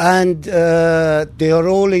 And they are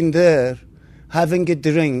all in there having a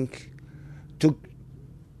drink to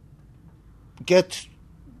get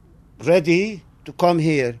ready to come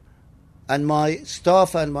here. And my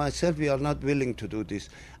staff and myself, we are not willing to do this.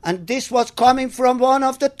 And this was coming from one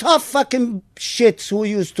of the tough fucking shits who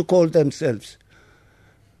used to call themselves.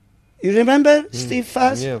 You remember Steve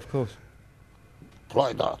Fass? Yeah, of course.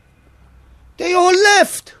 Like that. They all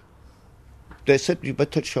left. They said, you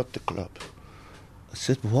better shut the club. I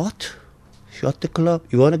said, what? Shut the club?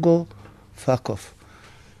 You want to go? Fuck off.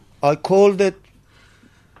 I called it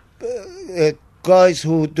guys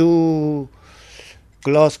who do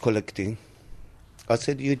glass collecting. I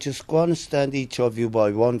said, you just go and stand each of you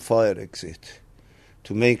by one fire exit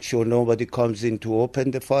to make sure nobody comes in to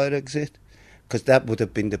open the fire exit, because that would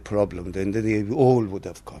have been the problem. Then they all would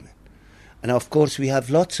have come in. And of course, we have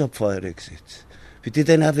lots of fire exits. We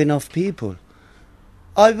didn't have enough people.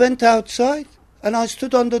 I went outside and I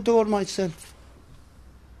stood on the door myself.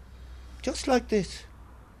 Just like this.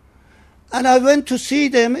 And I went to see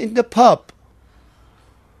them in the pub.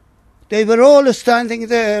 They were all standing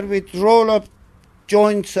there with roll-up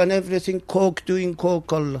joints and everything, coke, doing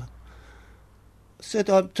coke. I said,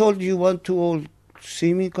 I'm told you want to all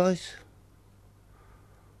see me, guys.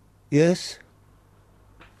 Yes.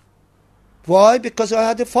 Why? Because I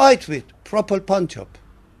had a fight with, proper punch-up.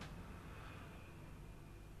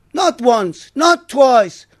 Not once, not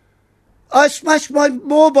twice. I smashed my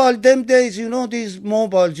mobile them days. You know, these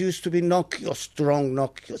mobiles used to be Nokia, strong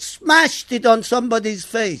Nokia. Smashed it on somebody's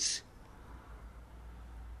face.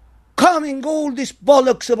 Coming all this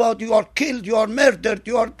bollocks about you are killed, you are murdered,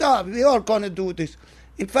 you are dead. We are going to do this.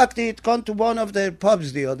 In fact, he had gone to one of their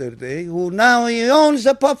pubs the other day, who now he owns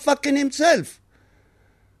the pub fucking himself.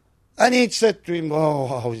 And he said to him, oh,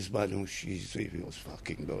 how is Manoch? He was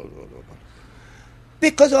fucking blah, blah, blah, blah.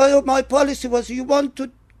 Because my policy was, you want to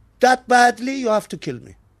that badly, you have to kill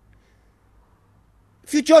me.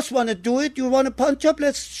 If you just want to do it, you want to punch up,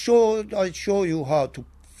 I'll show you how to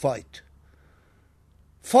fight.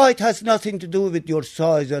 Fight has nothing to do with your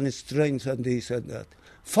size and strength and this and that.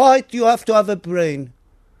 Fight, you have to have a brain.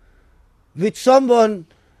 With someone,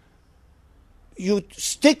 you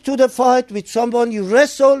stick to the fight. With someone, you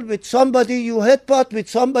wrestle. With somebody, you headbutt. With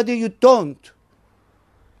somebody, you don't.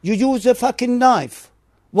 You use a fucking knife.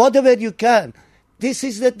 Whatever you can. This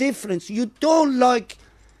is the difference. You don't like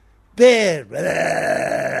bear.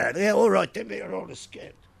 Yeah, all right, they are all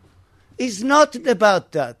scared. It's not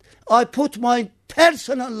about that. I put my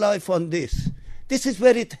personal life on this. This is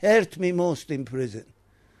where it hurt me most in prison.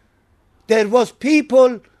 There was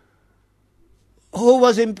people who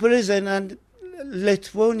was in prison, and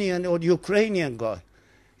Lithuanian or Ukrainian guy.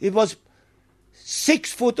 He was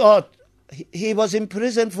 6 foot odd. He was in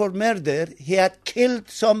prison for murder. He had killed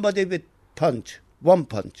somebody with punch. One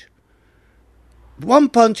punch. One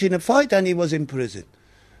punch in a fight, and he was in prison.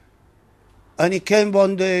 And he came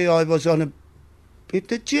one day, I was at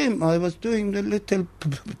the gym. I was doing the little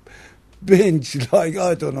bench, like,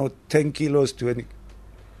 I don't know, 10 kilos, 20.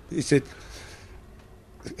 He said,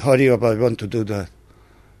 hurry up, I want to do that.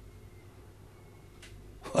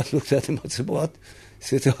 I looked at him, I said, what? He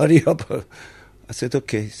said, hurry up. I said,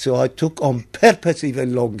 okay. So I took on purpose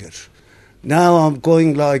even longer. Now I'm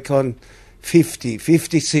going like on 50,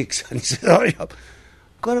 56. And he said, hurry up.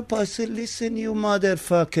 Got up, I said, listen, you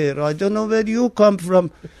motherfucker, I don't know where you come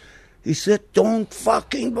from. He said, don't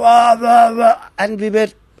fucking blah, blah, blah. And we were,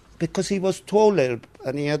 because he was taller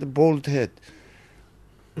and he had a bald head.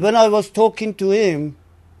 When I was talking to him,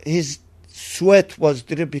 his sweat was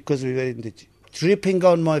dripping because we were in the dripping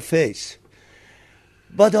on my face.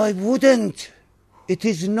 But I wouldn't. It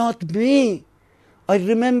is not me. I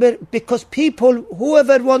remember, because people,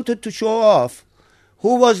 whoever wanted to show off,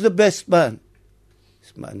 who was the best man?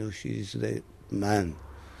 Manoch is the man.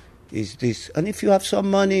 Is this? And if you have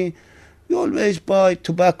some money, you always buy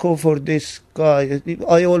tobacco for this guy.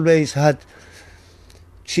 I always had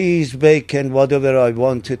cheese, bacon, whatever I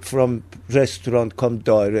wanted from restaurant, come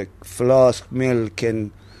direct, flask, milk,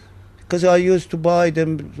 and because I used to buy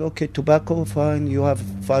them. Okay, tobacco, fine. You have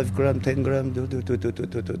 5 gram, 10 gram.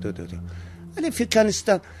 And if you can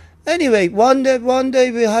stand. Anyway, one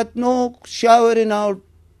day we had no shower in our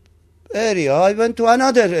area. I went to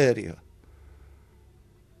another area.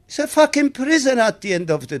 It's a fucking prison at the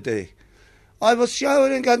end of the day. I was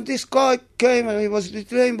showering and this guy came and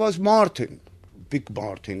his name was Martin. Big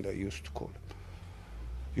Martin, they used to call him.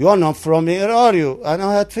 You're not from here, are you? And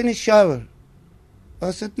I had finished shower.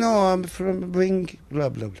 I said, no, I'm from Wing, blah,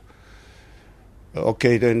 blah, blah.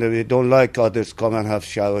 Okay, then we don't like others come and have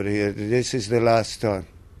shower here. This is the last time.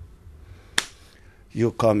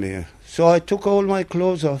 You come here. So I took all my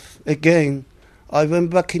clothes off again. I went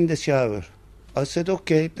back in the shower. I said,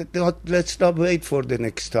 okay, let's not wait for the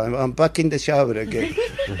next time. I'm back in the shower again.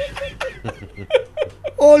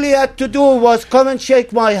 All he had to do was come and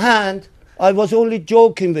shake my hand. I was only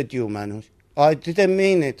joking with you, Manoch. I didn't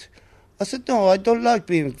mean it. I said, no, I don't like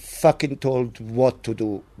being fucking told what to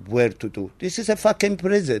do, where to do. This is a fucking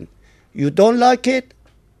prison. You don't like it?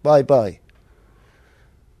 Bye-bye.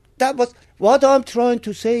 That was, what I'm trying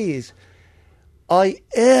to say is, I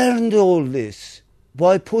earned all this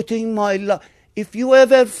by putting my life. If you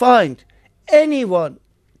ever find anyone,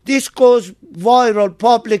 this goes viral,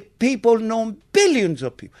 public, people know, billions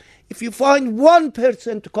of people. If you find one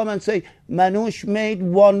person to come and say, Manoch made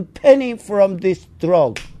 1 penny from this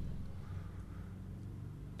drug,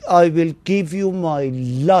 I will give you my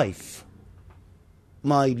life.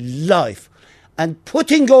 My life. And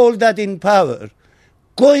putting all that in power,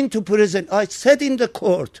 going to prison, I said in the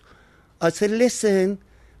court, I said, listen,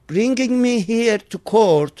 bringing me here to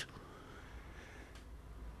court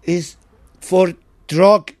is for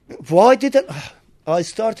drug. Why didn't I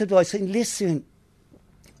started by saying, listen,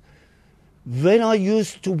 when I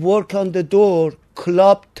used to work on the door,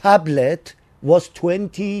 club tablet was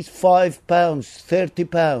 25 pounds, 30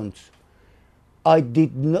 pounds. I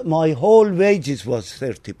did not, my whole wages was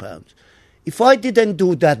 30 pounds. If I didn't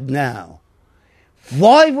do that now,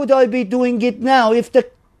 why would I be doing it now if the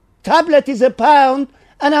tablet is £1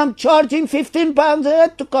 and I'm charging 15 pounds a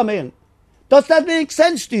head to come in? Does that make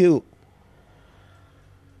sense to you?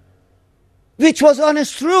 Which was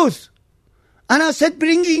honest truth. And I said,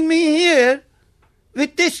 bringing me here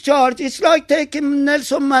with this charge, it's like taking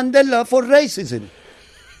Nelson Mandela for racism.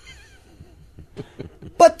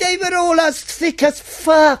 But they were all as thick as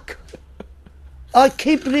fuck. I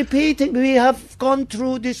keep repeating, we have gone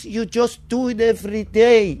through this. You just do it every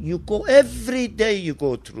day. Every day you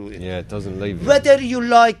go through it. Yeah, it doesn't leave you. Whether you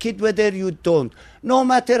like it, whether you don't. No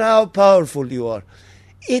matter how powerful you are.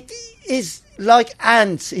 It is like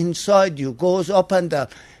ants inside you, goes up and down.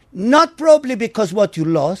 Not probably because what you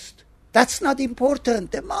lost. That's not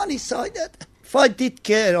important. The money side. If I did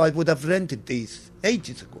care, I would have rented these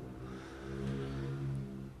ages ago.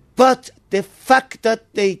 But the fact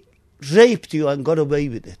that they raped you and got away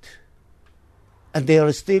with it, and they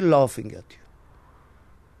are still laughing at you.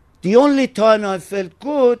 The only time I felt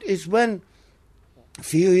good is when, a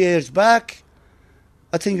few years back,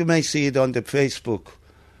 I think you may see it on the Facebook,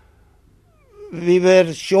 we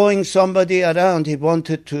were showing somebody around, he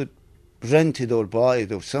wanted to rent it or buy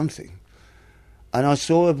it or something. And I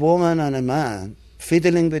saw a woman and a man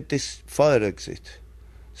fiddling with this fire exit.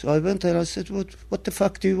 So I went and I said, what the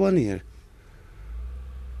fuck do you want here?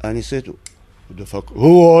 And he said, what the fuck?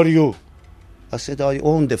 Who are you? I said, I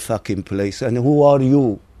own the fucking place. And who are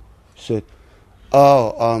you? He said,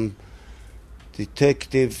 I'm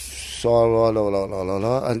Detective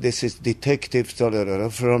and this is Detective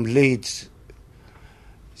from Leeds.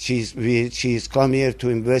 She's come here to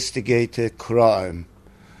investigate a crime.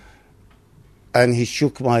 And he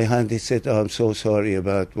shook my hand. He said, I'm so sorry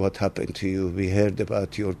about what happened to you. We heard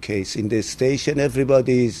about your case. In the station,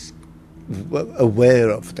 everybody is aware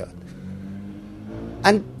of that.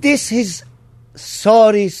 And this his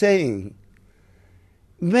sorry saying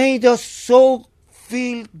made us so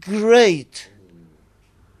feel great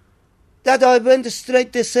that I went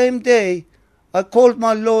straight the same day. I called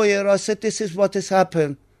my lawyer. I said, this is what has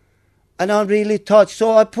happened. And I'm really touched.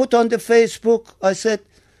 So I put on the Facebook, I said,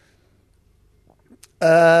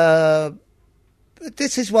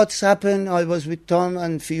 this is what's happened. I was with Tom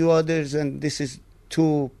and a few others, and this is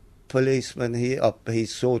 2 policemen. He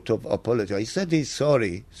sort of apologized. He said he's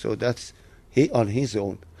sorry, so that's he on his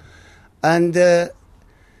own. And it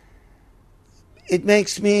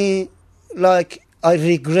makes me like I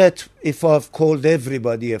regret if I've called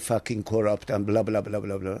everybody a fucking corrupt and blah, blah, blah,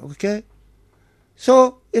 blah, blah, okay?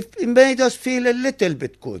 So it made us feel a little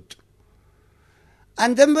bit good.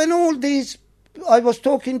 And then when all these, I was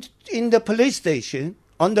talking in the police station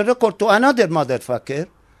on the record to another motherfucker,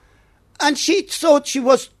 and she thought she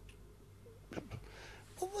was,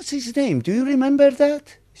 what was his name? Do you remember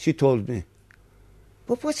that? She told me.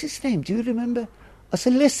 What was his name? Do you remember? I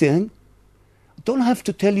said, listen, I don't have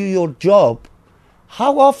to tell you your job.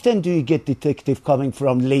 How often do you get detective coming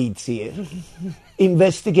from Leeds here,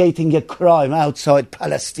 investigating a crime outside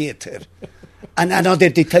Palace Theatre? And another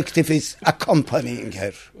detective is accompanying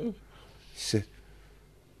her. He said,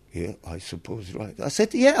 yeah, I suppose right. I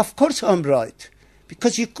said, yeah, of course I'm right.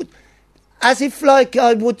 Because you could, as if like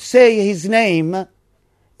I would say his name.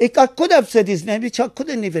 I could have said his name, which I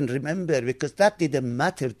couldn't even remember because that didn't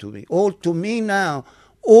matter to me. To me now,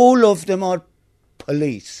 all of them are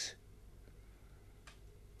police.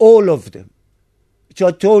 All of them. Which I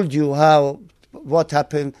told you what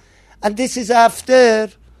happened. And this is after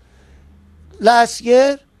last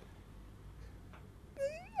year.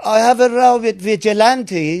 I have a row with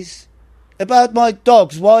vigilantes about my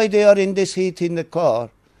dogs, why they are in this heat in the car.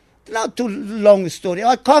 Not too long story.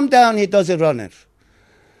 I come down, he does a runner.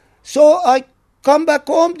 So I come back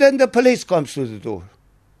home, then the police comes to the door.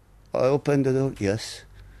 I open the door, yes.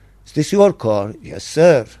 Is this your car? Yes,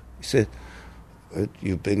 sir. He said,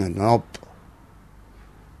 you've been a knob.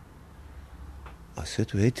 I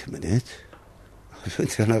said, wait a minute.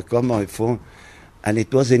 Then I got my phone, and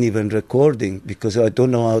it wasn't even recording because I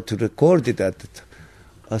don't know how to record it at the time.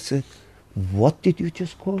 I said, what did you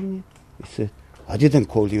just call me? He said, I didn't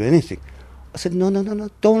call you anything. I said, no,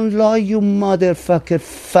 don't lie, you motherfucker,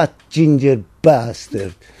 fat ginger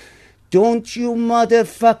bastard. Don't you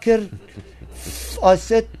motherfucker. I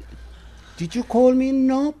said, did you call me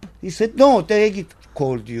knob? He said, no, they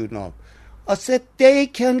called you knob. I said, they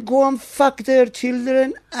can go and fuck their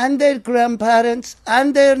children and their grandparents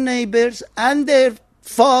and their neighbors and their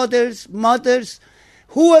fathers, mothers,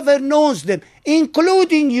 whoever knows them,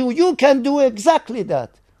 including you. You can do exactly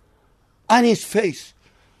that. And his face.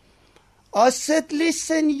 I said,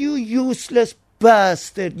 listen, you useless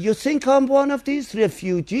bastard. You think I'm one of these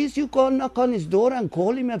refugees? You go knock on his door and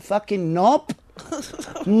call him a fucking knob?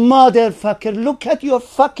 Motherfucker, look at your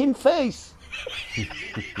fucking face.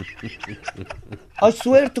 I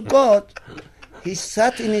swear to God, he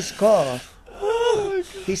sat in his car.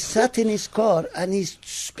 He sat in his car and he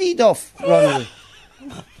speed off running.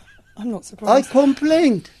 I'm not surprised. I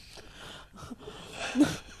complained.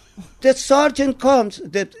 The sergeant comes,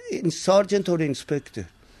 the sergeant or inspector,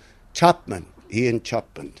 Chapman, Ian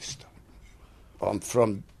Chapman this time. I'm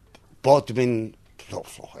from Bodmin.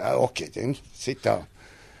 Okay, then sit down.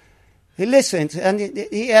 He listened and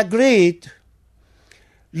he agreed.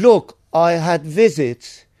 Look, I had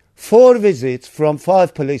 4 visits from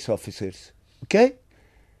 5 police officers, okay?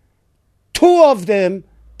 2 of them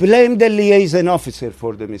blamed the liaison officer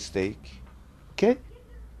for the mistake, okay?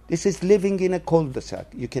 This is living in a cul-de-sac.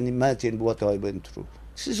 You can imagine what I went through.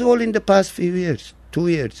 This is all in the past few years, 2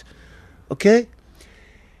 years, okay?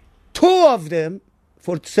 2 of them,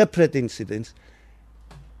 for separate incidents,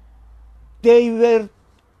 they were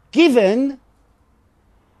given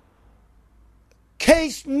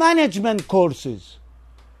case management courses.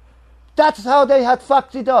 That's how they had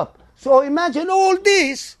fucked it up. So imagine all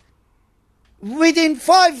this within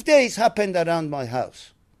 5 days happened around my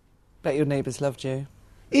house. Bet your neighbours loved you.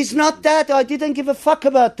 It's not that. I didn't give a fuck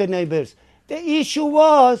about the neighbours. The issue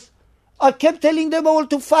was I kept telling them all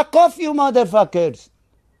to fuck off, you motherfuckers.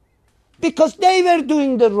 Because they were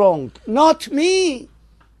doing the wrong, not me.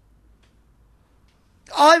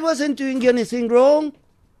 I wasn't doing anything wrong.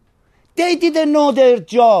 They didn't know their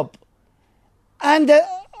job. And the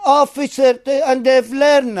officer, and they've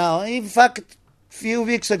learned now. In fact, a few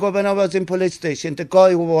weeks ago when I was in police station, the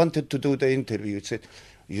guy who wanted to do the interview said,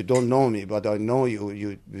 you don't know me, but I know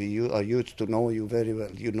you. I used to know you very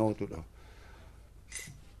well. You know to know.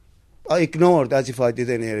 I ignored as if I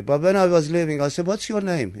didn't hear it. But when I was leaving, I said, what's your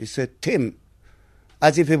name? He said, Tim.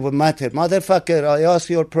 As if it would matter. Motherfucker, I asked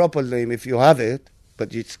your proper name if you have it,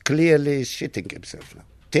 but it's clearly shitting himself now.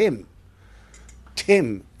 Tim.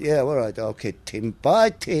 Yeah, all right. Okay, Tim.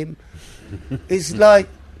 Bye, Tim. It's like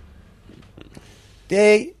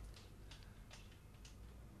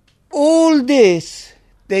all this,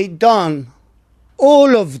 they done,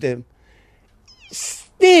 all of them.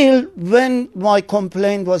 Still, when my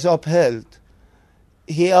complaint was upheld,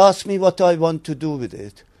 he asked me what I want to do with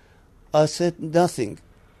it. I said, nothing.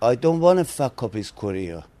 I don't want to fuck up his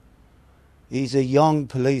career. He's a young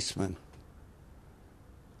policeman.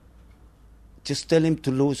 Just tell him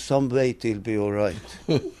to lose some weight, he'll be all right.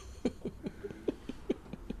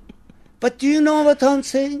 But do you know what I'm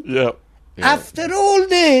saying? Yeah. After all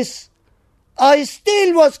this, I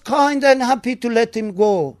still was kind and happy to let him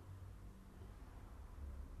go.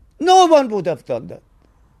 No one would have done that.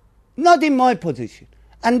 Not in my position.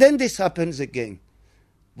 And then this happens again.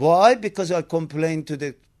 Why? Because I complained to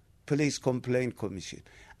the Police Complaint Commission.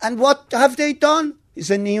 And what have they done?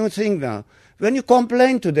 It's a new thing now. When you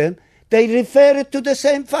complain to them, they refer it to the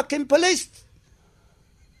same fucking police.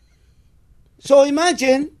 So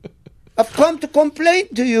imagine, I've come to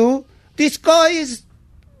complain to you, This guy is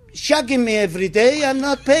shagging me every day and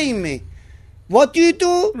not paying me. What do you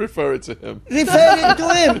do? Refer it to him. Refer it to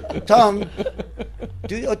him. Tom,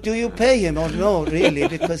 do you pay him or no, really?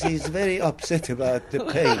 Because he's very upset about the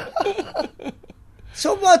pay.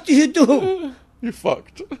 So what do you do? You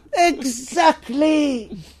fucked.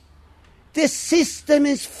 Exactly. The system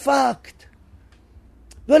is fucked.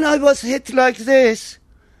 When I was hit like this,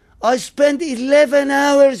 I spent 11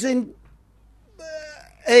 hours in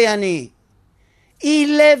A&E.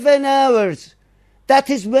 11 hours. That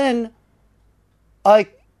is when I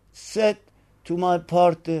said to my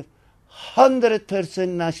partner, 100%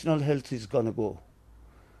 national health is going to go.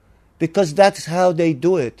 Because that's how they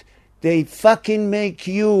do it. They fucking make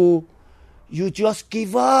you just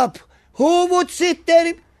give up. Who would sit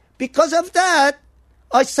there? Because of that,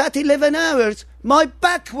 I sat 11 hours. My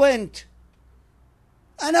back went.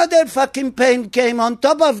 Another fucking pain came on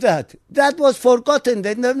top of that. That was forgotten.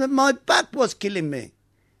 Then my back was killing me.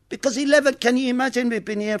 Because 11, can you imagine we've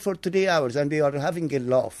been here for 3 hours and we are having a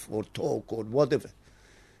laugh or talk or whatever.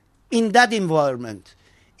 In that environment,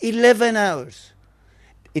 11 hours.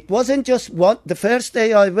 It wasn't just the first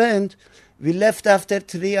day I went, we left after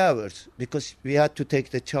 3 hours because we had to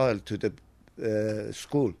take the child to the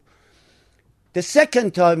school. The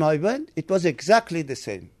second time I went, it was exactly the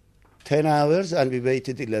same. 10 hours and we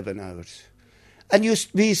waited 11 hours. And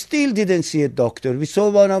we still didn't see a doctor. We saw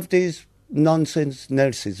one of these nonsense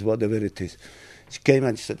nurses, whatever it is. She came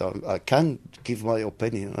and said, I can't give my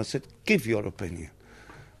opinion. I said, give your opinion.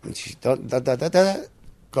 And she gone.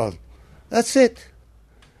 That's it.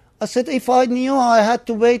 I said, if I knew I had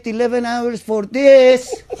to wait 11 hours for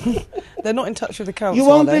this... They're not in touch with the council, You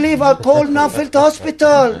won't believe I called Nuffield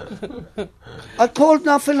Hospital. I called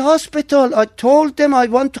Nuffield Hospital. I told them I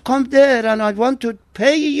want to come there and I want to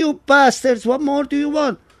pay you bastards. What more do you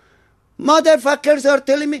want? Motherfuckers are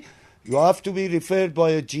telling me, you have to be referred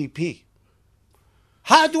by a GP.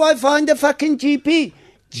 How do I find a fucking GP?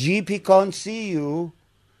 GP can't see you.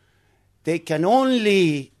 They can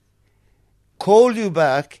only call you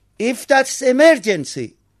back if that's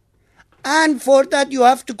emergency. And for that, you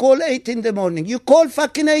have to call 8 in the morning. You call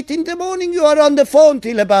fucking 8 in the morning, you are on the phone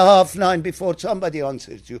till about 9:30 before somebody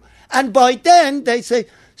answers you. And by then, they say,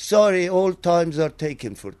 sorry, all times are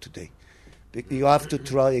taken for today. You have to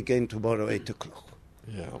try again tomorrow, 8 o'clock.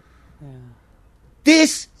 Yeah.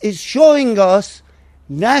 This is showing us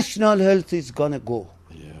national health is going to go.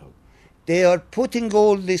 Yeah. They are putting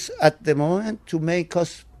all this at the moment to make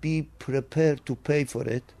us be prepared to pay for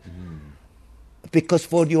it. Because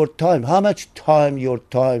for your time, how much time your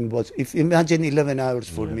time was, if imagine 11 hours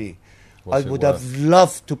for me, What's I it would worth? have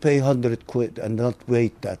loved to pay 100 quid and not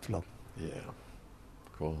wait that long. Yeah.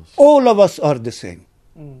 Of course. All of us are the same.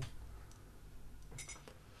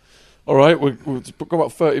 All right, we've got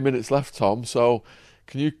about 30 minutes left, Tom. So,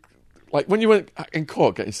 can you, like, when you went in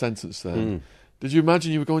court getting sentenced then, did you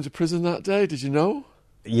imagine you were going to prison that day? Did you know?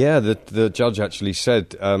 Yeah, the judge actually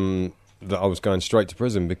said that I was going straight to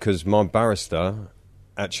prison because my barrister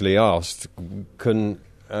actually asked, couldn't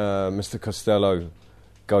Mr. Costelloe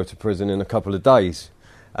go to prison in a couple of days?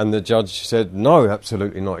 And the judge said, no,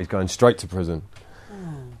 absolutely not. He's going straight to prison.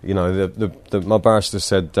 You know, my barrister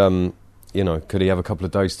said, you know, could he have a couple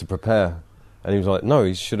of days to prepare? And he was like, no,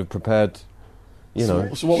 he should have prepared, you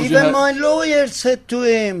know. So what was Even my lawyer said to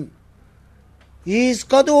him, he's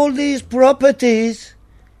got all these properties.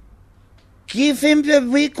 Give him a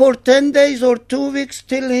week or 10 days or 2 weeks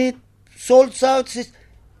till he sorts out his...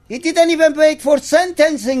 He didn't even wait for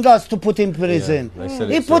sentencing us to put in prison. Yeah,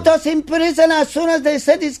 he put us in prison as soon as they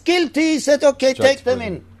said he's guilty. He said, okay, Straight take to them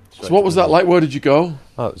prison. in. So what was that like? Where did you go?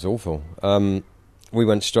 Oh, it was awful. We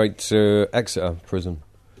went straight to Exeter prison.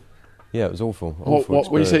 Yeah, it was awful.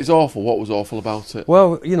 What, when you say it's awful, what was awful about it?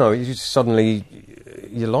 Well, you know, you just suddenly,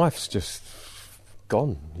 your life's just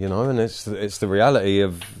gone, you know, and it's the reality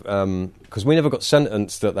of, because we never got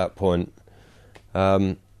sentenced at that point.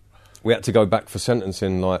 We had to go back for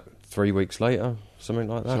sentencing like 3 weeks later, something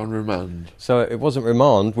like that. So on remand. So it wasn't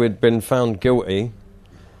remand, we'd been found guilty,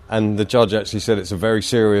 and the judge actually said it's a very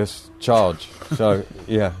serious charge. So,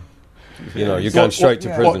 yeah, you know, you're going straight to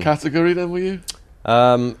prison. What category then were you?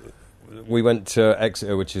 We went to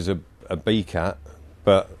Exeter, which is a B cat,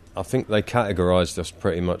 but I think they categorised us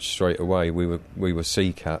pretty much straight away. We were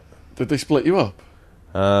C cat. Did they split you up?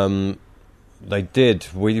 They did.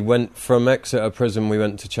 We went from Exeter prison. We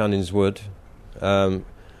went to Channings Wood.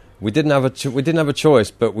 We didn't have a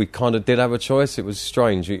choice, but we kind of did have a choice. It was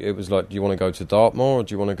strange. It was like, do you want to go to Dartmoor or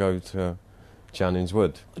do you want to go to Channings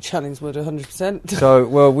Wood? Channings Wood, 100%. So,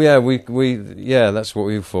 well, yeah, we that's what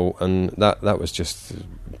we thought, and that was just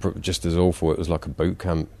just as awful. It was like a boot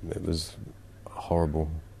camp. It was horrible,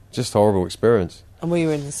 just horrible experience. And were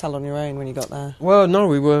you in the cell on your own when you got there? Well, no,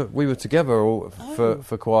 we were together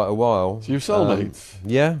for quite a while. So you were cellmates?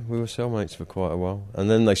 Yeah, we were cellmates for quite a while, and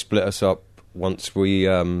then they split us up once we.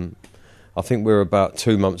 I think we were about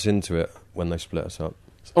 2 months into it when they split us up.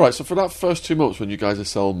 All right, so for that first 2 months when you guys are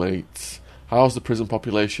cellmates, how's the prison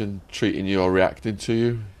population treating you or reacting to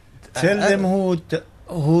you? Tell them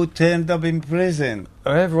who turned up in prison.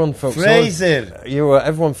 Everyone felt Fraser.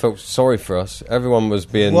 Everyone felt sorry for us. Everyone was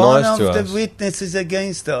being One nice to of us. the witnesses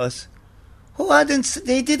against us,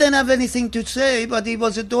 they didn't have anything to say, but he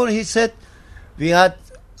was a door. He said we had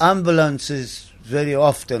ambulances very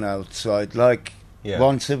often outside, like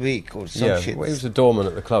once a week or some shit. Well, he was a doorman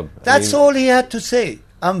at the club. That's all he had to say.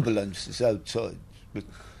 Ambulances outside. But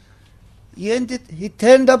he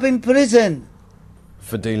turned up in prison.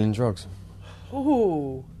 For dealing drugs.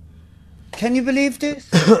 Ooh. Can you believe this?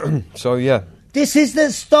 So, yeah. This is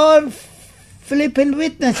the star flipping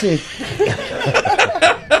witnesses.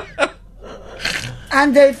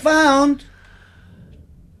 And they found,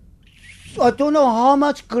 I don't know how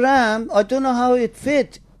much gram, I don't know how it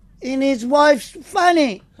fit, in his wife's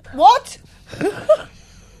fanny. What?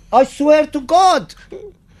 I swear to God.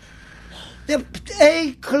 The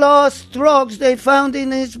A-class drugs they found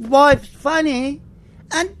in his wife's fanny,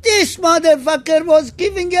 and this motherfucker was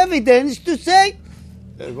giving evidence to say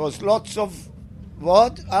there was lots of,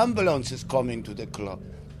 ambulances coming to the club.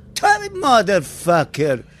 Tell me,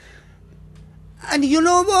 motherfucker. And you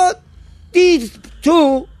know what? These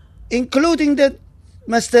two, including the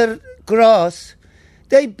Mr. Grass,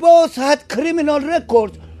 they both had criminal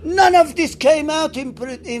records. None of this came out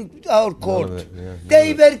in our court.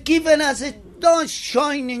 They were given as a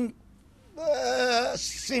shining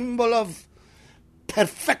symbol of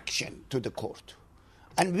perfection to the court.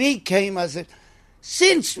 And we came as a...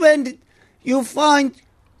 Since when you find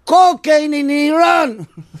cocaine in Iran?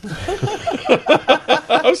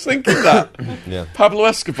 I was thinking that. Yeah. Pablo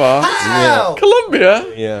Escobar. How? Colombia.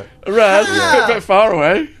 Yeah. Iran. How? A bit far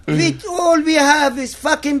away. All we have is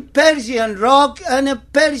fucking Persian rock and a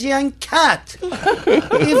Persian cat.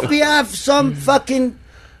 If we have some fucking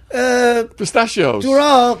Pistachios.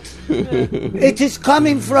 drugs, it is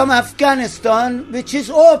coming from Afghanistan, which is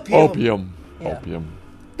opium. Opium.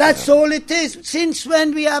 That's all it is. Since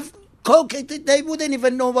when we have cocaine, they wouldn't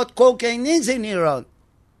even know what cocaine is in Iran.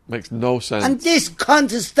 Makes no sense. And this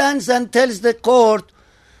cunt stands and tells the court,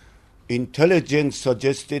 intelligence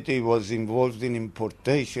suggested he was involved in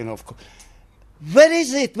importation of... Where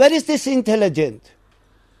is it? Where is this intelligence?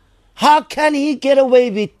 How can he get away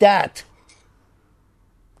with that?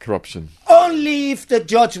 Corruption. Only if the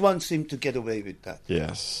judge wants him to get away with that.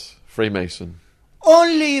 Yes. Freemason.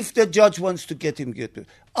 Only if the judge wants to get him get.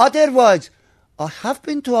 Otherwise, I have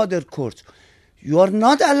been to other courts. You are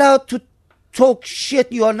not allowed to talk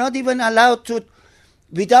shit. You are not even allowed to,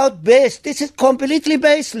 without base. This is completely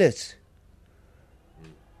baseless.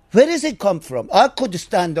 Where does it come from? I could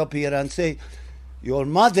stand up here and say, your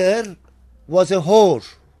mother was a whore.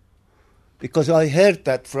 Because I heard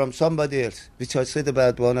that from somebody else, which I said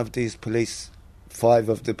about one of these police, 5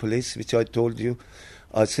 of the police, which I told you.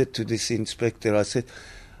 I said to this inspector, I said,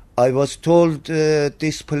 I was told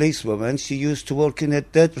this policewoman, she used to work in a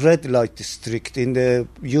red light district in the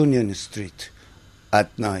Union Street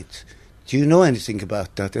at night. Do you know anything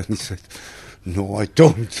about that? And he said, no, I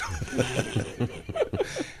don't.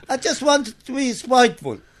 I just wanted to be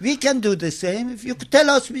spiteful. We can do the same. If you tell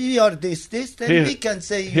us we are this, then we can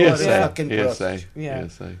say you are a fucking prostitute.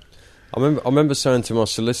 Hearsay. I remember saying to my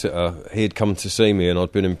solicitor, he had come to see me and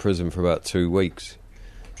I'd been in prison for about 2 weeks.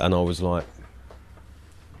 And I was like,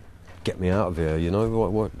 get me out of here, you know,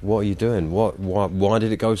 what are you doing? Why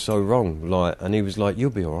did it go so wrong? Like, and he was like, you'll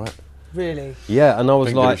be all right. Really? Yeah, and I was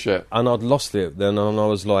Didn't give a like, shit. and I'd lost it then, and I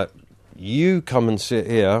was like, you come and sit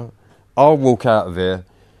here, I'll walk out of here,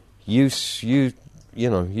 you spend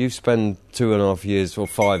 2.5 years or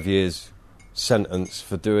 5 years sentence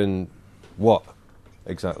for doing what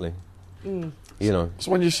exactly? You know.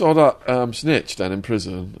 So when you saw that snitch then in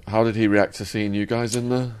prison, how did he react to seeing you guys in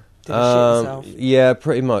there? Did he shit himself? Yeah,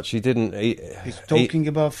 pretty much. He didn't. He's talking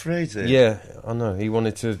about Fraser. Yeah, I know. He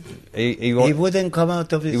wanted to. He wouldn't come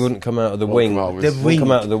out of his... He wouldn't come out of the wing. come out with The his- wing.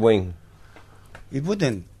 Come out of the wing. He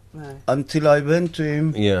wouldn't. No. Until I went to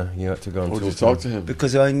him, Yeah, you had to go and Or did you talk talk to him?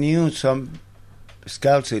 because I knew some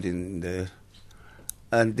scouts in there.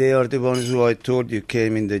 And they are the ones who I told you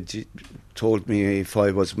came in the... told me if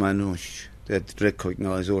I was Manoch, that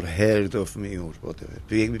recognized or heard of me or whatever.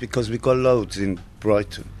 Because we got loads in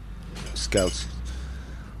Brighton, scouts.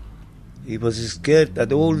 He was scared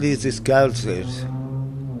that all these scouts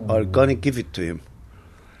are gonna give it to him.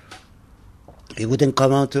 He wouldn't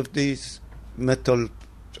come out of this metal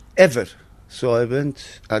ever. So I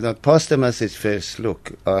went and I passed the message first.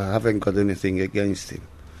 Look, I haven't got anything against him,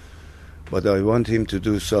 but I want him to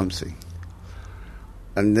do something.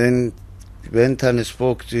 And then went and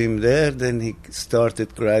spoke to him there. Then he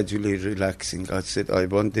started gradually relaxing. I said, I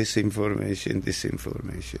want this information.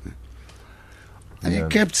 And he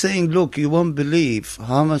kept saying, look, you won't believe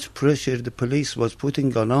how much pressure the police was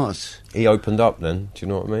putting on us. He opened up then, do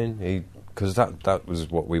you know what I mean? Because that was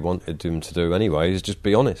what we wanted him to do anyway, is just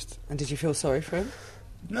be honest. And did you feel sorry for him?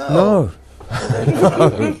 No.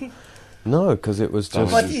 No, because it was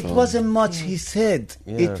just... But it wasn't much he said.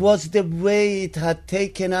 Yeah. It was the way it had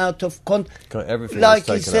taken out of context. Everything like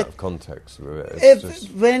was he taken said, out of context with it. It's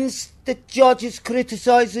just, when the judge is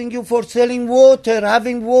criticizing you for selling water,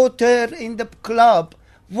 having water in the club,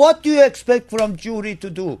 what do you expect from jury to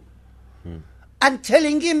do? And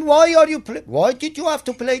telling him, why did you have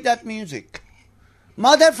to play that music?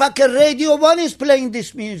 Motherfucker, Radio 1 is playing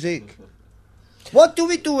this music. What do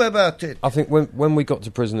we do about it? I think when we got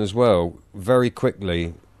to prison as well, very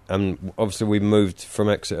quickly, and obviously we moved from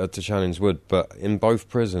Exeter to Channings Wood, but in both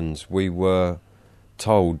prisons we were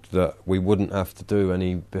told that we wouldn't have to do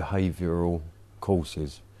any behavioural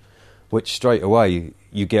courses, which straight away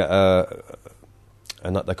you get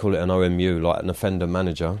and they call it an OMU, like an offender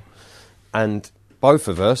manager. And both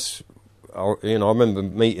of us, I remember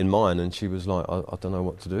meeting mine, and she was like, I don't know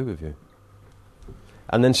what to do with you.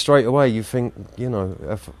 And then straight away you think,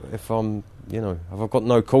 if I'm, if I've got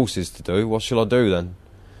no courses to do, what shall I do then?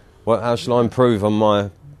 How shall I improve on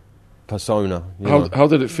my persona? How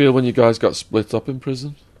did it feel when you guys got split up in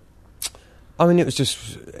prison? I mean, it was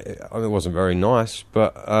just, it wasn't very nice,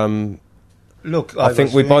 but... Look, I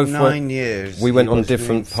think we both 9 years. We went on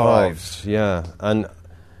different paths, yeah. And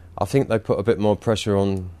I think they put a bit more pressure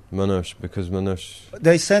on Manoch, because Manoch...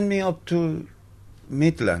 They sent me up to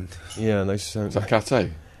Midland. Yeah, they sent... Was that Cat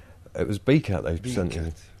A? It was BCAT they sent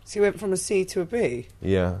me. So you went from a C to a B?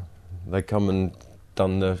 Yeah. They come and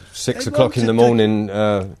done the 6 They o'clock in the wanted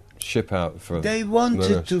morning ship out for They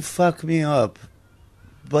wanted Manoch. to fuck me up,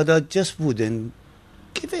 but I just wouldn't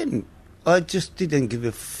give in. I just didn't give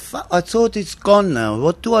a fuck. I thought it's gone now.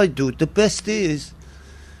 What do I do? The best is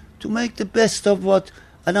to make the best of what...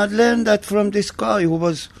 And I learned that from this guy who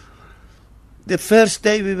was... The first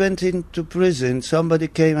day we went into prison, somebody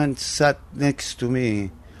came and sat next to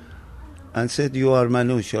me and said, you are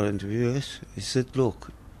Manoch, aren't you? Yes. He said,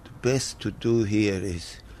 look, the best to do here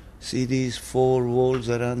is, see these 4 walls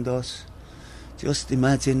around us? Just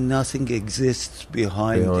imagine nothing exists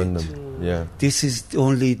behind it. them. Yeah. This is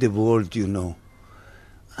only the world, you know.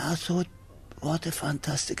 I thought, what a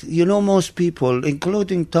fantastic... most people,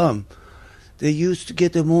 including Tom, they used to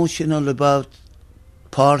get emotional about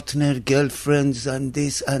partner, girlfriends, and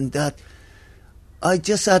this and that. I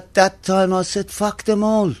just, at that time, I said, fuck them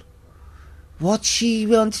all. What she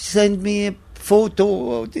wants to send me a photo,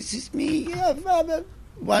 oh, this is me, I'm a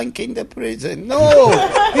wank in the prison. No!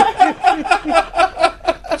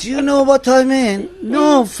 Do you know what I mean?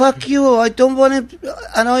 No, fuck you, I don't want to...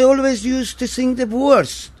 And I always used to think the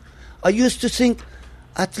worst. I used to think,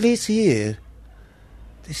 at least here,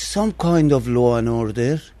 there's some kind of law and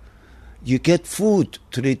order. You get food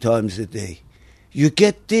 3 times a day. You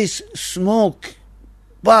get this, smoke,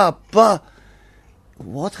 What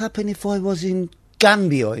happened if I was in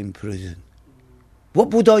Gambia in prison?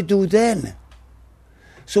 What would I do then?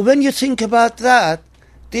 So when you think about that,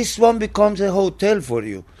 this one becomes a hotel for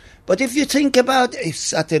you. But if you think about if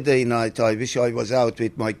Saturday night I wish I was out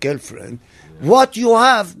with my girlfriend, what you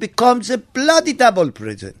have becomes a bloody double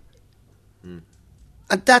prison.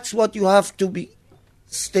 And that's what you have to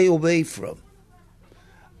stay away from.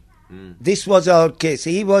 This was our case.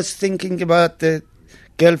 He was thinking about the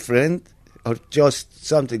girlfriend or just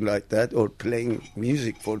something like that, or playing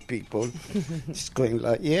music for people. Just going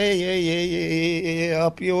like, yeah,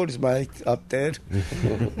 up yours, mate, up there.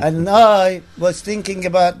 And I was thinking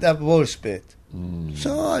about that worst bit.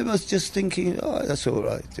 So I was just thinking, oh, that's all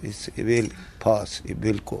right. It will pass. It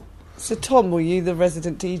will go. So Tom, were you the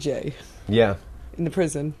resident DJ Yeah. in the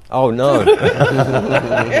prison? Oh, no.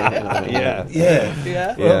 Yeah.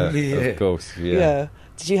 Yeah? Probably, Of course, yeah.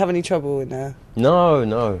 Did you have any trouble in there? No.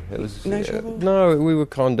 It was... No trouble? No, we were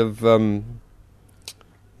kind of... I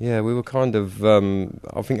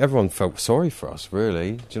think everyone felt sorry for us,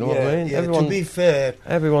 really. Do you know what I mean? Yeah, everyone, to be fair...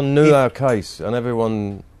 Everyone knew our case, and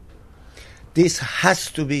everyone... This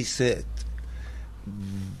has to be said.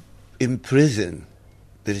 In prison,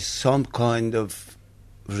 there is some kind of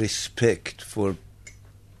respect for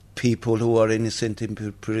people who are innocent in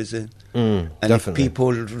prison. And If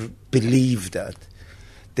people believe that,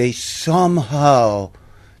 they somehow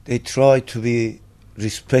they try to be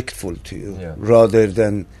respectful to you rather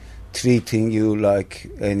than treating you like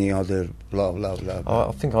any other blah blah blah.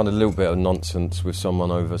 I think I had a little bit of nonsense with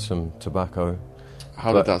someone over some tobacco.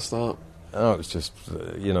 How did that start? Oh, it was just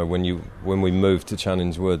when we moved to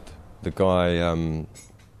Channings Wood, the guy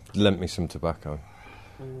lent me some tobacco.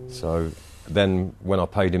 So then when I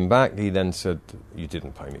paid him back, he then said, "You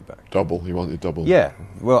didn't pay me back." Double. He wanted double. Yeah.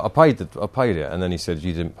 Well, I paid it, and then he said,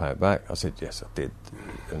 "You didn't pay it back." I said, "Yes, I did."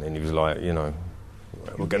 And then he was like,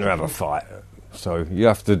 "We're going to have a fight." So you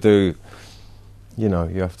have to do, you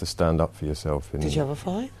have to stand up for yourself. Did you have a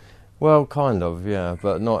fight? Well, kind of, yeah,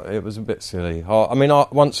 but not. It was a bit silly.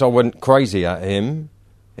 Once I went crazy at him,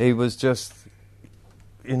 he was just,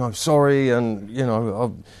 sorry, and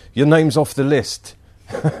your name's off the list.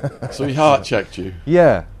 So he heart checked you.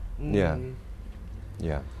 Yeah.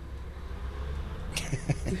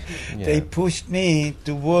 They pushed me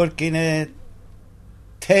to work in a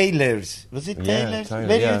tailor's. Was it tailor's? Tailor,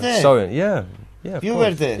 Were you there? Sewing, yeah. You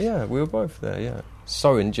were there? Yeah, we were both there, yeah.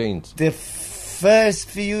 Sewing jeans. The first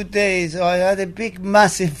few days, I had a big,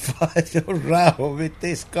 massive fight or row with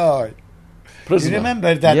this guy. Prisoner. You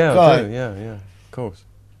remember that guy? guy? Yeah, of course.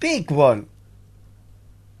 Big one.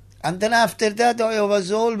 And then after that, I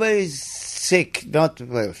was always sick, not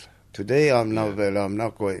well. Today I'm not well, I'm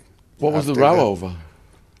not going. What was the row over?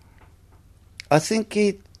 I think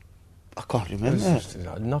I can't remember.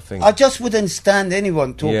 Nothing. I just wouldn't stand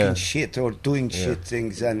anyone talking shit or doing shit Yeah.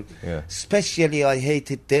 things, and especially I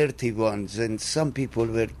hated dirty ones, and some people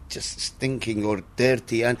were just stinking or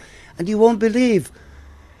dirty, and you won't believe.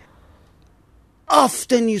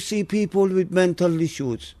 Often you see people with mental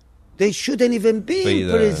issues. They shouldn't even be in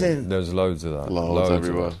prison. There's loads of that. Loads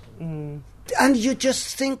everywhere. And you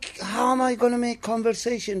just think, how am I going to make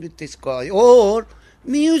conversation with this guy? Or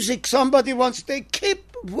music, somebody wants to keep.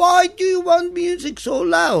 Why do you want music so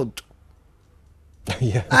loud?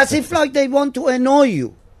 Yeah. As if like they want to annoy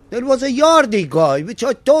you. There was a Yardy guy, which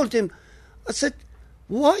I told him, I said,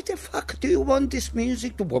 why the fuck do you want this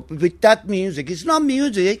music to work with that music? It's not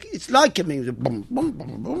music, it's like a music. Boom, boom,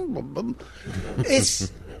 boom, boom, boom, boom.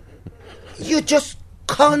 It's, you just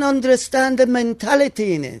can't understand the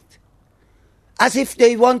mentality in it. As if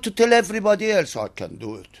they want to tell everybody else, I can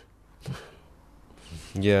do it.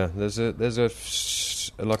 Yeah, there's a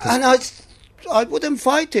like a... And I wouldn't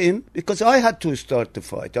fight him because I had to start the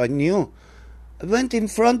fight. I knew. I went in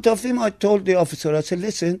front of him. I told the officer, I said,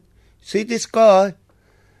 listen, see this guy?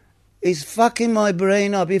 He's fucking my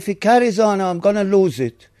brain up. If he carries on, I'm going to lose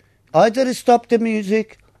it. Either stop the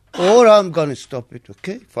music or I'm going to stop it.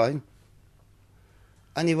 Okay, fine.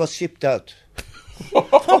 And he was shipped out.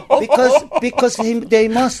 because they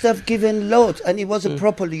must have given loads. And he was a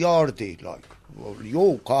proper Yardy, like,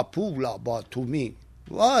 yo, kapula, but to me.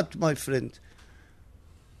 What, my friend?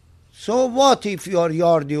 So what if you are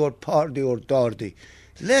Yardy or Pardy or Dardy?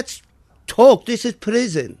 Let's talk. This is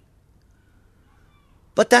prison.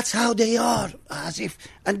 But that's how they are. As if,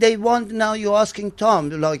 and they want, now you're asking Tom,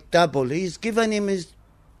 like double. He's given him his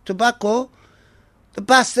tobacco. The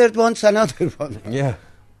bastard wants another one. Yeah,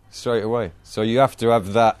 straight away. So you have to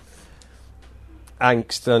have that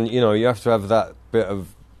angst, and you have to have that bit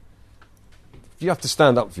of. You have to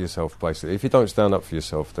stand up for yourself, basically. If you don't stand up for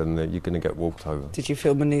yourself, then you're going to get walked over. Did you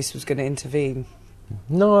feel Manoch was going to intervene?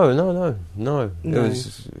 No.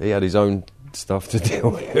 He had his own stuff to deal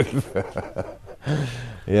with.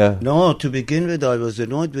 Yeah. No, to begin with, I was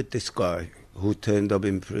annoyed with this guy who turned up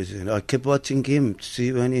in prison. I kept watching him to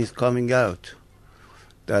see when he's coming out.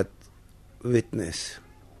 That witness.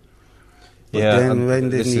 But then when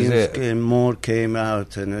the news came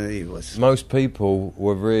out, and he was... Most people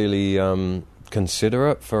were really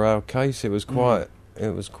considerate for our case. It was quite...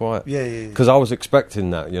 Yeah. Because I was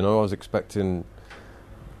expecting that, I was expecting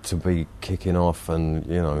to be kicking off and,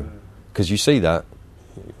 because you see that.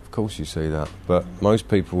 Of course you see that. But most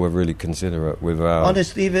people were really considerate with our...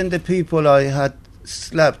 Honestly, even the people I had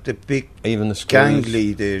slapped, the big even the gang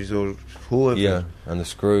leaders or whoever... Yeah, and the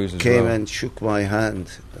screws as came well. and shook my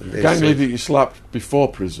hand. Gang leader you slapped before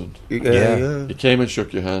prison? Yeah. He came and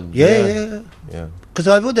shook your hand? Yeah. Yeah. Because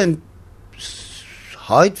I wouldn't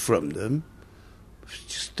hide from them.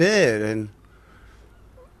 Just there and...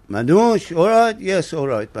 Manoch, all right? Yes, all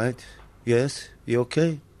right, mate. Yes, you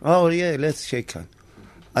okay? Oh, yeah, let's shake hands.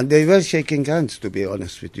 And they were shaking hands, to be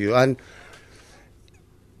honest with you. And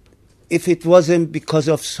if it wasn't because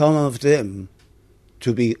of some of them,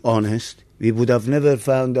 to be honest, we would have never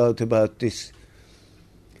found out about this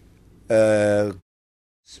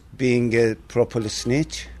being a proper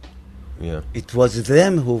snitch. Yeah. It was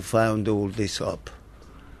them who found all this up.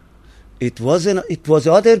 It wasn't. It was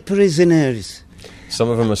other prisoners. Some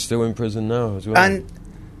of them are still in prison now as well. And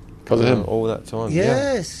Because of him. All that time.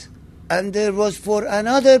 yes, and there was for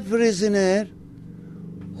another prisoner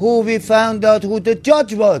who we found out who the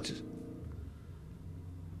judge was.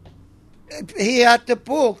 He had the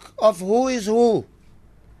book of who is who.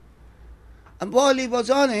 And while he was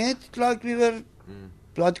on it, like we were,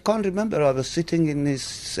 I can't remember, I was sitting in his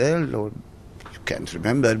cell, or you can't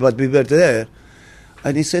remember, but we were there.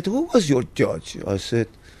 And he said, who was your judge? I said,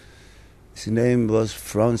 his name was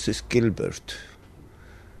Francis Gilbert.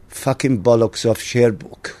 Fucking bollocks of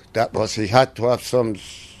Sherbrooke. That was, he had to have some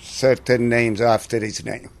certain names after his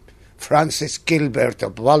name. Francis Gilbert,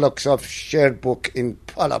 of bollocks of Sherbrooke in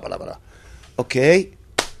blah, blah, blah. Okay.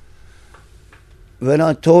 When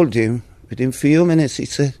I told him, within a few minutes, he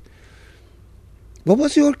said, what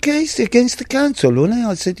was your case against the council, Luna?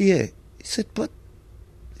 I said, yeah. He said, but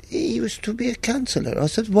he used to be a councillor. I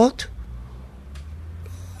said, what?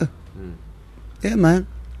 Yeah, man.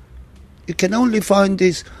 You can only find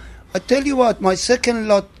this. I tell you what, my second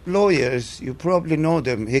lot lawyers, you probably know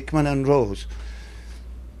them, Hickman and Rose.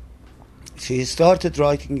 She started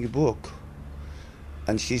writing a book,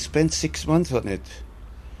 and she spent 6 months on it.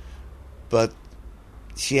 But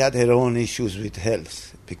she had her own issues with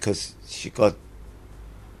health because she got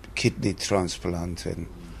kidney transplant and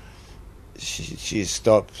she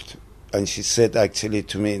stopped. And she said actually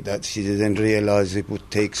to me that she didn't realize it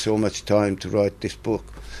would take so much time to write this book.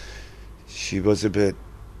 She was a bit,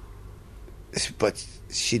 but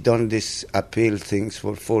she done this appeal things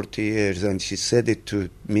for 40 years, and she said it to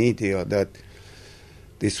media that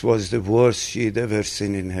this was the worst she'd ever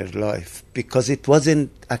seen in her life because it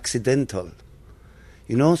wasn't accidental.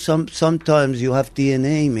 You know, sometimes you have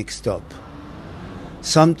DNA mixed up.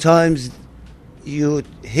 Sometimes you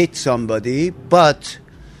hit somebody, but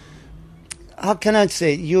how can I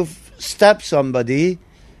say, you've stabbed somebody,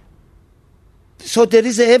 so there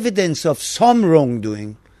is evidence of some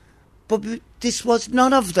wrongdoing. But this was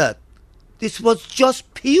none of that. This was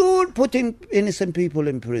just pure putting innocent people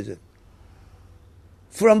in prison.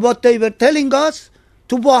 From what they were telling us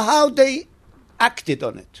to how they acted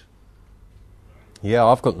on it. Yeah,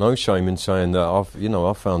 I've got no shame in saying that.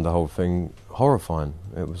 I found the whole thing horrifying.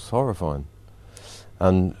 It was horrifying.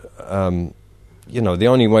 And, the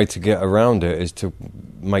only way to get around it is to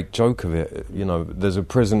make joke of it. You know, there's a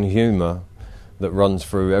prison humour that runs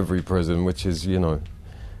through every prison, which is,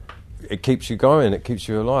 it keeps you going, it keeps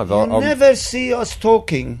you alive. You never see us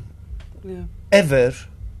talking, ever,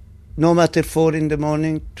 no matter 4 in the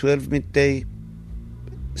morning, 12 midday,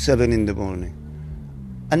 7 in the morning,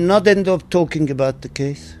 and not end up talking about the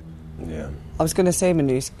case. Yeah. I was going to say,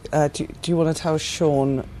 Manoch, do you want to tell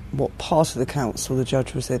Sean what part of the council the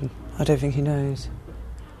judge was in? I don't think he knows.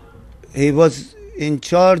 He was in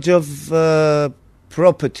charge of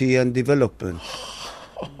property and development.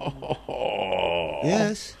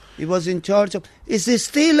 Yes, he was in charge of... Is he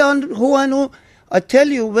still on Who I Know? I tell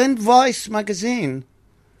you, when Vice magazine,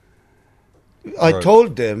 I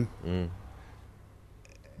told them,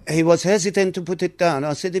 he was hesitant to put it down.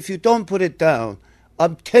 I said, if you don't put it down,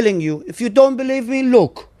 I'm telling you, if you don't believe me,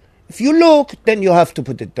 look. If you look, then you have to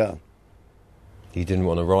put it down. He didn't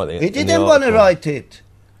want to write it. He didn't want to write it.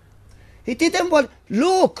 He didn't want...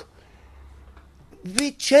 Look,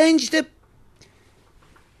 we changed the...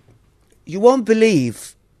 You won't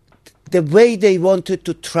believe the way they wanted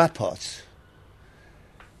to trap us.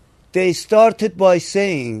 They started by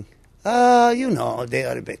saying, they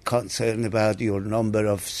are a bit concerned about your number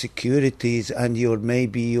of securities and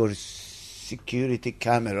maybe your security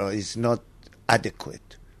camera is not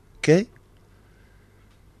adequate. Okay?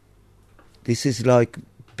 This is like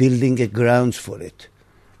building a grounds for it.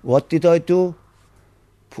 What did I do?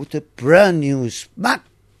 Put a brand new smack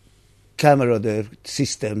camera there,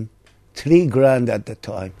 system, $3,000 at the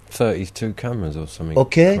time. 32 cameras or something.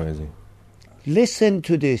 Okay. Crazy. Listen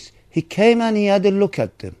to this. He came and he had a look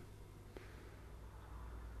at them.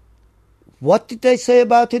 What did they say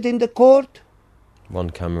about it in the court? One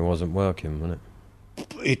camera wasn't working, wasn't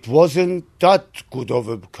it? It wasn't that good of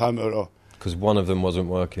a camera. Because one of them wasn't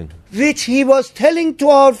working. Which he was telling to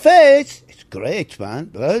our face, it's great, man.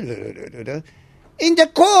 In the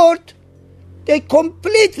court, they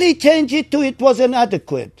completely changed it to it wasn't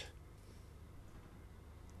adequate.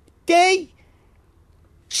 They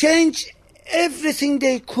changed everything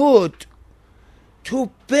they could to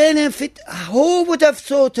benefit. Who would have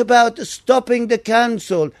thought about stopping the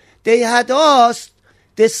council? They had asked,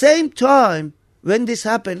 the same time when this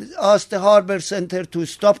happened, asked the Harbour Centre to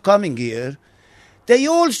stop coming here. They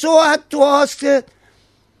also had to ask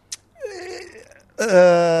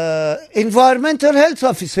environmental health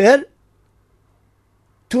officer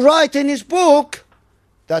to write in his book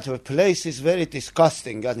that the place is very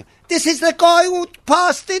disgusting. And this is the guy who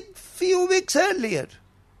passed it few weeks earlier.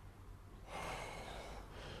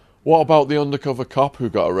 What about the undercover cop who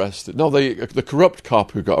got arrested? No, the corrupt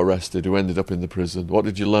cop who got arrested, who ended up in the prison. What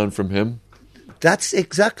did you learn from him? That's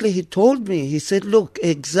exactly, he told me. He said, look,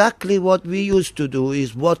 exactly what we used to do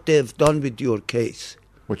is what they've done with your case.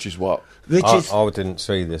 Which is what? I didn't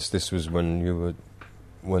see this. This was when you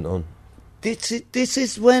went on. This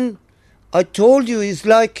is when I told you, is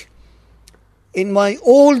like in my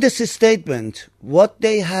oldest statement, what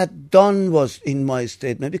they had done was in my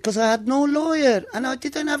statement, because I had no lawyer and I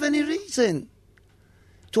didn't have any reason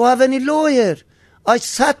to have any lawyer. I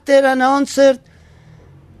sat there and answered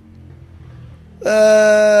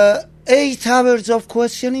 8 hours of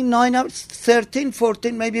questioning, 9 hours, 13,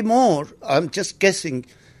 14, maybe more. I'm just guessing.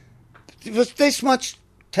 It was this much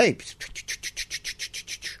tape.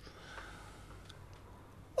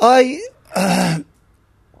 I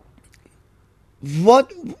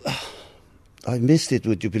missed it,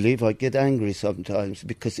 would you believe? I get angry sometimes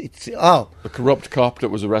because it's... The corrupt cop that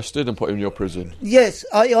was arrested and put in your prison. Yes,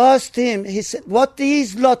 I asked him, he said, what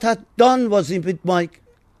these lot had done was in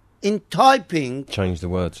typing... Change the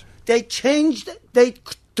words. They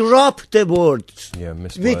dropped the words. Yeah,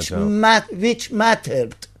 missed words which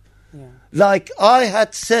mattered. Yeah. Like I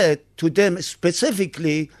had said to them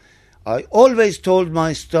specifically, I always told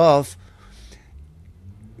my staff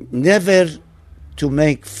never to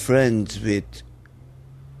make friends with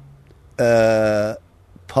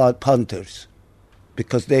punters,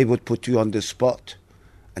 because they would put you on the spot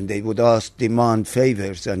and they would demand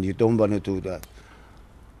favors, and you don't want to do that.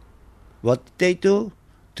 What did they do?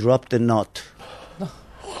 Drop the knot.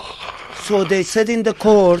 So they said in the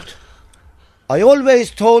court, I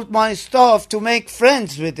always told my staff to make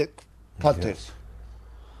friends with the punters. Yes.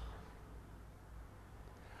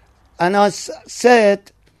 And I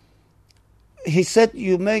said, he said,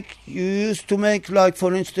 you used to make, like,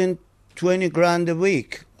 for instance, 20 grand a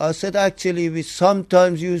week. I said, actually, we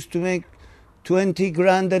sometimes used to make 20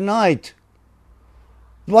 grand a night.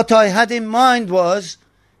 What I had in mind was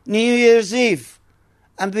New Year's Eve.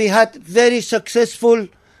 And we had very successful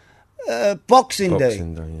Boxing Day.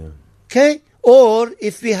 Yeah. Okay? Or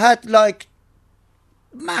if we had, like,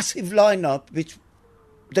 massive lineup, which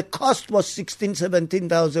the cost was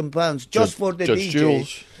 £17,000 just for the DJ.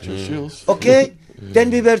 Judge Jules. Okay?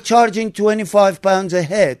 Then we were charging £25 a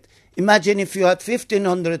head. Imagine if you had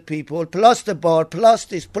 1,500 people, plus the bar, plus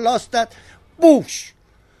this, plus that. Boosh!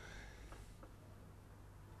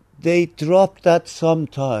 They dropped that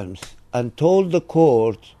sometimes and told the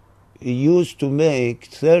court he used to make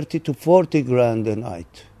 30 to 40 grand a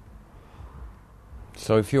night.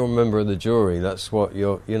 So if you're a member of the jury, that's what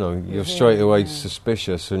you're straight away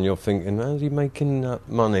suspicious, and you're thinking, how's he making that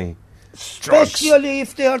money? Especially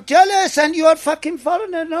if they are jealous and you are fucking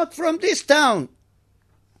foreigner, not from this town.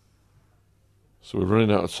 So we're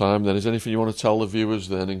running out of time then. Is there anything you want to tell the viewers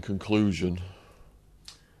then in conclusion?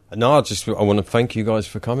 No, I want to thank you guys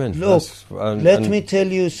for coming. Look, let me tell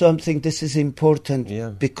you something. This is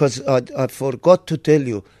important because I forgot to tell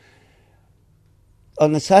you.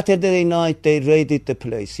 On a Saturday night, they raided the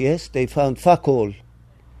place, yes? They found fuck all.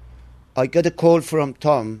 I got a call from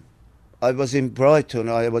Tom. I was in Brighton.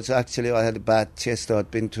 I had a bad chest. I'd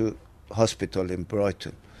been to hospital in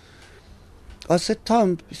Brighton. I said,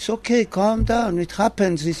 Tom, it's okay, calm down. It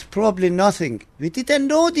happens. It's probably nothing. We didn't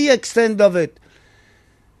know the extent of it.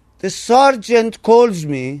 The sergeant calls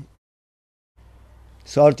me.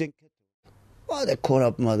 Sergeant, what a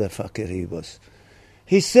corrupt motherfucker he was.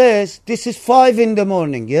 He says, this is 5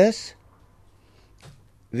 a.m, yes?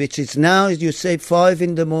 Which is now, you say 5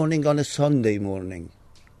 a.m. on a Sunday morning.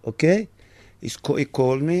 Okay? He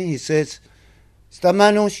called me. He says, is that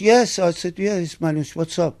Manoch? Yes. I said, yeah, it's Manoch.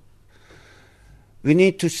 What's up? We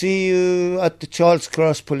need to see you at the Charles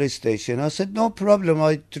Cross police station. I said, no problem.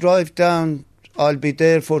 I drive down. I'll be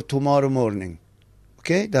there for tomorrow morning.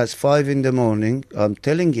 Okay? That's 5 a.m. I'm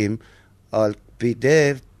telling him I'll be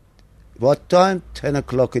there. What time? 10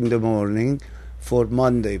 o'clock in the morning for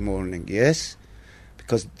Monday morning, yes?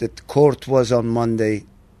 Because the court was on Monday,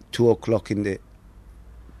 2 o'clock in the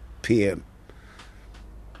p.m.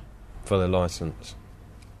 For the license?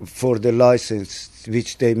 For the license,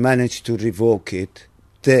 which they managed to revoke it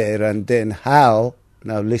there and then. How?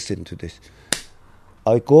 Now listen to this.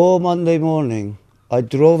 I go Monday morning. I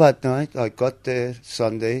drove at night. I got there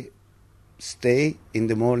Sunday. Stay in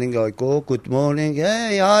the morning. I go. Good morning.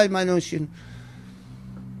 Hey, hi, Manoch.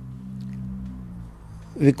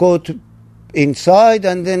 We go to inside,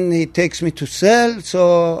 and then he takes me to cell.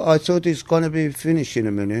 So I thought it's going to be finished in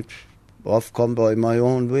a minute. I've come by my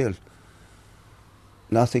own will.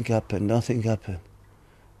 Nothing happened.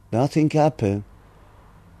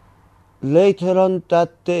 Later on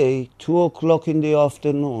that day, 2:00 in the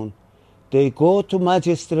afternoon, they go to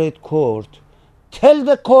magistrate court. Tell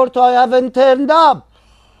the court I haven't turned up.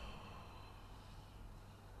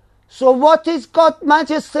 So what is got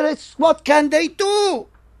magistrates? What can they do?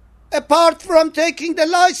 Apart from taking the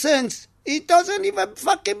license. He doesn't even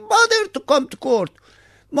fucking bother to come to court.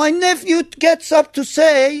 My nephew gets up to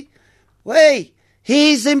say, hey,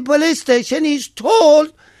 he's in police station. He's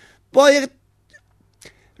told by a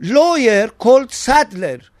lawyer called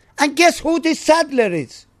Sadler. And guess who this Sadler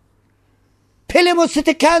is? Plymouth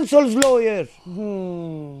City Council's lawyer.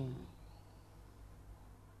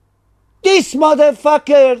 This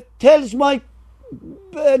motherfucker tells my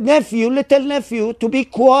little nephew, to be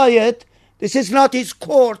quiet. This is not his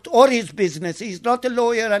court or his business. He's not a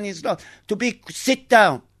lawyer and he's not. Sit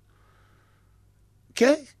down.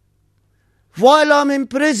 Okay? While I'm in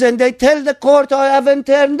prison, they tell the court I haven't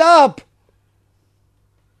turned up.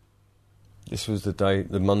 This was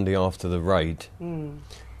the Monday after the raid. And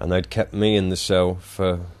they'd kept me in the cell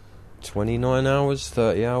for 29 hours,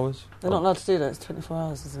 30 hours. They're not allowed to do that. It's 24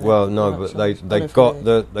 hours, isn't it? Well, no, but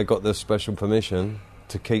they got the special permission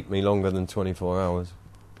to keep me longer than 24 hours.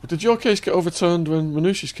 But did your case get overturned when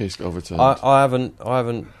Manoch's case got overturned? I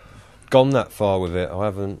haven't gone that far with it. I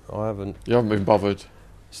haven't. You haven't been bothered.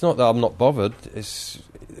 It's not that I'm not bothered. It's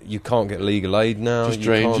you can't get legal aid now. Just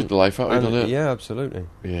drained the life out of it, doesn't it? Yeah, absolutely.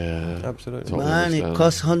 Yeah, absolutely. Totally Man, understand. it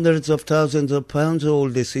costs hundreds of thousands of pounds. All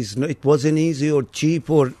this it wasn't easy or cheap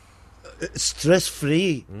or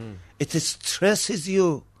stress-free. It stresses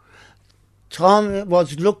you. Tom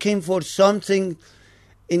was looking for something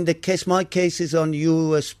in the case. My case is on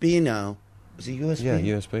USB now. Is it USB? Yeah,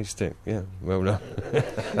 USB stick. Yeah, well done.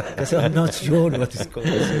 Because I'm not sure what it's called.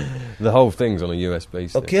 The whole thing's on a USB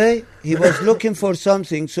stick. Okay, he was looking for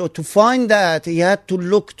something. So to find that, he had to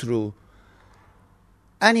look through.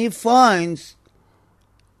 And he finds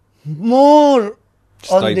more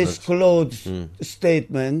undisclosed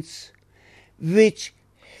statements, which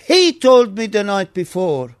he told me the night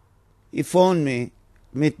before. He phoned me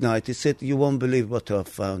midnight. He said, you won't believe what I've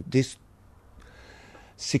found. This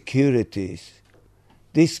securities.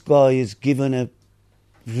 This guy is given a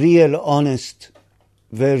real, honest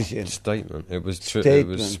version. Statement. It was It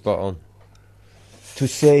was spot on. To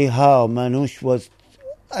say how Manoch was,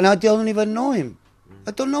 and I don't even know him.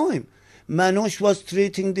 I don't know him. Manoch was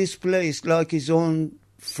treating this place like his own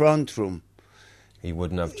front room. He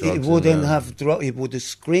wouldn't have drugs. He would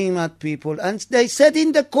scream at people, and they said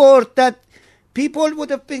in the court that people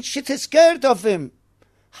would have been shit scared of him.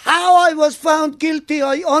 How I was found guilty,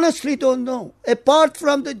 I honestly don't know. Apart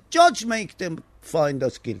from the judge make them find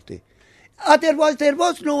us guilty. Otherwise, there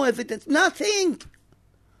was no evidence. Nothing.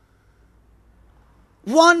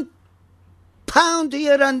 1 pound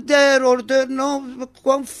here and there or there. No,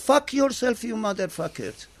 go fuck yourself, you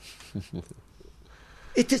motherfuckers.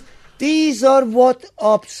 It is. These are what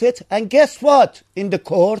upset. And guess what? In the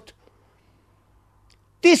court,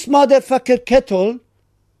 this motherfucker Kettle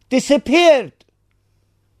disappeared.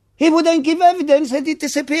 He wouldn't give evidence and he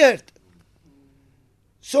disappeared.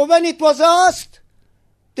 So when it was asked,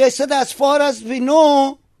 they said, as far as we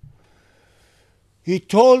know, he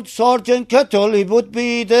told Sergeant Kettle he would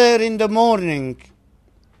be there in the morning.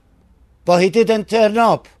 But he didn't turn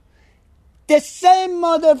up. The same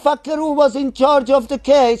motherfucker who was in charge of the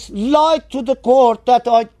case lied to the court that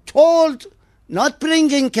I told, not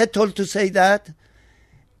bringing Kettle to say that,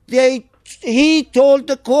 he told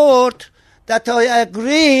the court that I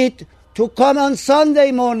agreed to come on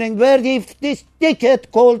Sunday morning, where this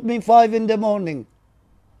dickhead called me 5 a.m.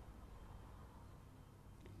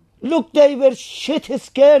 Look, they were shit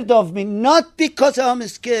scared of me, not because I'm a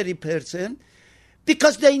scary person,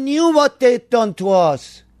 because they knew what they'd done to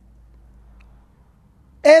us.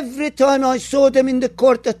 Every time I saw them in the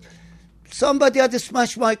court, that somebody had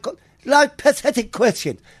smashed my car, like pathetic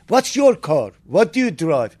question. What's your car? What do you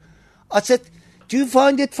drive? I said, do you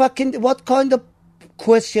find it fucking... What kind of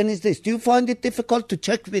question is this? Do you find it difficult to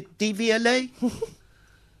check with DVLA?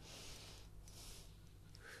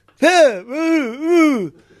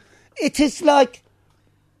 It is like...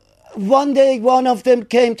 One day one of them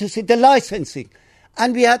came to see the licensing.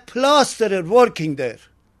 And we had plasterer working there.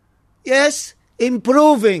 Yes,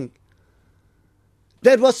 improving.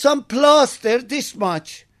 There was some plaster, this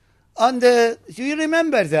much. On the... Do you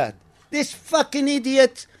remember that? This fucking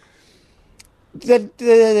idiot...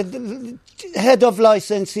 The head of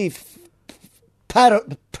licensee,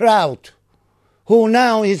 proud. who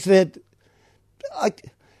now is that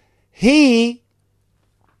he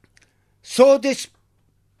saw this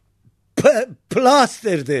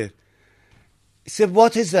plaster there. He said,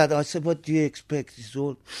 what is that? I said, what do you expect? It's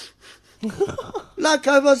all like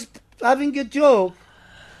I was having a joke.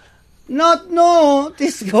 No,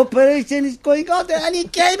 this operation is going on there. And he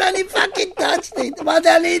came and he fucking touched it. What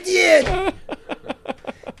an idiot.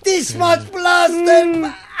 This much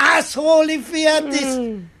plaster, asshole, if he had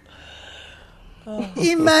this.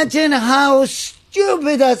 Imagine how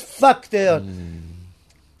stupid as fuck they are.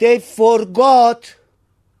 They forgot.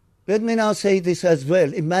 Let me now say this as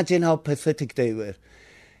well. Imagine how pathetic they were.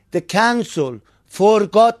 The council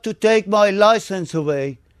forgot to take my license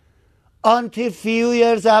away until a few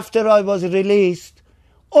years after I was released,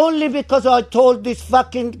 only because I told this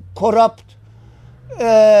fucking corrupt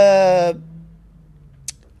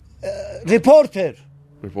reporter.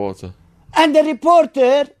 And the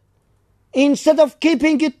reporter, instead of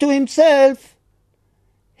keeping it to himself,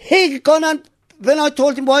 he gone and, when I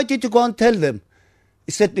told him, why did you go and tell them?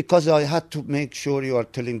 He said, because I had to make sure you are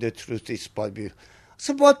telling the truth, this Bible. I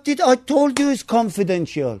said, what did I told you is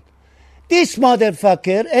confidential. This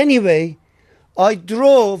motherfucker, anyway, I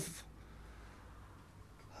drove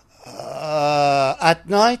at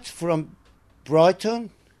night from Brighton,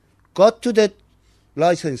 got to the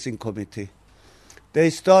licensing committee. They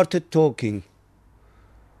started talking.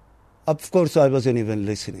 Of course, I wasn't even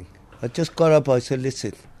listening. I just got up, I said,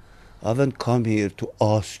 listen, I haven't come here to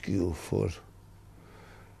ask you for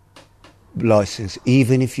license.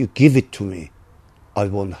 Even if you give it to me, I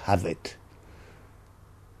won't have it.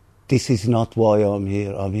 This is not why I'm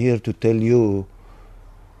here. I'm here to tell you,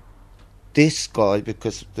 this guy,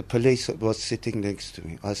 because the police was sitting next to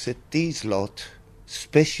me, I said, these lot,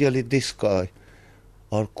 especially this guy,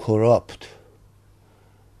 are corrupt.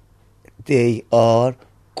 They are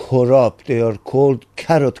corrupt. They are called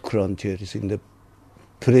carrot crunchers in the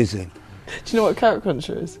prison. Do you know what carrot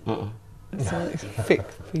cruncher is? It's like thick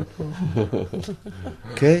people.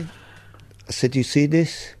 Okay? I said, you see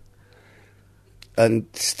this? And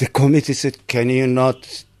the committee said, can you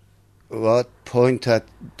not, don't point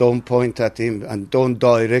at him and don't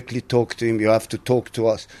directly talk to him, you have to talk to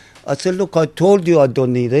us. I said, look, I told you I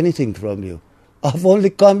don't need anything from you. I've only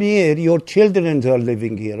come here, your children are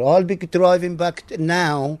living here. I'll be driving back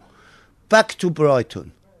to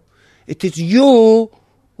Brighton. It is you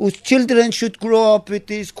whose children should grow up with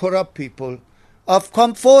these corrupt people. I've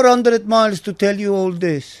come 400 miles to tell you all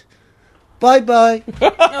this. Bye-bye.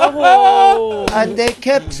 Oh. And they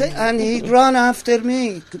kept saying, and he ran after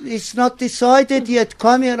me. It's not decided yet.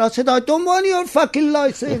 Come here. I said, I don't want your fucking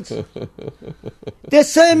license. The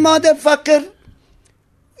same motherfucker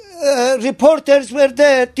reporters were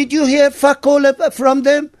there. Did you hear fuck all from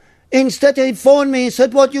them? Instead, he phoned me. He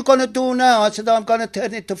said, what you going to do now? I said, I'm going to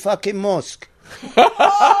turn it to fucking mosque.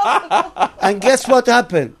 And guess what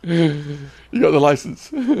happened? You got the license.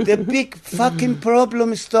 The big fucking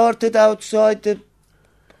problem started outside the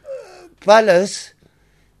palace.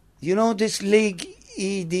 You know this league,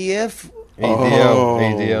 EDF?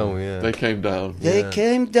 EDL, yeah. They came down. They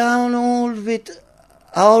came down all with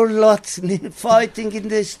our lots fighting in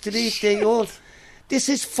the street. They all... This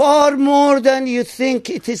is far more than you think.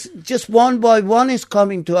 It is just one by one is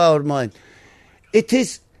coming to our mind. It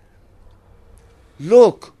is...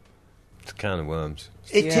 Look. It's a can of worms.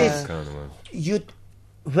 It is. A can of worms.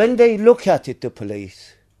 When they look at it, the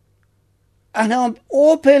police, and I'm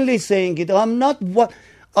openly saying it, I'm not what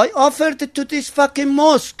I offered it to this fucking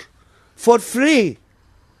mosque for free.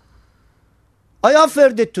 I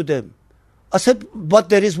offered it to them. I said, but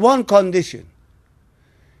there is one condition.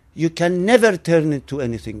 You can never turn it to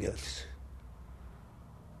anything else.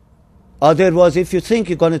 Otherwise, if you think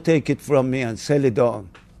you're going to take it from me and sell it on,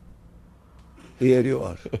 here you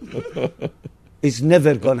are. It's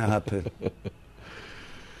never going to happen.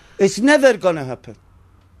 It's never going to happen.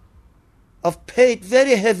 I've paid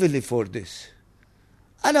very heavily for this.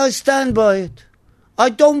 And I stand by it. I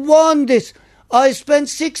don't want this. I spent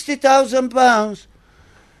 £60,000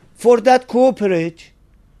 for that cooperage.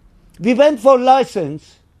 We went for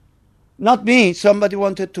license. Not me. Somebody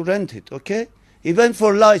wanted to rent it, okay? He went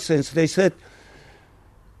for license. They said,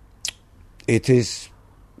 it is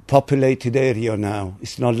populated area now.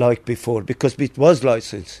 It's not like before, because it was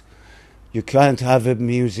licensed. You can't have a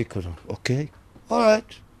musical, okay? All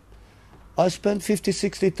right. I spent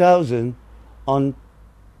 60,000 on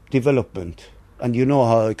development. And you know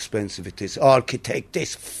how expensive it is. Architect,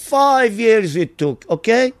 this 5 years it took,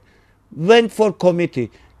 okay? Went for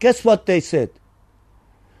committee. Guess what they said?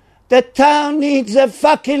 The town needs a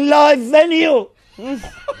fucking live venue. It's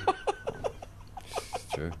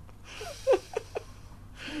true.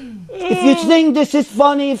 If you think this is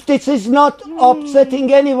funny, if this is not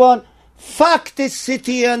upsetting anyone, fuck this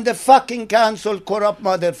city and the fucking council, corrupt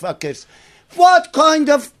motherfuckers. What kind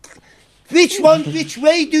of... which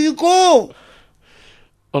way do you go?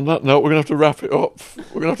 On that note, we're going to have to wrap it up.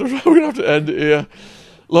 We're going to have to end it here.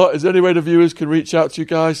 Look, is there any way the viewers can reach out to you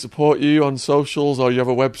guys, support you on socials, or you have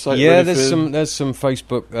a website? Yeah, there's some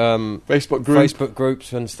Facebook Facebook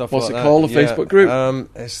groups and stuff. What's like it called? that. The Facebook group?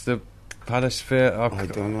 It's the Palace Theatre. I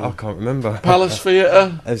don't know. I can't remember. Palace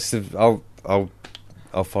Theatre. It's the.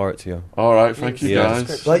 I'll fire it to you. All right, thank you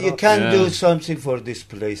guys. But you can do something for this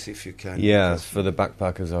place if you can. Yeah, for the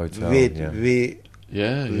Backpackers Hotel.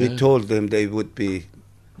 We told them they would be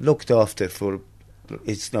looked after for.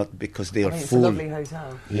 It's not because they are It's a full. lovely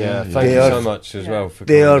hotel. Yeah, thank you so much as well. For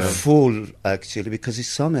they coming are down. full actually because it's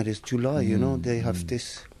summer. It's July. You know they have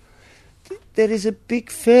this. There is a big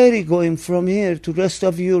ferry going from here to rest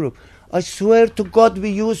of Europe. I swear to God,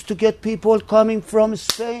 we used to get people coming from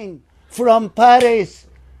Spain, from Paris.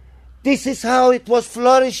 This is how it was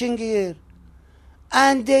flourishing here,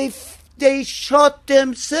 and they shot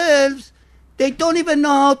themselves. They don't even know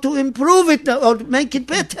how to improve it or make it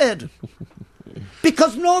better.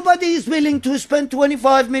 Because nobody is willing to spend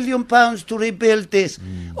 25 million pounds to rebuild this.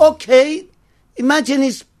 Okay, imagine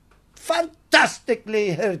it's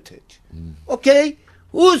fantastically heritage. Okay,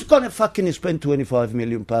 who's gonna fucking spend 25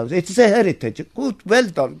 million pounds? It's a heritage. Good, well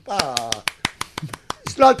done.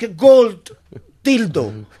 It's like a gold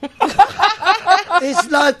dildo.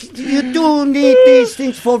 It's like you do need these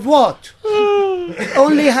things for what? It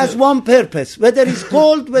only has one purpose. Whether it's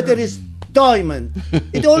gold, whether it's diamond,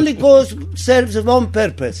 it only serves one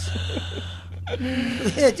purpose.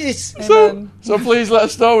 So please let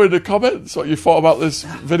us know in the comments what you thought about this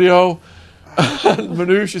video. And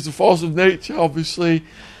Manoch is a force of nature, obviously,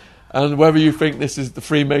 and whether you think this is the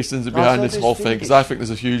Freemasons are behind this whole thing, because I think there's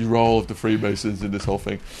a huge role of the Freemasons in this whole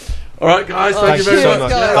thing. All right, guys, thank you very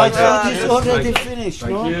much. I thought it's already finised,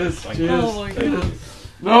 no? Cheers. Oh my God.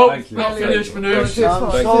 No, Thank you. not finished, Manoch. I'm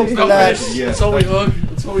so Not glad. finished. Until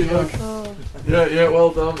we hug. Yeah,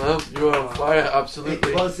 well done, man. You were on fire,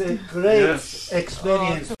 absolutely. It was a great Yes.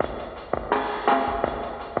 experience.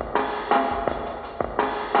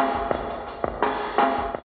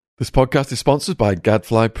 This podcast is sponsored by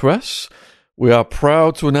Gadfly Press. We are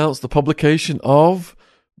proud to announce the publication of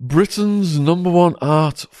Britain's #1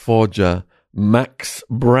 art forger, Max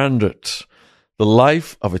Brandrett, The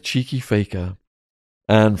Life of a Cheeky Faker.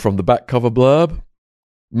 And from the back cover blurb,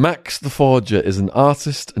 Max the Forger is an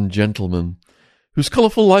artist and gentleman whose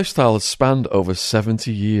colourful lifestyle has spanned over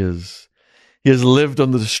 70 years. He has lived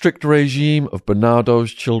under the strict regime of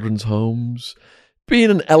Bernardo's children's homes,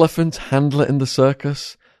 been an elephant handler in the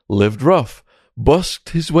circus, lived rough, busked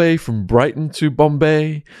his way from Brighton to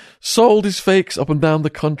Bombay, sold his fakes up and down the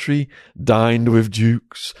country, dined with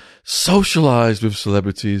dukes, socialised with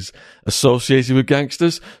celebrities, associated with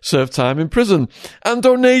gangsters, served time in prison, and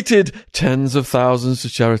donated tens of thousands to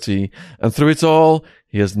charity. And through it all,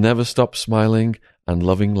 he has never stopped smiling and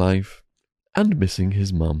loving life and missing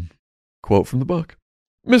his mum. Quote from the book.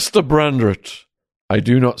 Mr. Brandrett, I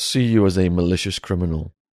do not see you as a malicious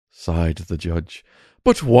criminal, sighed the judge.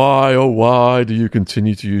 But why, oh why, do you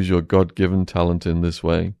continue to use your God-given talent in this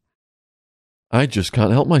way? I just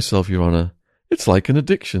can't help myself, Your Honour. It's like an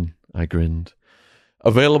addiction, I grinned.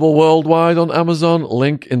 Available worldwide on Amazon,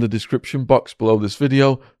 link in the description box below this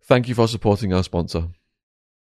video. Thank you for supporting our sponsor.